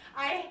mad.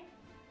 I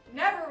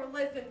never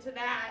listened to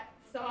that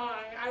song.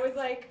 I was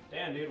like,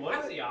 Damn, dude, what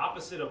is the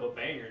opposite of a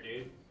banger,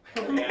 dude?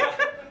 Yeah.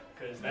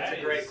 Because That's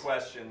a great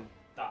question.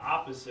 The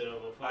opposite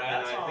of a fucking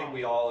And I think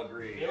we all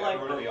agree. It, like,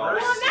 Everyone in the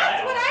reverse audience- well,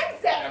 that's what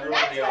I'm saying. Everyone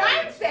in That's the what I'm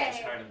audience is just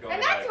saying. kind of going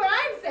And that's like- what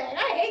I'm saying.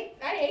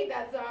 I hate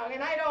that song,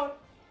 and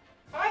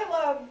I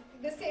love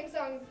the same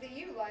songs that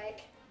you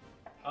like.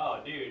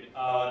 Oh, dude.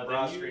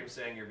 Brostream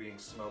saying you're being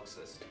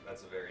smoke-cist.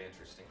 That's a very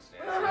interesting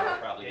stance. That'll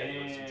probably get you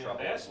in some trouble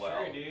that's as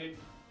well. true, dude.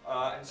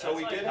 And so That's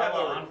we like did have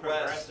hella a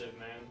request unprogressive,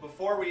 man.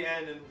 before we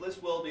end, and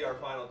this will be our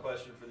final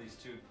question for these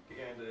two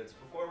candidates.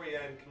 Before we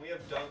end, can we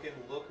have Duncan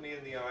look me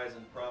in the eyes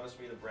and promise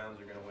me the Browns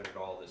are going to win it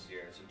all this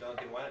year? So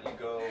Duncan, why don't you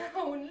go?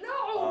 Oh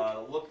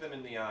no! Look them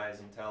in the eyes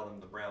and tell them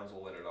the Browns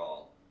will win it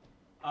all.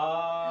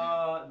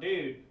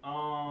 Dude.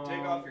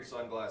 Take off your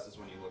sunglasses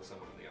when you look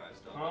someone in the eyes,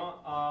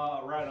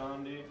 Duncan. Right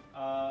on, dude.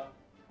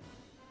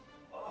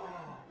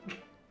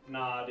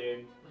 Nah,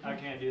 dude. I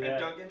can't do that. And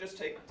Duncan, just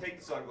take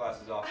the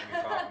sunglasses off when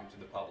you're talking to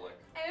the public.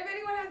 And if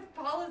anyone has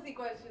policy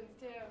questions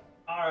too.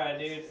 Alright,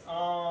 dude.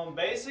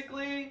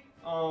 Basically,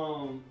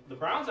 the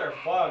Browns are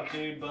fucked,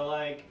 dude, but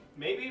like,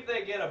 maybe if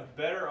they get a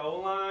better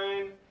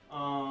O-line,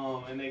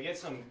 and they get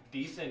some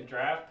decent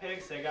draft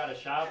picks, they got a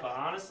shot. But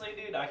honestly,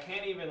 dude, I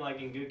can't even,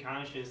 like, in good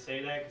conscience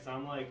say that, because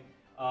I'm, like,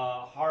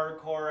 a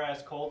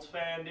hardcore-ass Colts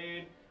fan,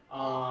 dude.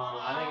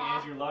 I think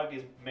Andrew Luck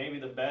is maybe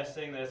the best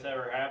thing that's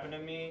ever happened to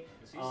me.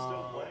 Is he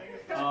still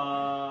playing?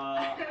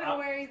 I don't know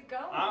where he's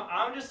going.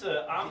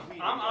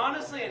 I'm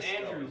honestly an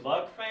Andrew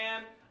Luck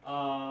fan,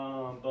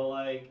 but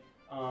like,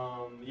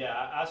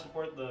 yeah, I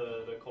support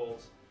the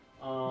Colts.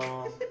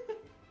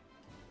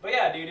 But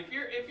yeah, dude, if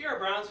you're a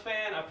Browns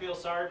fan, I feel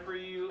sorry for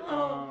you.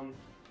 So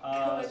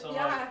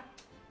yeah.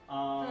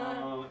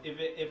 like, if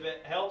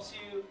it helps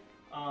you,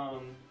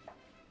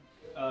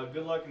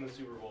 good luck in the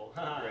Super Bowl.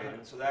 Great,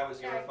 and so that was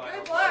your Yeah, final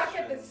good luck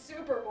question. at the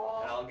Super Bowl.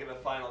 And I'll give a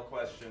final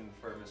question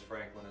for Ms.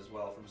 Franklin as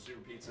well. From Super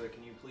Pizza,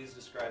 can you please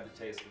describe the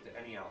taste of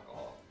any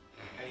alcohol?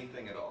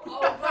 Anything at all.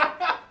 Oh,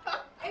 but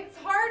it's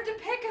hard to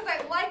pick because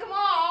I like them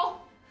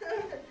all.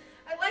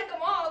 I like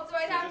them all, so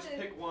I'd have just to.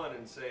 pick one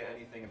and say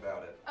anything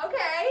about it.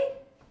 Okay.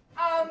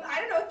 I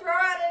don't know. Throw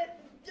out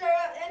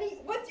any.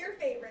 What's your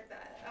favorite then?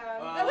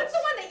 What's the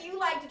one that you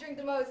like to drink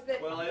the most?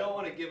 Well, I don't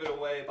want to give it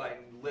away by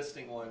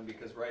listing one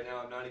because right now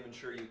I'm not even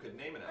sure you could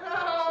name an Oh,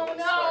 alcohol. So let's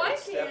no, start I with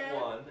step can't.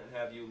 one and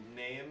have you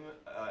name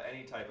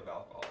any type of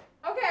alcohol.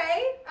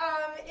 Okay.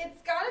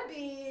 It's gotta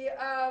be.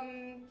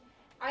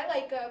 I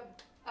like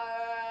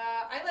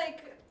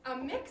a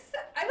mix.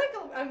 I like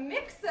a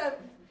mix of.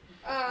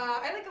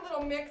 I like a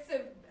little mix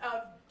of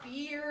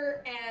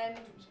beer and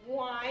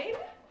wine.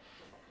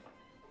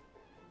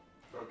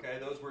 Okay,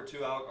 those were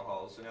two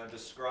alcohols. So now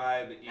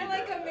describe either. I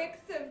like of a them. mix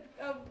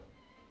of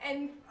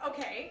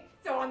okay.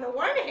 So on the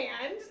one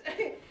hand,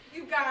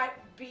 you've got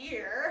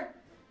beer,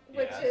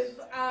 which Yes. is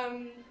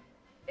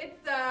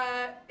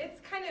it's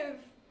kind of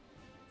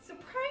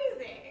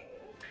surprising.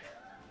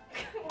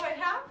 What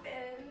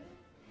happened?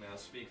 Now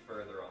speak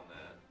further on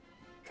that.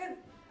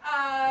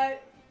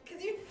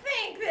 Cause you'd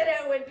think that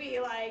it would be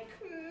like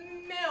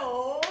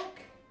milk.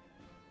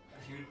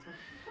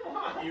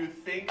 You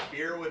think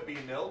beer would be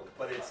milk,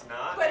 but it's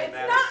not. But and it's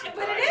that not. is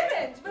But it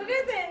surprising. isn't. But it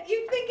isn't.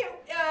 You think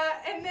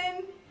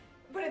it,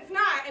 but it's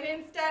not. And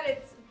instead,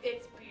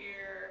 it's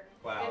beer.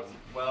 Wow. It's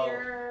Well,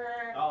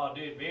 beer. Oh,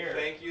 dude, beer.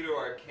 thank you to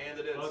our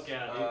candidates. Look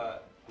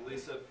at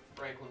Lisa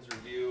Franklin's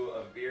review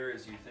of beer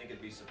is you think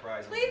it'd be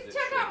surprising. Please if it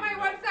check should out be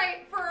my milk.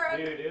 website for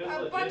Dude, it was a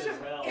legit bunch as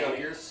of hell. No,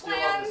 you're still on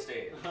the plans.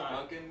 stage.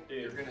 Duncan,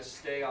 Dude. you're gonna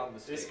stay on the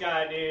stage. This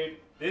guy, dude.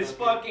 This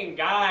Duncan. fucking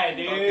guy,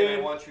 dude. Duncan,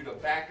 I want you to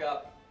back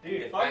up. Dude,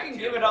 Get back fucking to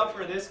give your it up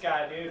point. for this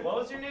guy, dude. What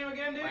was your name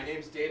again, dude? My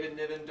name's David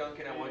Niven.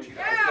 Duncan, I want you to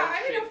Yeah, don't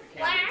I'm shake gonna the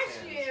candidate's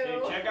flash hands.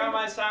 you. Dude, check out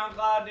my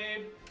SoundCloud,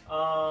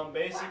 dude.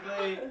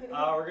 Basically,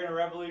 we're gonna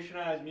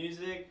revolutionize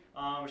music.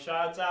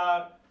 Shouts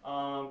out to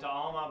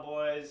all my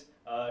boys.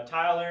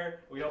 Tyler,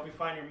 we hope you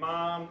find your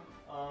mom.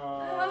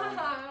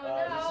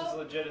 This is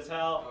legit as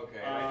hell. Okay,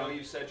 and I know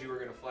you said you were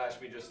gonna flash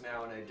me just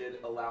now, and it did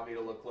allow me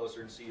to look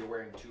closer and see you're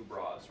wearing two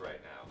bras right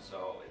now.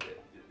 So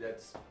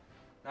that's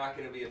not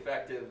gonna be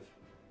effective.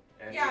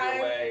 And Yeah,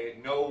 either way,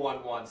 no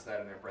one wants that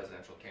in their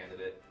presidential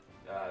candidate.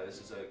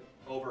 This is a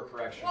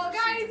overcorrection. Well,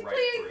 guys, received right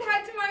please through.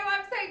 head to my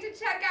website to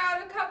check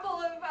out a couple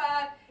of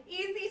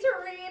easy to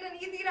read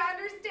and easy to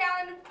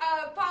understand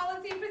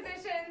policy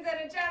positions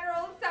and a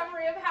general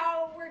summary of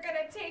how we're going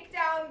to take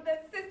down the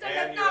system And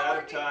that's you're not out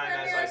of working time, for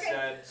as I Americans.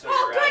 said. So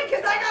Oh, you're out good, of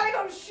because I time. got to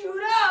go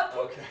shoot up.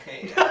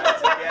 Okay, and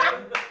that's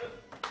again,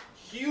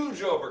 huge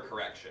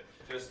overcorrection.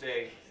 Just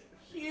a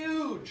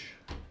huge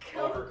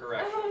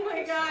overcorrection. Oh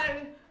my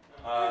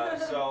god.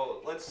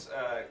 So let's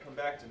come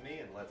back to me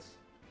and let's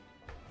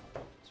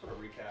sort of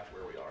recap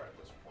where we are at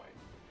this point.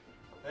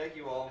 Thank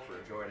you all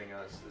for joining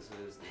us. This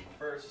is the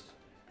first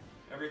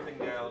Everything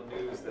Now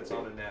news that's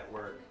on a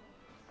network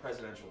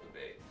presidential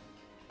debate.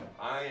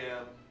 I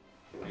am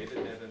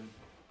David Niven.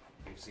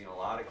 We've seen a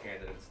lot of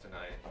candidates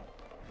tonight.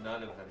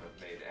 None of them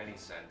have made any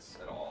sense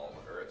at all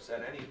or have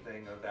said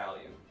anything of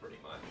value, pretty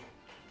much.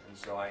 And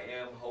so I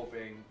am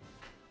hoping,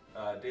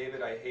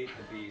 David, I hate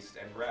the beast,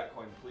 and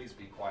Ratcoin, please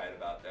be quiet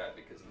about that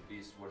because the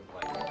beast wouldn't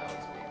like to know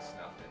it's being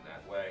snuffed in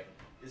that way.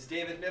 Is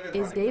David Niven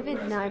Is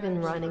David Niven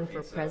running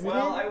for president?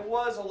 Well, I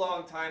was a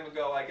long time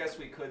ago. I guess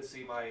we could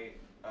see my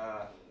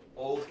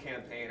old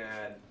campaign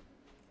ad,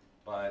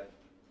 but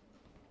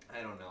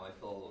I don't know. I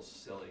feel a little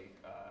silly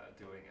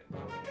doing it.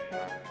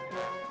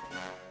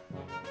 Okay.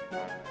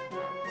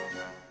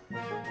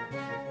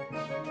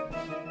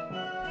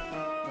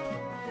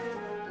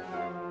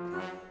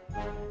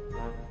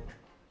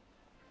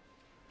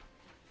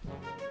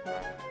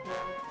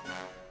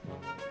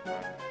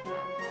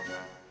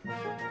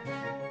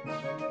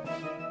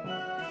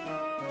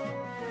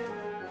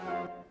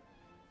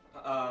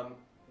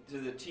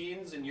 the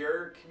teens in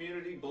your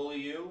community bully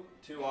you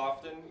too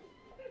often?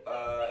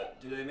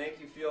 Do they make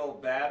you feel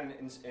bad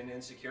and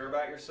insecure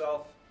about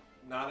yourself?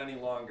 Not any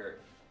longer.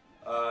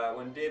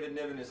 When David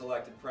Niven is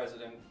elected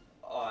president,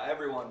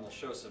 everyone will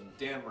show some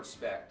damn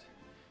respect,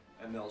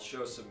 and they'll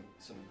show some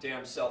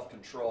damn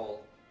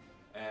self-control,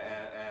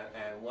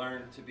 and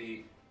learn to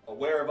be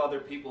aware of other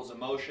people's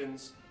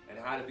emotions and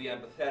how to be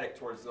empathetic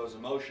towards those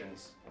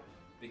emotions,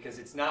 because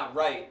it's not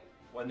right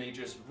when they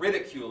just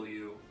ridicule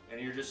you and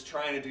you're just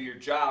trying to do your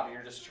job and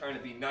you're just trying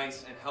to be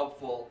nice and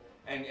helpful,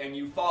 and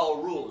you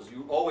follow rules.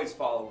 You always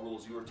follow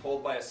rules. You were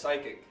told by a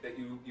psychic that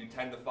you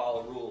tend to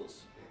follow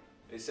rules.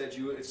 They said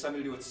it's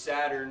something to do with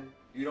Saturn.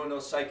 You don't know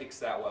psychics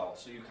that well,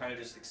 so you kind of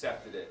just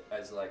accepted it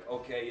as like,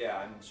 okay, yeah,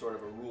 I'm sort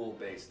of a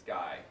rule-based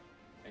guy.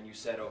 And you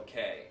said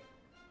okay.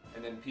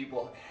 And then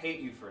people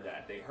hate you for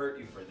that. They hurt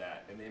you for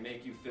that, and they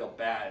make you feel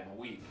bad and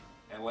weak.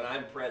 And when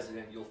I'm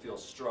president, you'll feel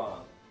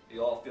strong.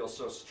 You'll all feel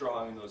so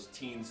strong, and those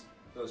teens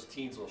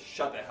will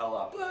shut the hell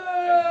up. And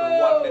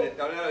for 1 minute,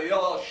 no, you'll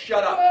all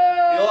shut up.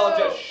 You'll all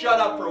just shut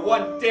up for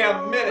 1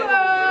 damn minute,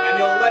 and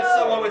you'll let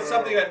someone with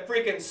something to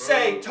freaking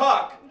say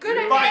talk.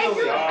 Gonna Finally.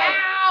 egg your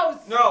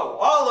house. No,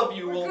 all of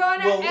you will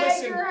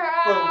listen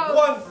for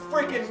 1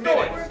 freaking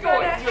minute. We're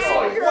gonna Just egg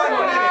like your 1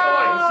 minute.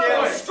 house.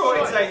 Damn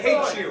stories, I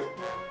hate you.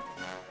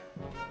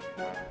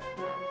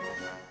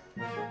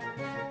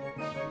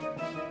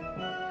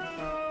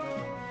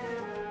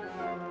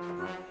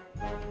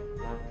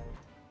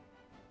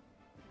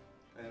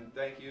 And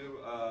thank you.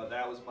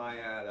 That was my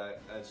ad.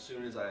 As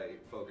soon as I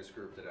focus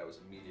grouped it, I was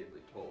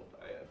immediately told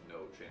I had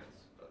no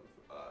chance of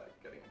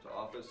getting into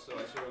office. So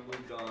I sort of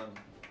moved on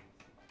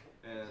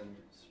and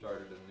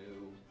started a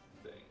new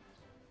thing.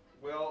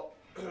 Well,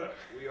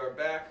 we are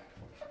back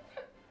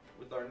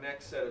with our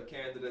next set of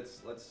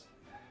candidates. Let's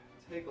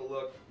take a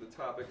look at the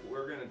topic.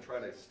 We're going to try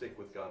to stick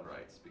with gun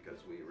rights because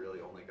we really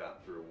only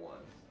got through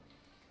one.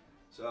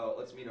 So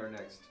let's meet our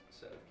next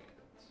set of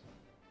candidates.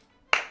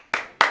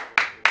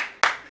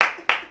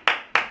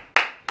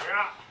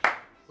 Yeah.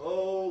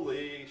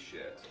 Holy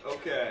shit.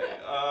 Okay.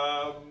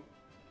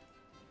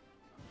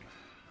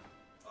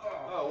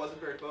 Oh,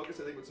 wasn't very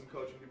focused. I think with some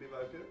coaching could be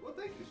about good. Well,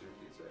 thank you, Sir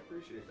Pizza. I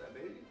appreciate that.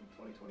 Maybe in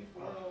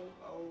 2024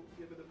 I'll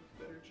give it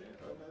a better chance,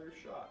 another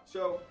shot.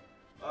 So,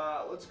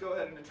 let's go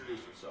ahead and introduce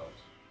yourselves.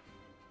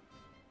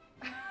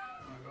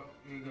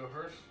 You go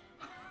first?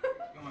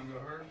 You want to go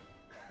first?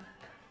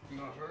 You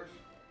go first?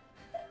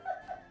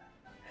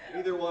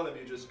 Either one of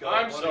you just go.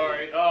 I'm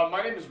sorry.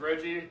 My name is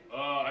Reggie.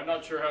 I'm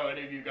not sure how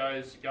any of you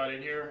guys got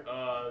in here.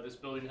 This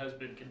building has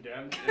been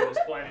condemned and is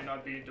planning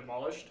on being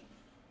demolished.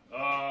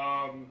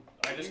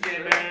 I just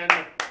came in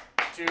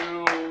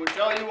to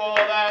tell you all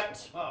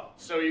that,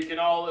 so you can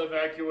all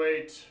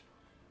evacuate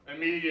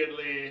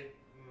immediately.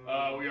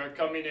 We are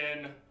coming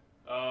in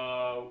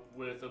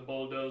with a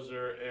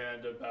bulldozer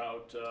and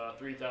about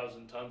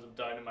 3,000 tons of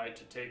dynamite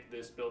to take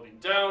this building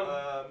down.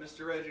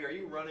 Mr. Reggie, are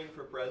you running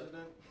for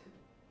president?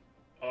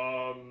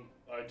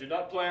 I did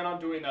not plan on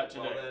doing that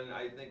today. Well, then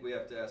I think we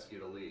have to ask you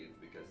to leave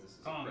because this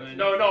is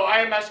No, I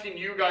am asking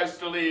you guys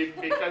to leave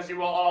because you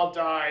will all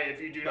die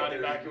if you do not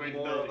evacuate the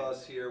more building. of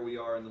us here. We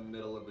are in the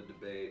middle of a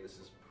debate. This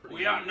is pretty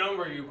We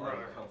outnumber you,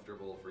 brother.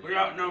 uncomfortable for you. We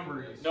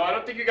outnumber you. No, I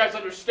don't think you guys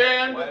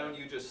understand Why don't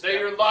you just that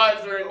your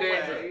lives are in away?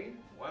 danger.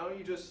 Why don't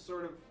you just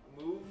sort of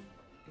move?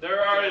 There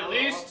are down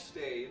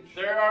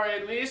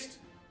at least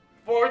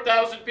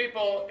 4,000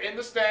 people in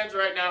the stands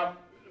right now.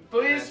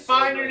 Please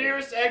find your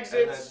nearest exits.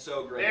 And that's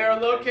so great. They are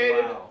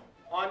located Wow.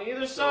 on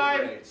either So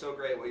side. great. So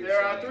great what you're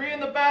There saying. are 3 in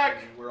the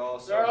back. And we're all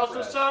so There are also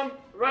impressed. some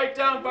right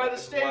down by the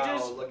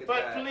stages. Wow, look at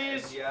but that.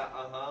 please, Yeah,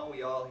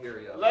 we all hear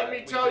you. Let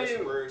me tell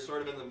you. We're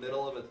sort of in the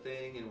middle of a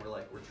thing, and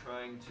we're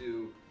trying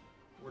to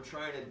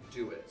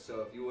do it. So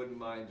if you wouldn't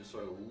mind just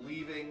sort of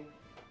leaving,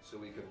 so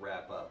we could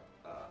wrap up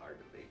our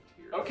debate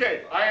here.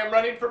 okay, I am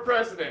running for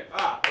president.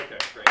 Okay,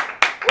 great.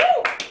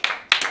 Woo!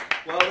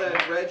 Well then,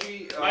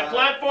 Reggie. My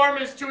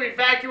platform is to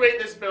evacuate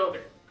this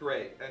building.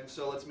 Great, and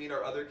so let's meet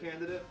our other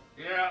candidate.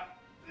 Yeah,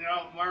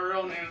 my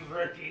real name's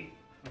Ricky,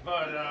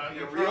 but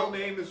Your real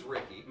name is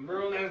Ricky. My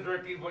real name's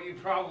Ricky, but you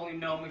probably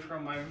know me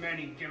from my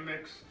many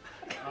gimmicks.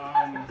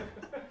 I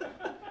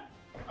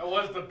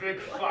was the big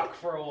fuck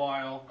for a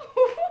while.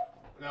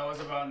 That was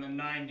about in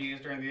the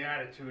 90s during the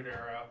Attitude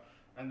Era.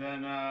 And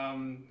then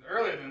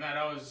earlier than that,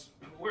 I was,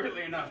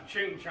 weirdly enough,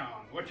 Ching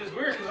Chong, which is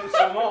weird because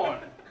I'm Samoan.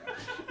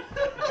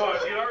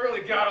 But you don't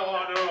really got a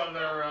lot of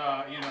other,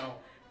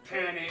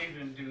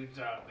 Pan-Asian dudes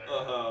out there.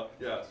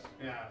 Yes.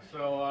 Yeah,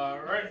 so,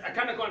 I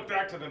kind of went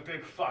back to the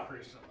big fuck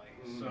recently.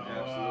 So,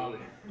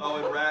 absolutely.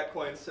 And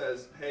Ratcoin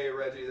says, hey,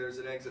 Reggie, there's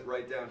an exit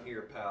right down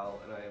here, pal.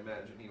 And I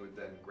imagine he would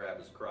then grab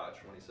his crotch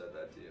when he said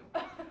that to you.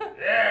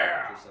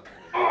 Yeah! Or something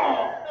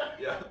like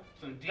Yeah.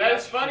 That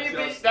is funny.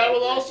 That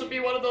will also be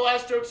one of the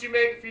last jokes you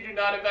make if you do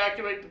not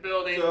evacuate the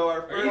building. So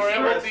our or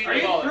it will be Are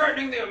you demolished.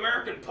 threatening the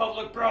American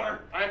public,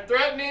 brother? I'm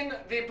threatening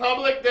the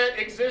public that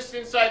exists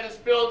inside this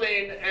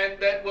building and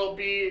that will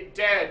be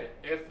dead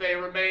if they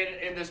remain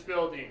in this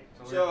building.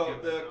 So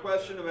the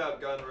question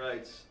about gun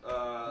rights.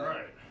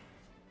 Right.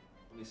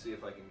 Let me see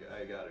if I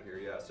got it here.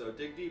 Yeah. So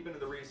dig deep into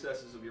the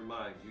recesses of your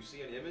mind. You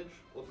see an image?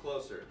 Look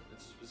closer.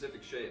 It's a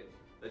specific shape.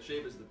 That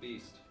shape is the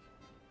beast.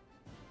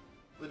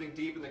 Living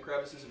deep in the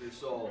crevices of your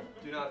soul,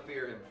 do not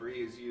fear him, for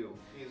he is you.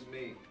 He is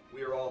me.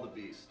 We are all the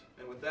beast.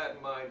 And with that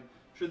in mind,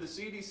 should the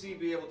CDC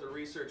be able to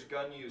research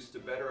gun use to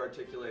better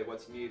articulate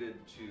what's needed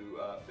to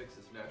fix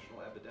this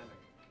national epidemic?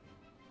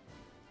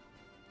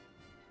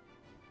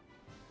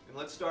 And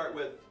let's start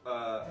with...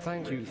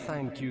 Thank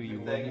you, you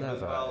will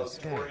never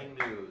escape. Boring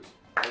news.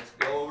 Let's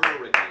go over to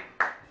Ricky.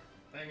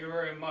 Thank you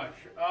very much.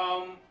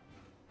 I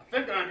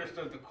think I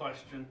understood the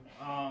question.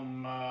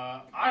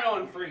 I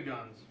own 3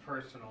 guns,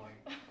 personally.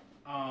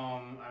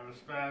 I have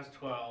a Spaz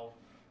 12,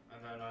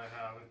 and then I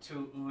have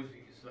 2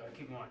 Uzis that I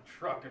keep in my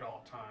truck at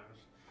all times.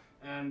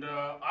 And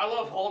I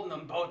love holding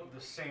them both at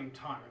the same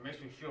time. It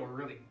makes me feel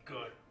really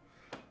good.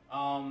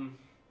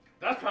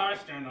 That's how I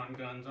stand on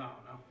guns. I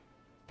don't know.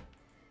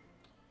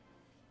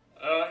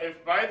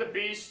 If by the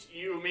beast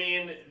you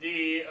mean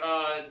the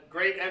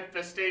great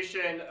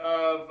infestation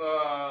of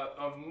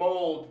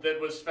mold that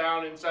was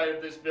found inside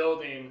of this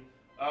building,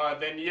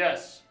 then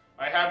yes,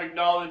 I have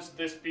acknowledged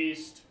this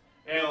beast.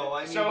 And No,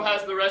 I mean- so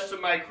has the rest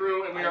of my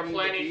crew, and we I are mean the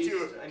planning beast, to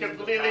I mean the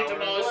completely power.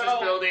 demolish Well,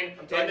 this building I'm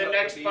in talking the about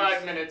next the 5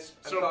 beast. minutes.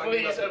 I'm So talking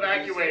please about the beast,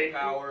 evacuate. the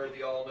power,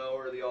 the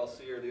all-knower, the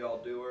all-seer, the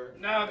all-doer.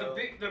 No, you know?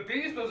 the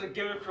Beast was a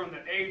gimmick from the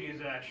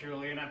 80s,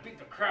 actually, and I beat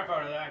the crap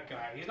out of that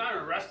guy. He's not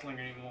in wrestling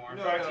anymore. In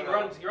No, fact, no, he no.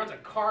 runs a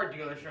car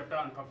dealership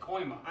out in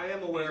Pacoima. I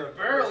am aware He's of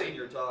the barely- person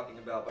you're talking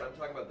about, but I'm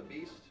talking about the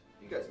beast.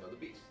 You guys know the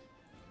beast.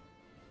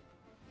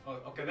 Oh,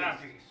 okay, The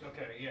that Beast. Beast.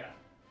 Okay, yeah.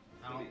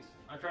 The Beast.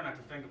 I try not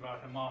to think about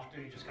him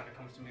often. He just kind of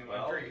comes to me in my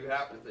Well, dreams. you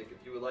have to think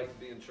if you would like to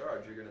be in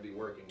charge, you're going to be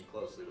working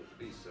closely with the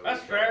beast. So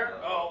That's you fair.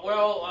 gotta, Oh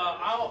well,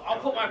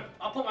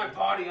 I'll put my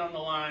body on the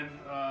line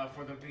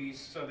for the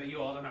Beast so that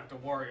you all don't have to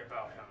worry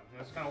about him.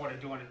 That's kind of what I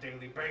do on a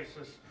daily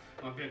basis.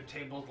 I'm a big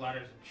tables,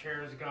 ladders, and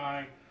chairs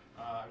guy.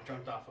 I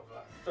jumped off of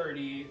a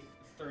 30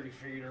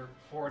 feeder,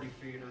 40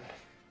 feeder,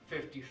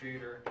 50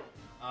 feeder.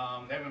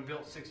 They haven't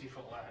built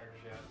 60-foot ladders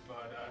yet,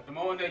 but the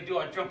moment they do,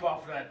 I jump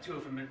off of that too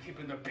if I've been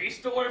keeping the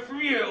Beast away from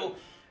you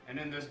and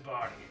in this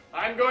body.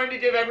 I'm going to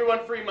give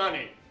everyone free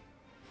money.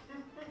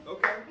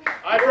 Okay.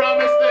 I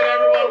promise that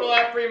everyone will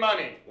have free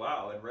money.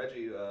 Wow, and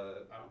Reggie,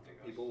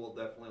 people will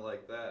definitely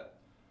like that.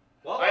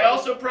 Well, I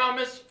also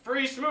promise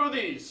free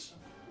smoothies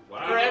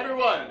wow. for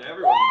everyone. And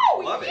everyone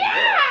Woo, love it.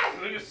 yeah!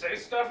 Can we just say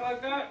stuff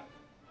like that?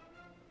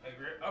 I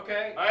agree.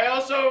 Okay. I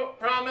also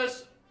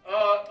promise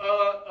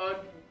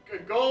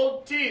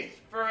gold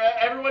teeth for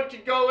everyone can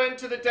go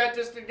into the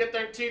dentist and get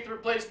their teeth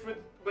replaced with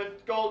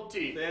gold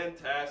teeth.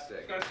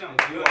 Fantastic. That sounds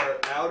You good. are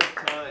out of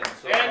time.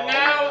 So And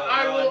now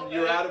I will-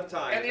 You're out of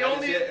time. and the That is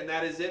only- it, and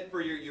that is it for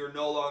your. You're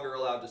no longer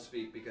allowed to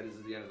speak because this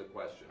is the end of the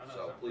question. I know, So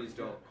sounds please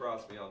pretty don't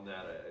cross me on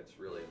that. It's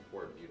really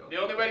important. You don't. The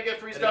only way to get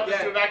free And stuff is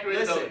again, to evacuate the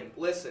listen, building.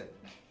 Listen,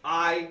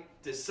 I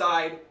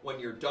decide when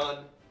you're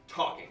done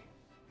talking.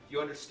 Do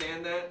you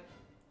understand that?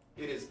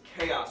 It is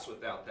chaos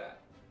without that.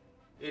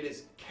 It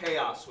is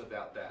chaos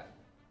without that.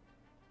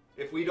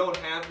 If we don't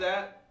have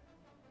that,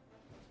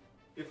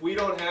 it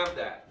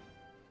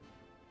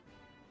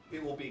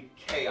will be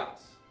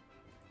chaos.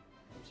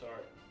 I'm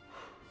sorry.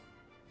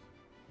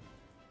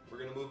 We're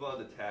going to move on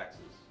to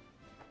taxes.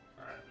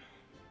 Alright.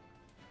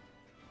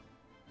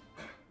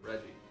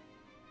 Reggie,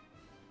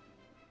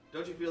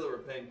 don't you feel that we're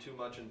paying too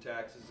much in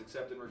taxes,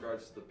 except in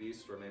regards to the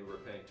beast, or maybe we're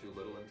paying too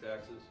little in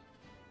taxes?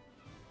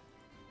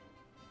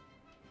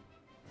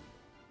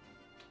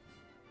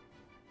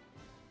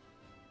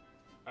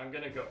 I'm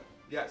gonna go.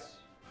 Yes.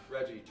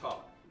 Reggie,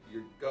 talk.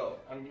 You go.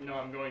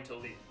 I'm going to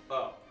leave.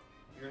 Oh.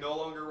 You're no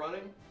longer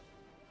running?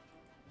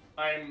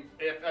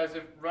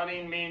 If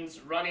running means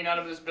running out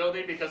of this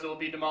building because it will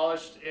be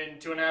demolished in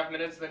 2.5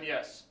 minutes, then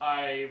yes,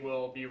 I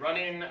will be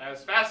running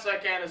as fast as I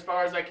can, as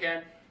far as I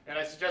can, and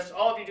I suggest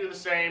all of you do the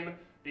same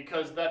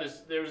because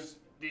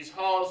these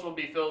halls will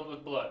be filled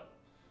with blood.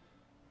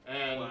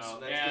 And Wow,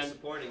 that's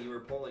disappointing. You were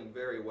polling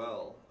very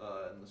well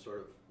in the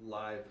sort of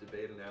live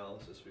debate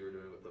analysis we were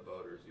doing with the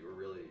voters.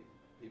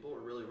 People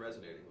were really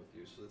resonating with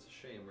you, so it's a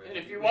shame, Reggie. And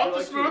if you Would want the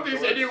like to smoothies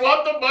endorse- and you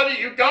want the money,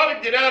 you gotta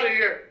get out of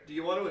here. Do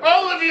you want to?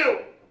 All of you.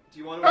 Do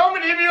you want to? How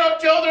many of you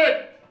have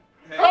children?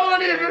 Hey, How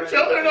many of hey, your Reggie,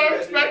 children hey, are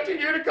Reggie. expecting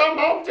you to come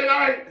home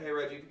tonight? Hey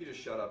Reggie, if you could just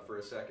shut up for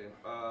a second.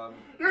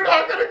 You're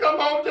not gonna come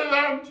home to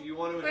them. Do you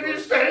want to If endorse,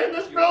 you stay in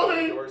this do you want to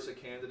building, endorse a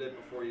candidate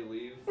before you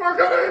leave? we're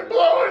gonna be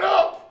blowing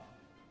up.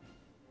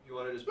 You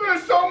want to just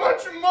There's so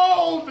much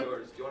mold. Do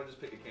you want to just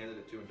pick a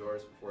candidate to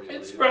endorse before you leave?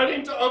 It's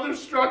spreading to other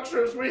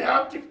structures. We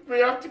have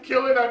to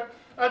kill it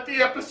at the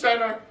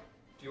epicenter.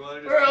 Do you want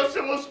to just Or else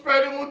it will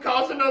spread. It will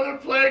cause another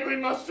plague. We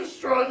must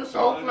destroy this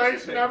whole wanna just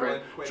place and pick every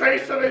one quick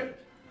trace of candidate?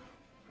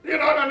 it. You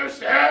don't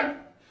understand?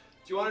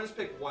 Do you want to just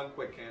pick one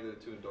quick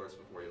candidate to endorse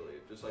before you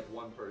leave? Just like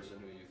one person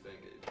who you think.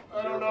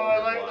 I don't know.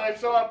 I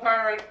saw a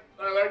pirate.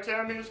 I liked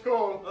him. He was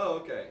cool. Oh,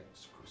 okay.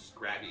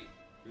 Scrabby.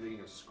 You're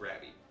thinking of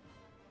Scrabby.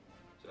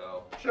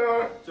 So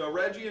Sure. So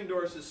Reggie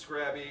endorses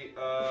Scrabby.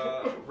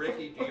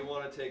 Ricky, do you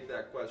want to take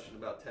that question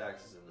about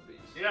taxes and the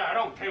beast? Yeah, I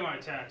don't pay my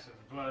taxes,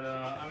 but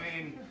I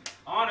mean,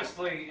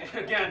 honestly,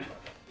 again,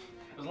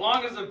 as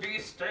long as the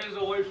beast stays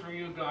away from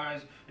you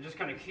guys, it just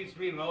kind of keeps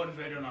me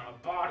motivated on a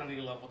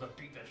bodily level to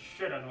beat the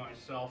shit out of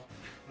myself.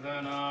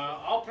 Then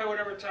I'll pay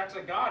whatever tax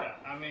I gotta.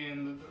 I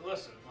mean,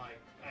 listen, like,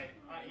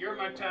 you're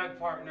my tag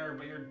partner,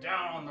 but you're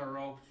down on the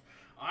ropes.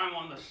 I'm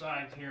on the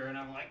sides here, and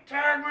I'm like,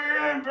 tag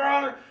me in,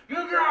 brother!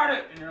 You got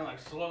it! And you're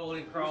like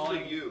slowly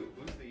crawling. Who's the you?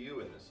 Who's the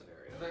you in this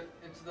scenario?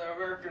 It's the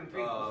American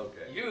people. Oh,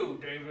 okay. You,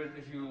 David,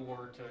 if you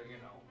were to,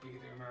 be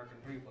the American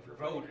people, if you're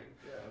voting.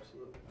 Yeah,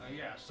 absolutely.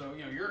 Yeah, so,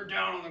 you're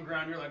down on the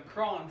ground, you're like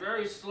crawling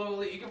very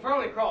slowly. You can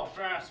probably crawl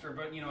faster,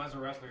 but, as a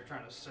wrestler, you're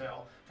trying to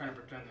sell, trying to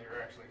pretend that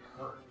you're actually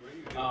hurt.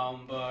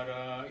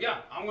 Yeah,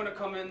 I'm gonna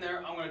come in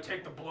there, I'm gonna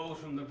take the blows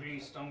from the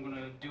beast, I'm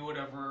gonna do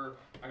whatever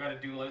I gotta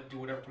do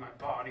whatever to my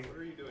body. What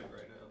are you doing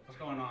right now? What's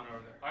going on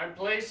over there? I'm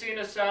placing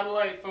a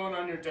satellite phone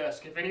on your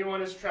desk. If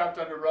anyone is trapped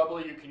under rubble,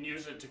 you can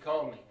use it to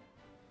call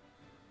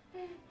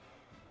me.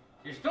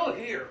 You're still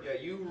here.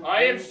 Yeah,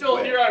 I am still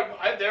here.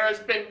 There has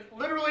been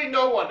literally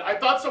no one. I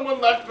thought someone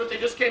left, but they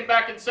just came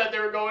back and said they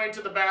were going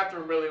to the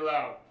bathroom really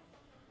loud.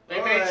 They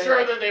made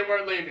sure that they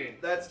weren't leaving.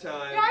 That's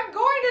time. Yeah, I'm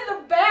going to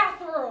the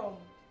bathroom.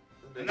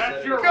 And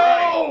that's your Go!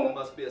 right. There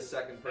must be a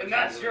second person. And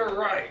that's your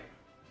right.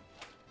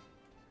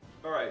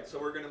 Alright, so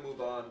we're going to move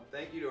on.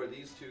 Thank you to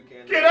these two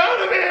candidates. Get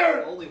out of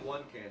here! Only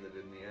one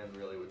candidate in the end,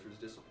 really, which was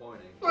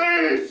disappointing.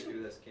 Please! Thank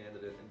you to this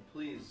candidate, and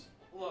please.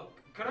 Look,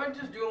 could I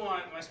just do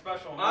my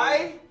special move?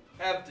 I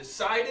have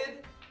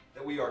decided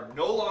that we are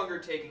no longer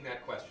taking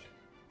that question.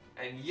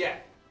 And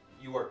yet,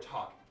 you are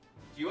talking.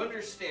 Do you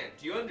understand?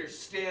 Do you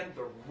understand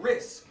the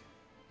risk?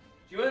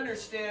 Do you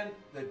understand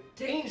the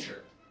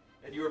danger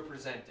that you are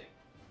presenting?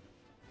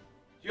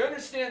 Do you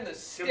understand the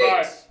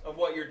stakes of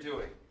what you're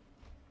doing?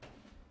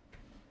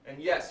 And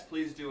yes,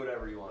 please do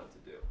whatever you want to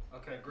do.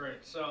 Okay,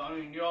 great. So I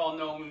mean, you all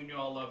know me and you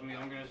all love me.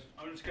 I'm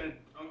just gonna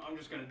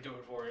do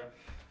it for you.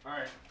 All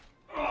right.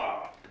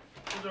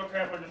 Is it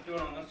okay if I just do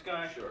it on this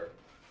guy? Sure.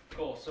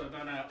 Cool. So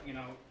then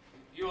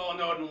you all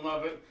know it and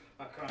love it.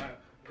 I kind of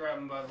grab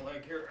him by the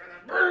leg here and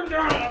I bring him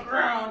down on the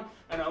ground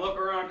and I look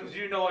around because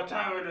you know what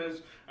time it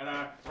is and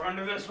I run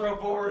to this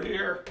rope over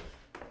here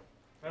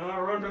and I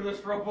run to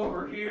this rope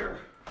over here.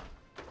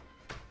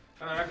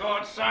 And I go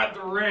outside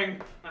the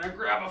ring, and I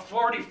grab a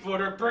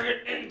 40-footer, bring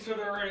it into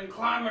the ring,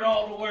 climb it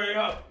all the way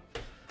up.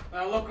 And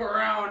I look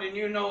around, and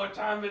you know what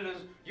time it is.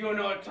 You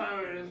know what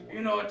time it is.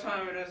 You know what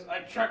time it is.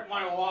 I check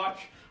my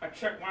watch. I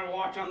check my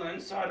watch on the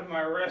inside of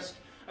my wrist.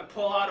 I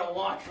pull out a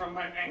watch from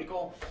my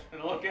ankle,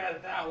 and look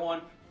at that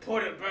one,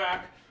 put it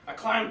back. I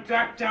climb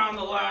back down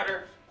the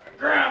ladder. I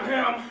grab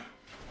him,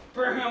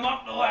 bring him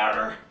up the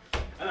ladder,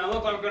 and I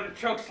look like I'm going to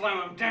choke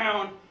slam him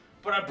down.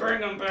 But I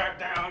bring him back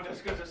down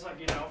just because it's like,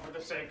 for the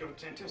sake of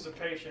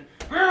anticipation.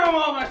 Bring him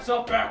all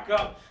myself back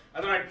up,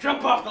 and then I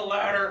jump off the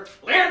ladder,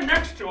 land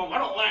next to him. I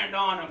don't land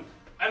on him.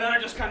 And then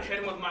I just kind of hit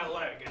him with my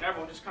leg, and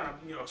everyone just kind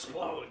of,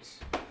 explodes.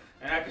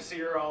 And I can see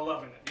you're all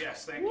loving it.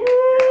 Yes, thank you.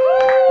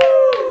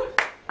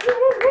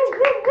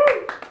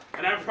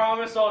 And I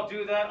promise I'll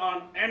do that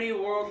on any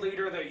world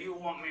leader that you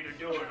want me to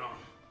do it on.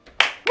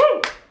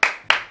 Woo!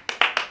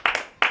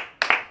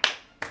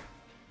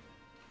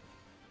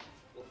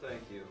 Well,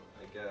 thank you.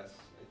 I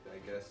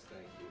guess,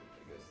 thank you.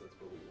 I guess that's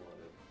what we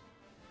wanted.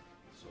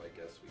 So I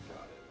guess we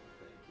got it.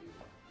 Thank you.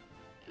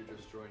 If you're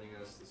just joining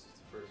us, this is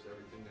the first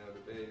Everything Now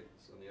debate.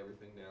 It's on the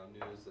Everything Now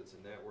News. That's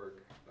a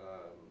network.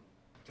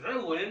 Did I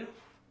win?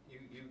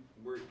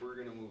 We're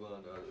gonna move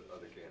on to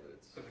other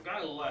candidates. But the guy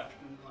left,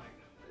 and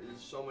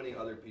there's so many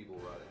other people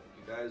running.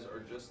 You guys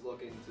are just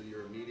looking to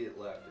your immediate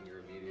left and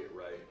your immediate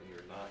right, and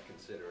you're not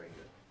considering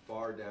that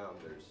far down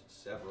there's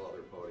several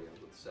other podiums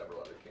with several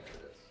other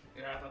candidates.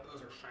 Yeah, I thought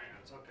those are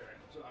fans. Okay,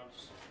 so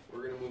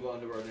we're gonna move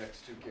on to our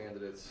next two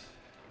candidates.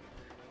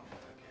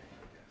 Okay,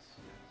 yes.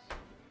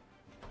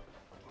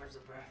 Where's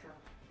the bathroom?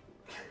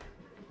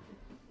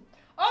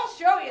 I'll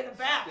show you the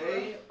bathroom.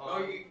 Stay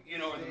on you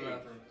know where the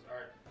bathroom is. All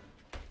right.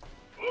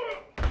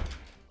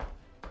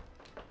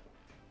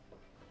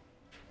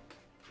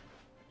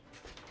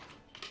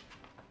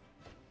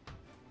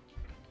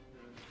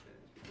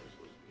 People are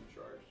supposed to be in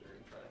charge. They're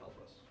gonna try to help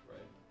us,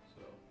 right?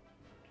 So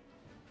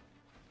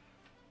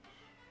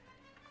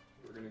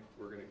we're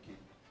gonna keep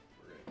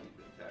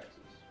in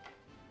taxes.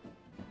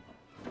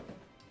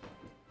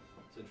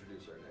 Let's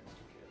introduce our next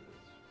two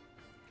candidates.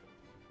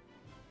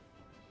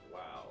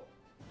 Wow.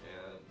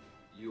 And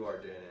you are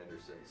Dan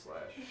Anderson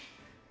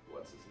 /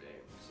 what's his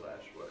name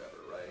 / whatever,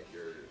 right?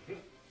 You're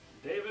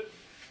David,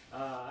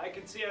 I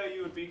can see how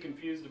you would be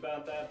confused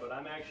about that, but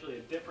I'm actually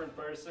a different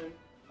person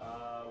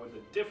with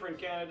a different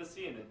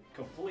candidacy and a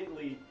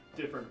completely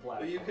different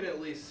platform. But you can at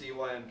least see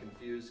why I'm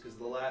confused, because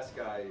the last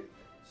guy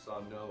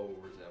saw no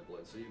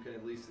resemblance, so you can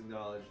at least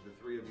acknowledge the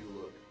three of you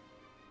look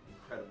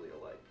incredibly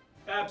alike.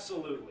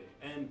 Absolutely.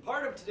 And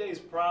part of today's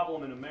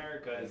problem in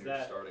America is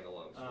that starting a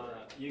long story.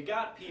 you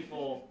got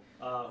people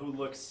who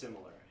look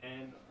similar.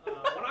 And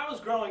when I was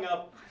growing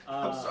up,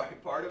 I'm sorry.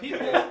 Part of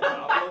people.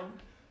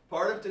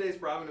 today's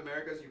problem in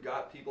America is you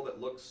got people that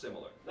look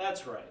similar.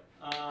 That's right.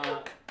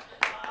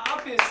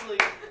 Obviously,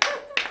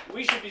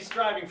 we should be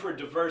striving for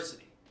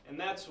diversity, and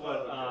that's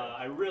what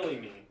I really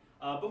mean.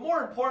 But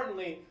more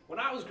importantly, when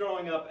I was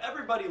growing up,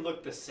 everybody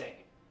looked the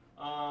same.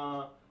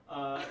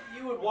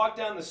 You would walk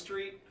down the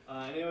street,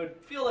 and it would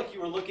feel like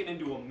you were looking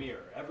into a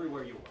mirror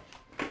everywhere you went.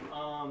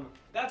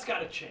 That's got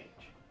to change.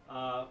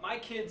 My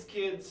kids'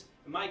 kids,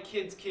 and my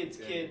kids' kids'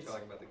 kids,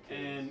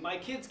 and my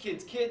kids'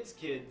 kids' kids'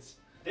 kids,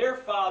 their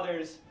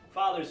fathers,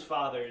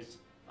 fathers,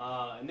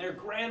 and their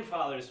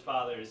grandfathers'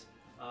 fathers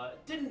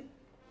didn't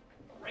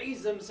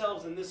raise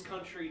themselves in this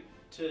country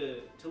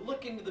to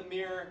look into the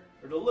mirror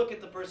or to look at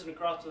the person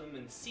across from them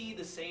and see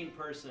the same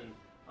person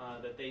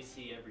that they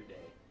see every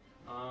day.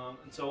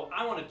 And so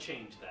I want to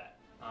change that.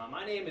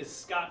 My name is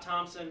Scott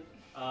Thompson,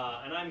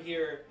 and I'm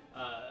here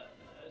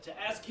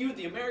to ask you,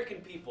 the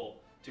American people,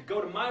 to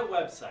go to my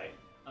website,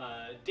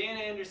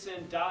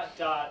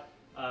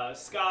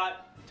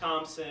 dananderson.Scott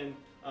Thompson,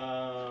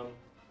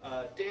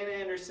 Dan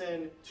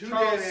Anderson,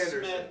 Charles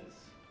Smith,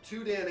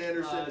 Two Dan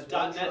Andersons,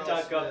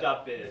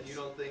 .net.gov.biz. And you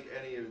don't think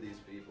any of these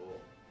people?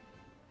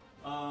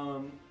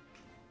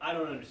 I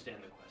don't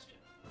understand the question.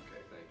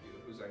 Okay, thank you.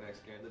 Who's our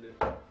next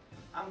candidate?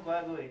 I'm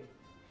Gregory.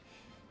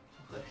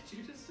 What did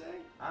you just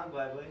say? I'm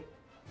Gregory.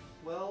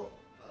 Well,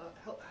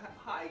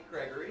 hi,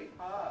 Gregory.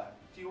 Hi.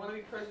 Do you want to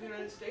be president of the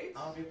United States?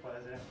 I'll be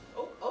president.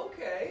 Oh,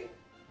 okay.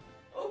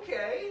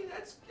 Okay,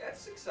 that's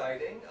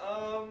exciting.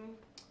 Why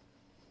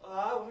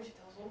don't you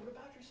tell us a little bit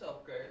about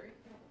yourself, Gregory?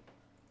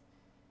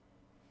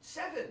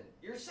 7.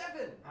 You're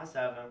 7. I'm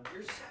 7.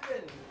 You're 7.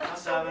 I'm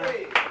That's 7. so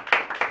great.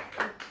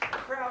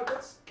 Crowd,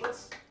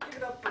 let's give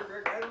it up for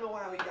Greg. I don't know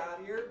how he got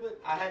here, but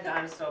I had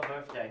dinosaur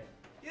birthday.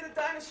 you had a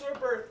dinosaur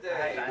birthday.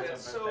 I had dinosaur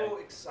That's so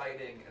birthday.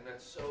 exciting, and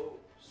that's so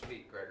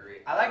sweet,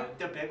 Gregory. I like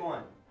the big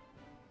one.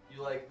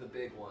 You like the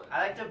big one.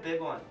 I like the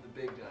big one. The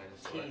big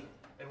dinosaur. Teeth.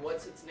 And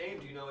what's its name?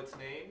 Do you know its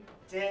name?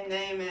 Its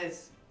name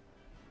is.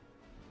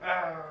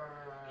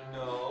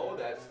 No,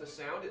 that's the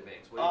sound it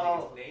makes. What do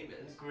you think its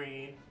name is?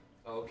 Green.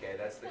 Okay,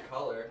 that's the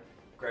color.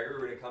 Gregory,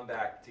 we're going to come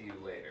back to you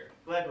later.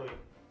 Gregory.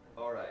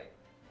 All right.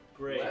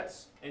 Great.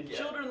 And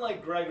children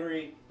like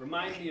Gregory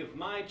remind me of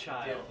my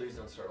child. Dan, please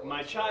don't start a my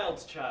love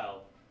child's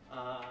child.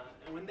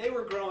 And when they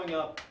were growing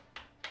up,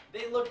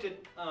 they looked at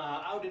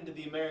out into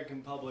the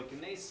American public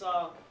and they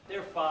saw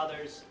their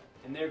fathers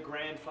and their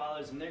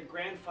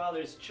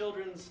grandfathers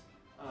children's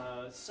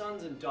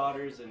sons and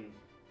daughters and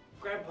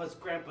grandpa's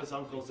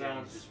uncles, Again,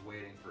 aunts. He's just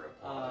waiting for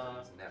applause, and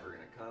it's never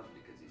going to come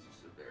because he's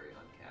just a very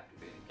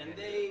uncaptivating And candidate.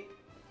 they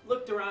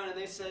looked around and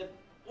they said,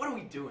 "What are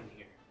we doing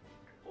here?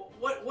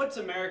 What's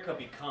America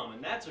become?"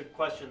 And that's a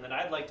question that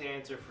I'd like to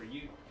answer for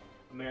you,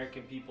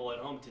 American people at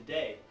home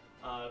today.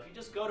 If you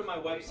just go to my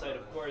website,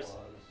 of course,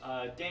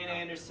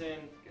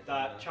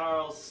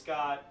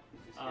 dananderson.charlesscott,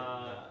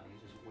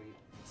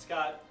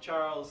 Scott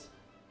Charles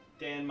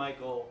Dan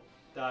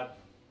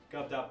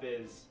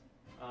Michael.gov.biz.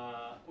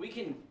 We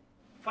can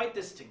fight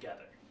this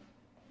together.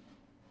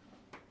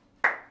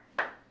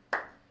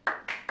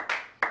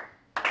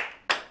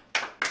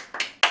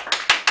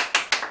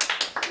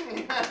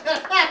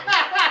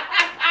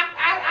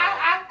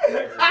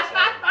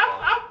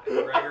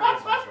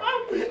 Gregory's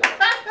enjoying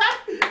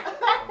himself.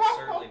 It's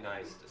certainly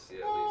nice to see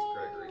at least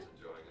Gregory's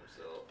enjoying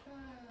himself.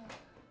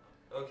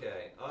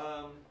 Okay,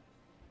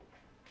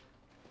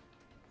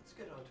 let's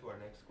get on to our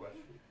next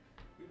question.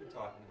 We've been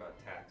talking about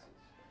taxes.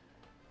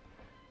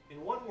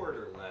 In one word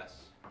or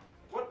less,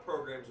 what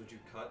programs would you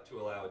cut to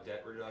allow a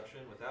debt reduction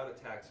without a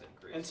tax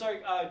increase? And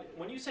sorry,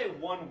 when you say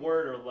one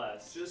word or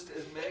less, just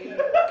as many.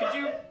 Could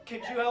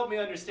you help me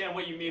understand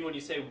what you mean when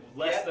you say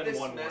less than one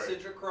word? Get this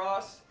message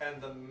across,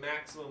 and the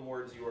maximum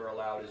words you are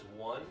allowed is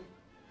 1.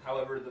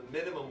 However, the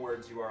minimum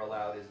words you are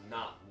allowed is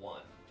not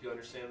 1. Do you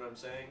understand what I'm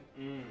saying?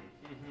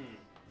 Mm-hmm.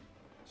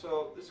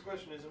 So this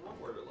question is in one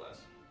word or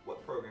less.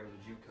 What programs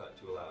would you cut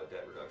to allow a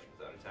debt reduction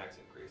without a tax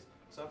increase?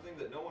 Something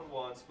that no one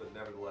wants, but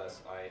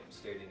nevertheless I am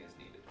stating is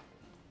needed.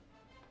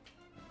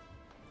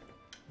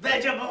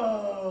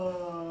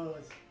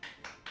 Vegetables!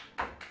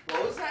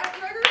 What was that,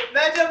 Gregory?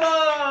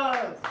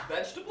 Vegetables!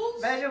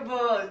 Vegetables?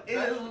 Vegetables!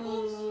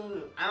 Vegetables?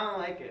 Ew. I don't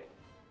like it.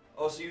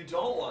 Oh, so you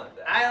don't want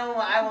that?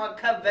 I want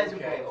cut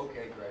vegetables.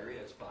 Okay, Gregory,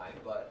 that's fine,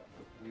 but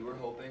we were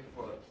hoping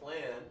for a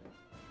plan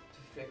to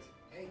fix.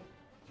 Hey,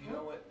 do you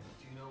know what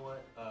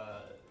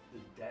the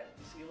debt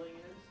ceiling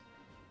is?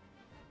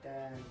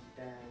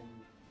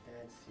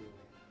 That's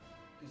ceiling.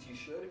 Because you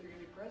should if you're gonna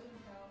be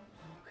president, pal.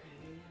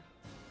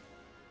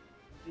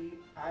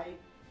 Okay.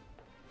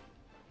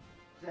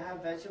 Does it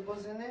have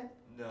vegetables in it?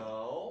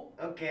 No.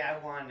 Okay, I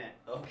want it.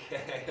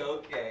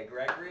 Okay.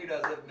 Gregory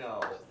doesn't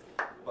know,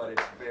 but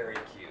it's very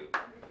cute.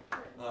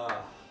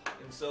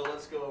 And so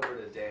let's go over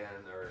to Dan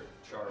or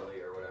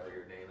Charlie or whatever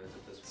your name is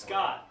at this point.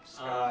 Scott.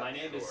 Scott. My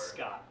name is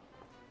Scott.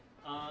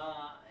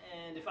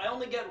 And if I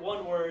only get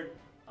one word,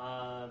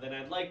 then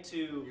I'd like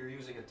to You're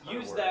using a ton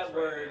use of that words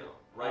word right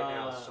Right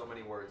now, so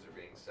many words are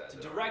being said. to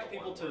that aren't direct the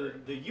people one to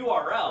word. the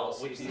URL, Well,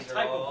 which see, is these the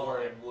type are of all-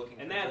 word, I'm looking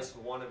and for that's just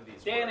one of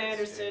these Dan words.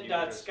 Anderson If you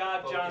dot just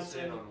Scott focus in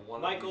Johnson, on one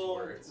of Michael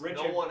these words.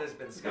 Richard No one has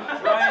been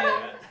Scott.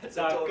 Brian That's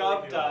a totally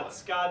gov new dot one.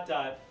 Scott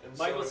dot And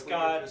so Michael if we could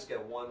Scott just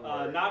get one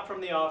word not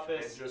from the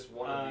office and just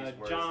one of these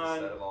words John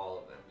instead of all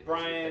of them. Because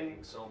Brian you're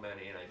picking so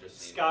many, and I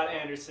just need Scott one.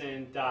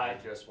 Anderson I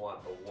dot just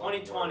want the one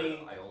 2020 word.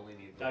 I only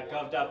need the dot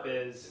one gov dot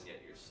word, biz and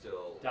yet you're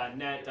still dot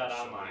net giving dot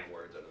so online. many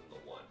words out of the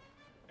one.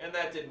 And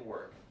that didn't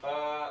work.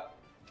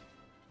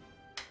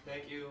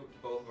 Thank you to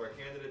both of our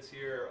candidates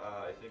here.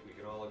 I think we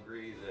can all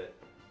agree that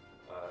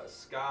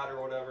Scott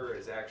or whatever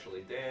is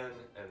actually Dan,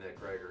 and that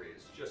Gregory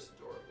is just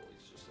adorable.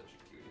 He's just such a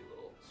cutie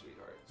little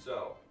sweetheart.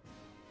 So,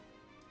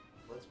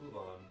 let's move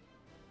on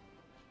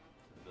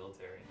to the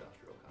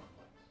military-industrial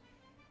complex.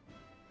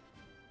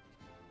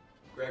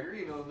 Gregory,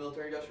 you know what the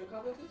military-industrial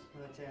complex is?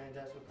 Military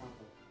industrial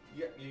complex.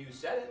 Yeah, you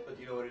said it, but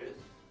do you know what it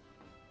is?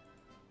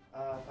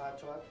 Fire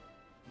truck.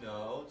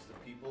 No, it's the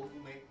people who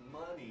make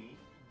money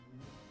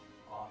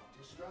off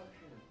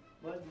destruction.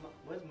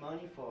 What's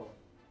money for?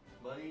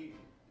 Money,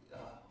 oh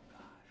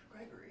gosh,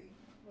 Gregory.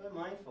 What's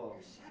money for?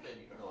 You're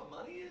 7, you don't know what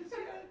money is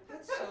yet?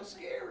 That's so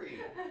scary.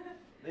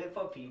 Live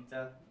for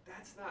pizza.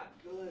 That's not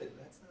good,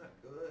 that's not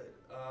good.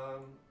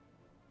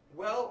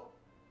 Well,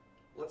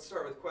 let's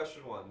start with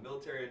question 1,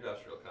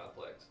 military-industrial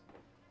complex.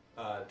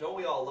 Don't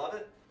we all love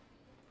it?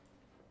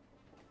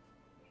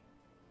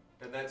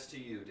 And that's to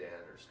you,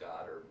 Dan, or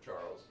Scott, or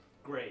Charles.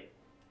 Great.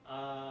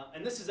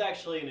 And this is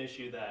actually an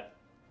issue that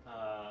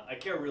I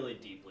care really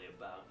deeply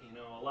about. You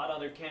know, a lot of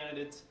other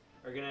candidates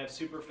are going to have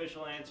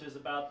superficial answers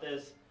about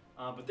this,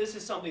 but this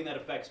is something that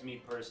affects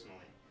me personally.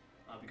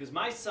 Because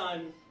my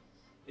son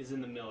is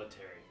in the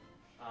military,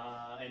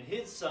 and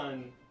his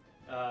son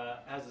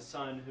has a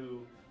son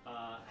who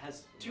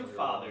has 2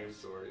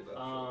 fathers,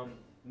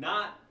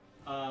 not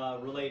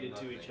related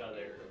to each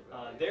other.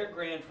 Their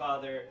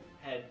grandfather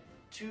had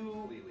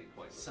 2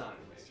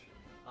 sons,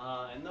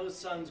 and those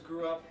sons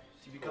grew up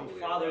to become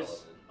Totally fathers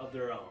irrelevant. of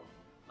their own.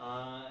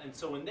 And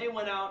so when they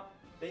went out,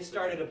 they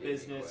started a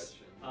business,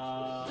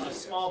 a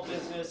small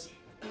business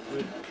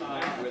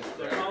with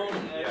their own.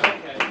 Okay.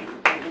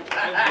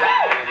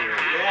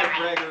 Yeah,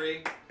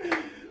 Gregory.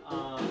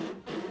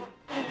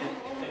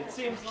 And it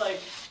seems like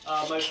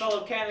my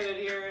fellow candidate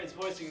here is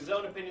voicing his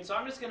own opinion, so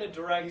I'm just going to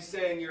direct. He's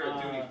saying you're a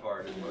duty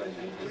fart, is what I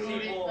think.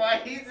 Duty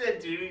fart. He's a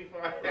duty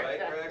fart. Right,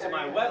 Gregory? To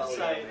my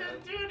website,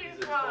 He's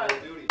a total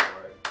duty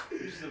fart.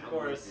 which is of I'm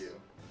course with you.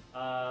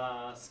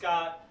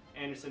 Scott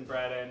Anderson,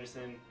 Brad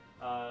Anderson,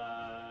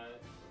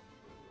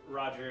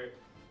 Roger,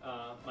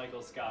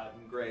 Michael Scott.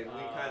 Great, we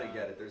kind of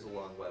get it. There's a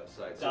long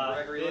website. So dot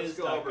Gregory, let's biz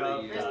go dot over to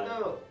gov you.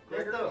 dot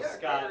Gregory, yeah,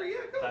 Scott Gregory, yeah,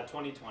 go. dot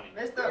 2020.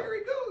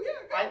 Gregory, go, yeah,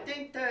 go. I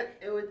think that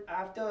it was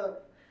after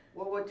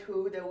World War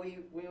II that we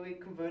really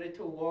converted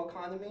to a war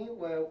economy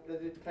where the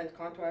defense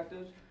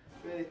contractors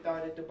really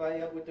started to buy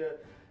up with the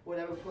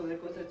whatever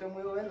political system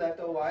we were in, left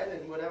or right,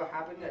 and whatever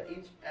happened that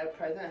each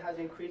president has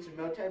increased his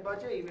military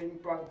budget, even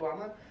Barack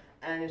Obama.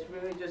 And it's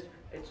really just,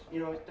 you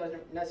know, it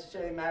doesn't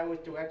necessarily matter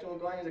which direction we're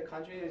going as a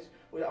country,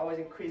 we're always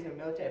increasing the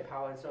military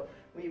power. And so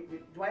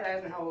Dwight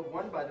Eisenhower was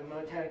won by the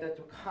military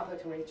industrial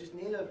complex, and we just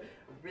need to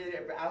really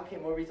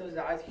allocate more resources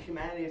to arts and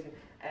humanities.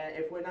 And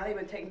if we're not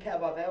even taking care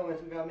of our veterans,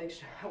 we've got to make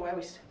sure where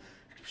we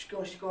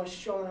go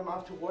showing them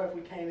off to war if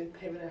we can't even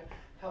pay for their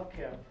health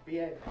care.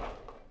 BA.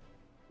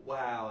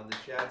 Wow, and the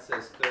chat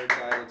says third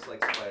guy looks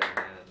like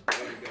Spider-Man.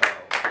 Way to go.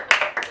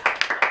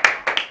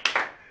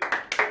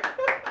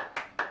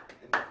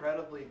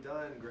 Incredibly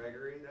done,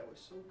 Gregory. That was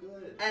so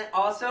good. And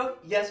also,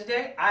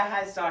 yesterday,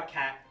 I saw a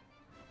cat.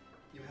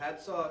 You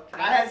saw a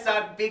cat? I saw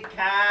a big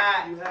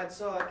cat. You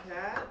saw a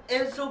cat?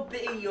 It's so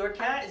big. Your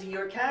cat? Is it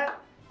your cat?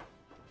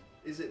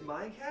 Is it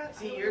my cat?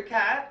 Is it your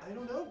cat? I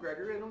don't know,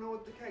 Gregory. I don't know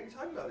what the cat you're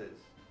talking about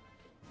is.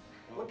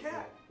 What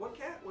cat? What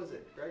cat was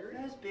it, Gregory?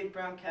 There's a big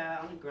brown cat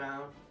on the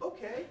ground.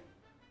 Okay.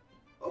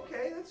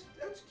 Okay, that's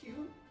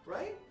cute,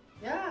 right?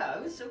 Yeah,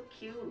 it was so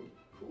cute.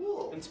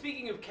 Cool. And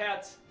speaking of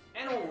cats,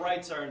 animal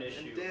rights are an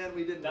issue. And Dan,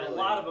 we didn't that really, a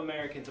lot of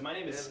Americans, and my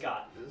name is Dan,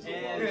 Scott, this is a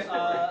and, long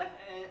story.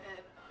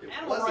 and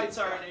animal rights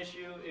are an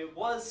issue. It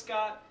was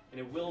Scott, and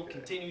it will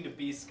continue to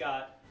be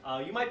Scott.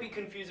 You might be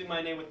confusing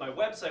my name with my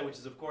website, which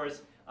is, of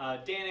course,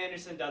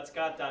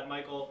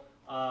 dananderson.scott.michael,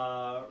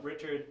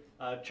 Richard,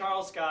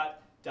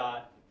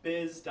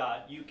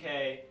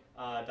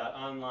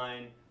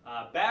 charlescott.biz.uk.online,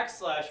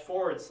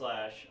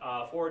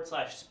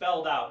 //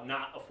 spelled out,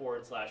 not a /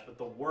 but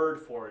the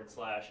word /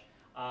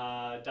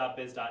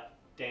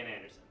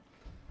 .biz.dananderson.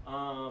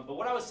 But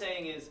what I was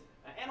saying is,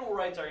 animal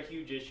rights are a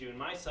huge issue, and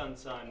my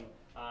son's son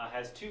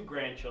has 2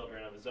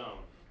 grandchildren of his own.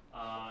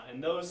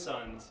 And those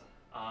sons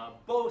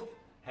both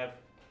have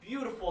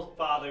beautiful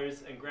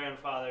fathers and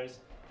grandfathers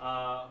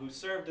who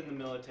served in the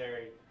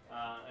military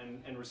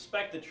and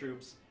respect the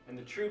troops, and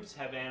the troops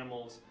have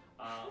animals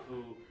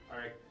who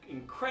are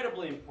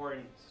incredibly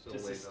important to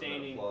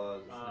sustaining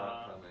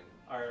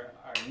our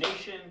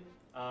nation.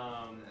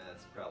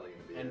 That's probably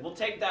going to be and it. we'll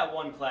take that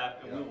one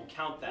clap, and we will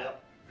count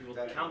that. We will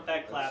count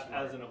that clap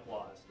as an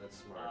applause. That's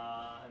smart.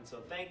 And so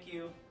thank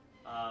you.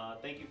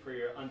 Thank you for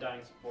your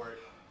undying support.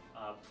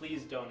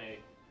 Please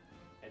donate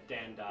at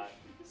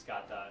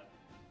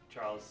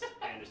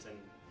dan.scott.charlesanderson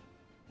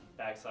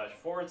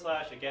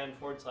 / again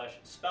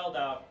 / spelled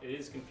out. It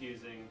is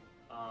confusing,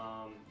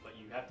 but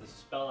you have to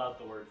spell out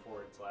the word /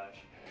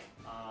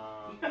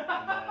 and then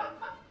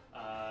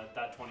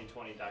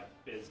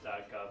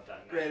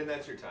 .2020.biz.gov.net. Great, and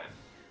that's your time.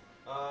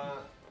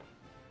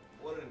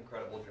 What an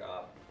incredible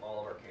job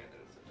all of our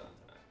candidates have done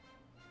tonight.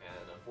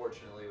 And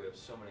unfortunately, we have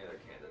so many other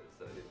candidates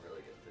that I didn't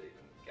really get to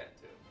even get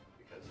to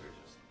because they're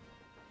just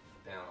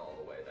down all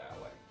the way that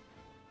way.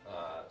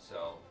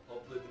 So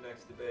hopefully the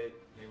next debate,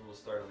 maybe we'll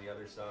start on the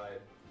other side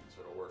and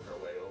sort of work our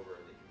way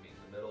over and we can meet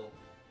in the middle.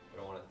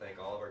 But I want to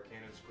thank all of our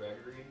candidates.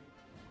 Gregory,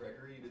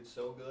 you did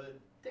so good.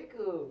 Thank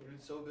you. You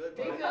did so good.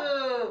 Thank buddy.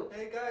 you.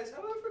 Hey guys,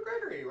 how about for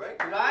Gregory, right?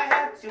 Do I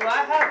have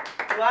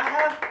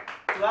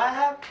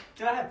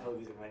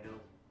boogers in my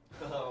nose?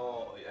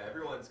 Oh yeah,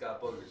 everyone's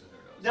got boogers in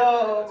their nose.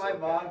 No, That's my okay.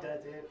 mom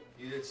does it.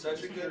 You did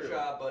such a good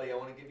job, buddy. I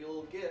want to give you a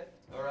little gift,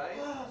 all right?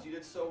 'Cause you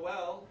did so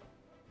well.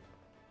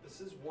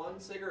 This is one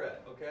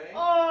cigarette, okay?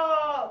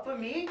 Oh, for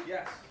me?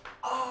 Yes.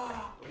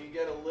 Oh. When you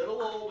get a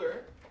little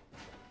older,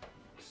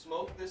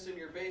 smoke this in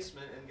your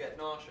basement and get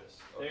nauseous,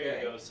 okay?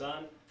 There you go,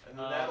 son. And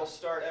then that'll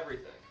start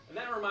everything. And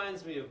that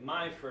reminds me of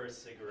my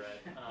first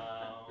cigarette.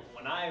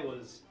 When I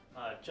was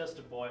just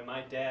a boy,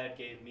 my dad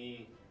gave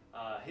me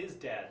his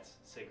dad's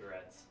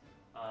cigarettes.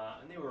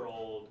 And they were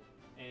old.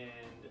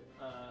 And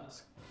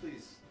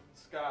Please,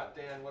 Scott,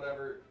 Dan,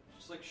 whatever,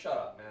 just like shut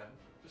up, man.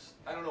 Just,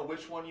 I don't know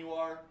which one you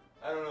are.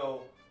 I don't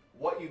know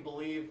what you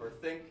believe or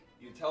think.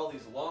 You tell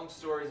these long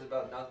stories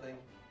about nothing.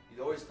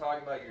 You're always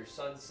talking about your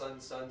sons.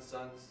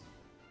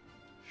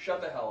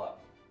 Shut the hell up,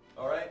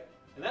 all right?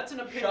 And that's an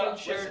opinion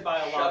shared by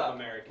a lot of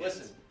Americans.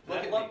 Listen, And look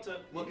I'd at love me.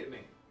 to- Look at me.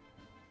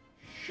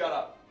 Shut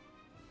up.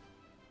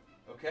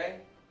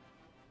 Okay?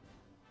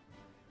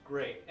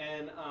 Great.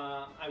 And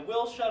I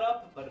will shut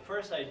up, but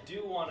first I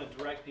do want to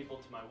direct people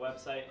to my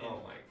website. And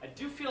I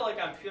do feel like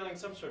I'm feeling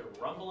some sort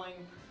of rumbling,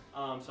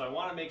 so I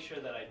want to make sure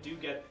that I do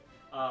get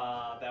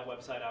that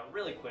website out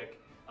really quick,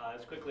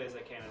 as quickly as I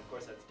can. And of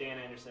course, that's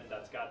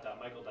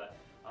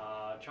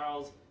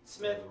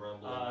dananderson.scott.michael.charlessmith,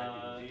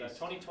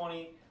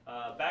 .2020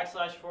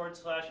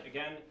 /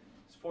 again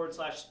 /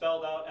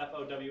 spelled out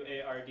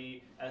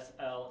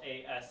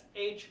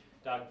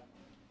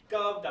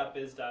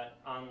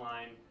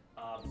FOWARDSLASH.gov.biz.online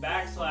 / and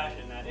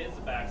that is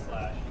a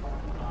backslash.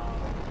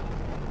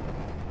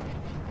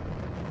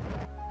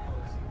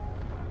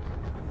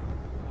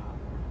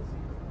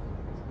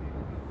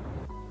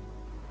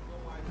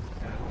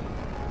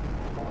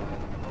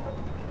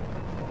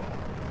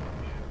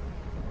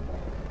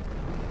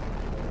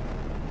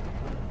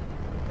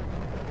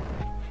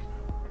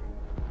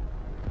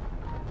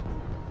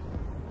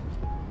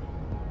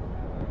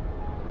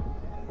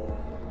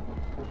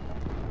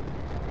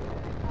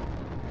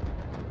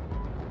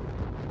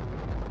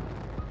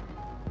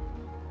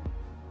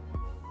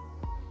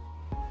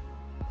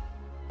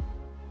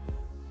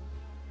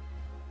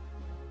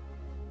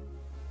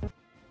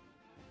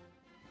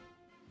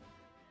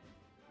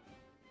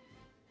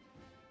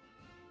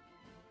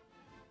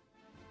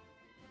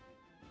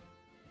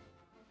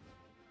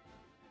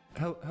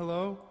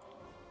 Hello?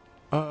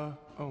 Oh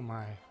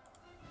my.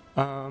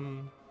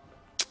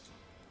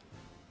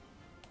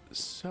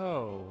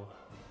 So,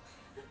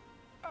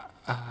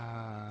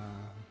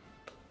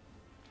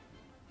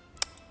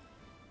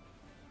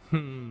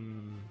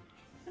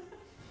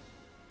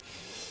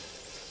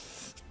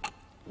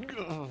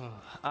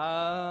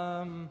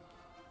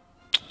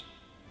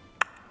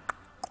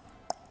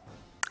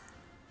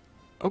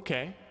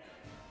 okay.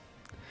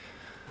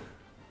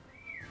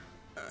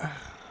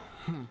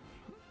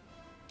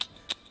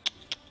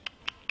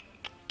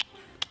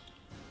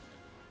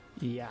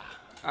 Yeah.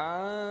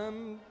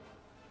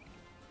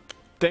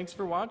 Thanks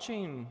for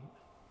watching.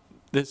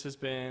 This has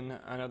been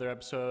another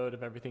episode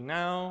of Everything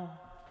Now.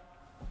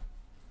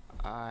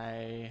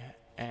 I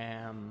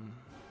am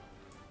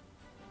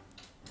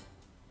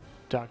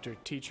Dr.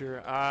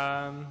 Teacher.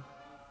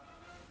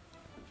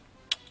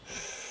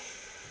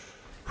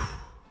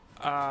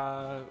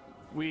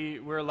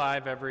 We're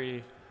live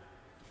every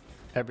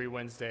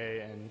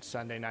Wednesday and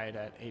Sunday night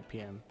at 8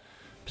 p.m.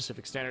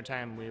 Pacific Standard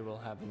Time. We will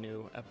have a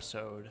new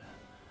episode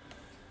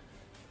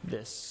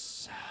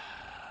this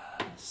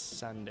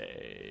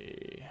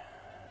Sunday.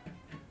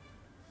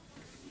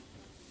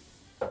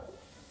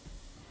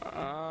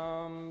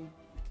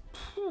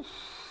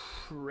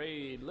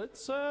 Raid.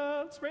 Let's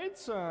raid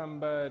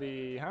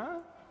somebody, huh?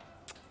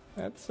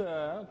 That's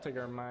I'll take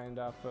our mind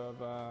off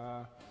of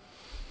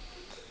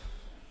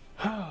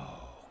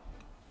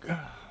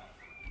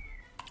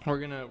we're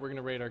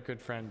gonna raid our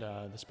good friend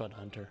the Spud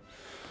Hunter.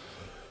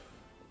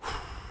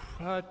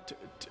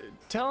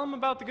 Tell him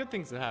about the good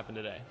things that happened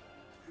today.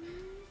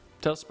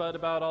 Tell Spud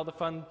about all the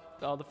fun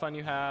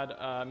you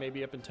had,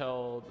 maybe up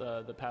until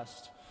the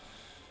past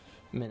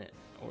minute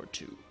or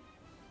two.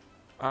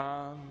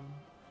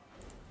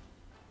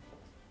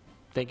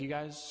 Thank you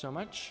guys so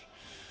much.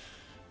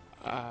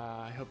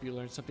 I hope you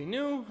learned something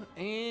new,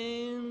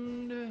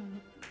 and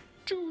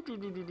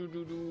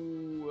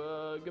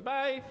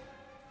goodbye.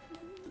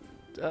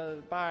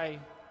 Bye.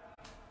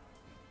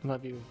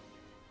 Love you.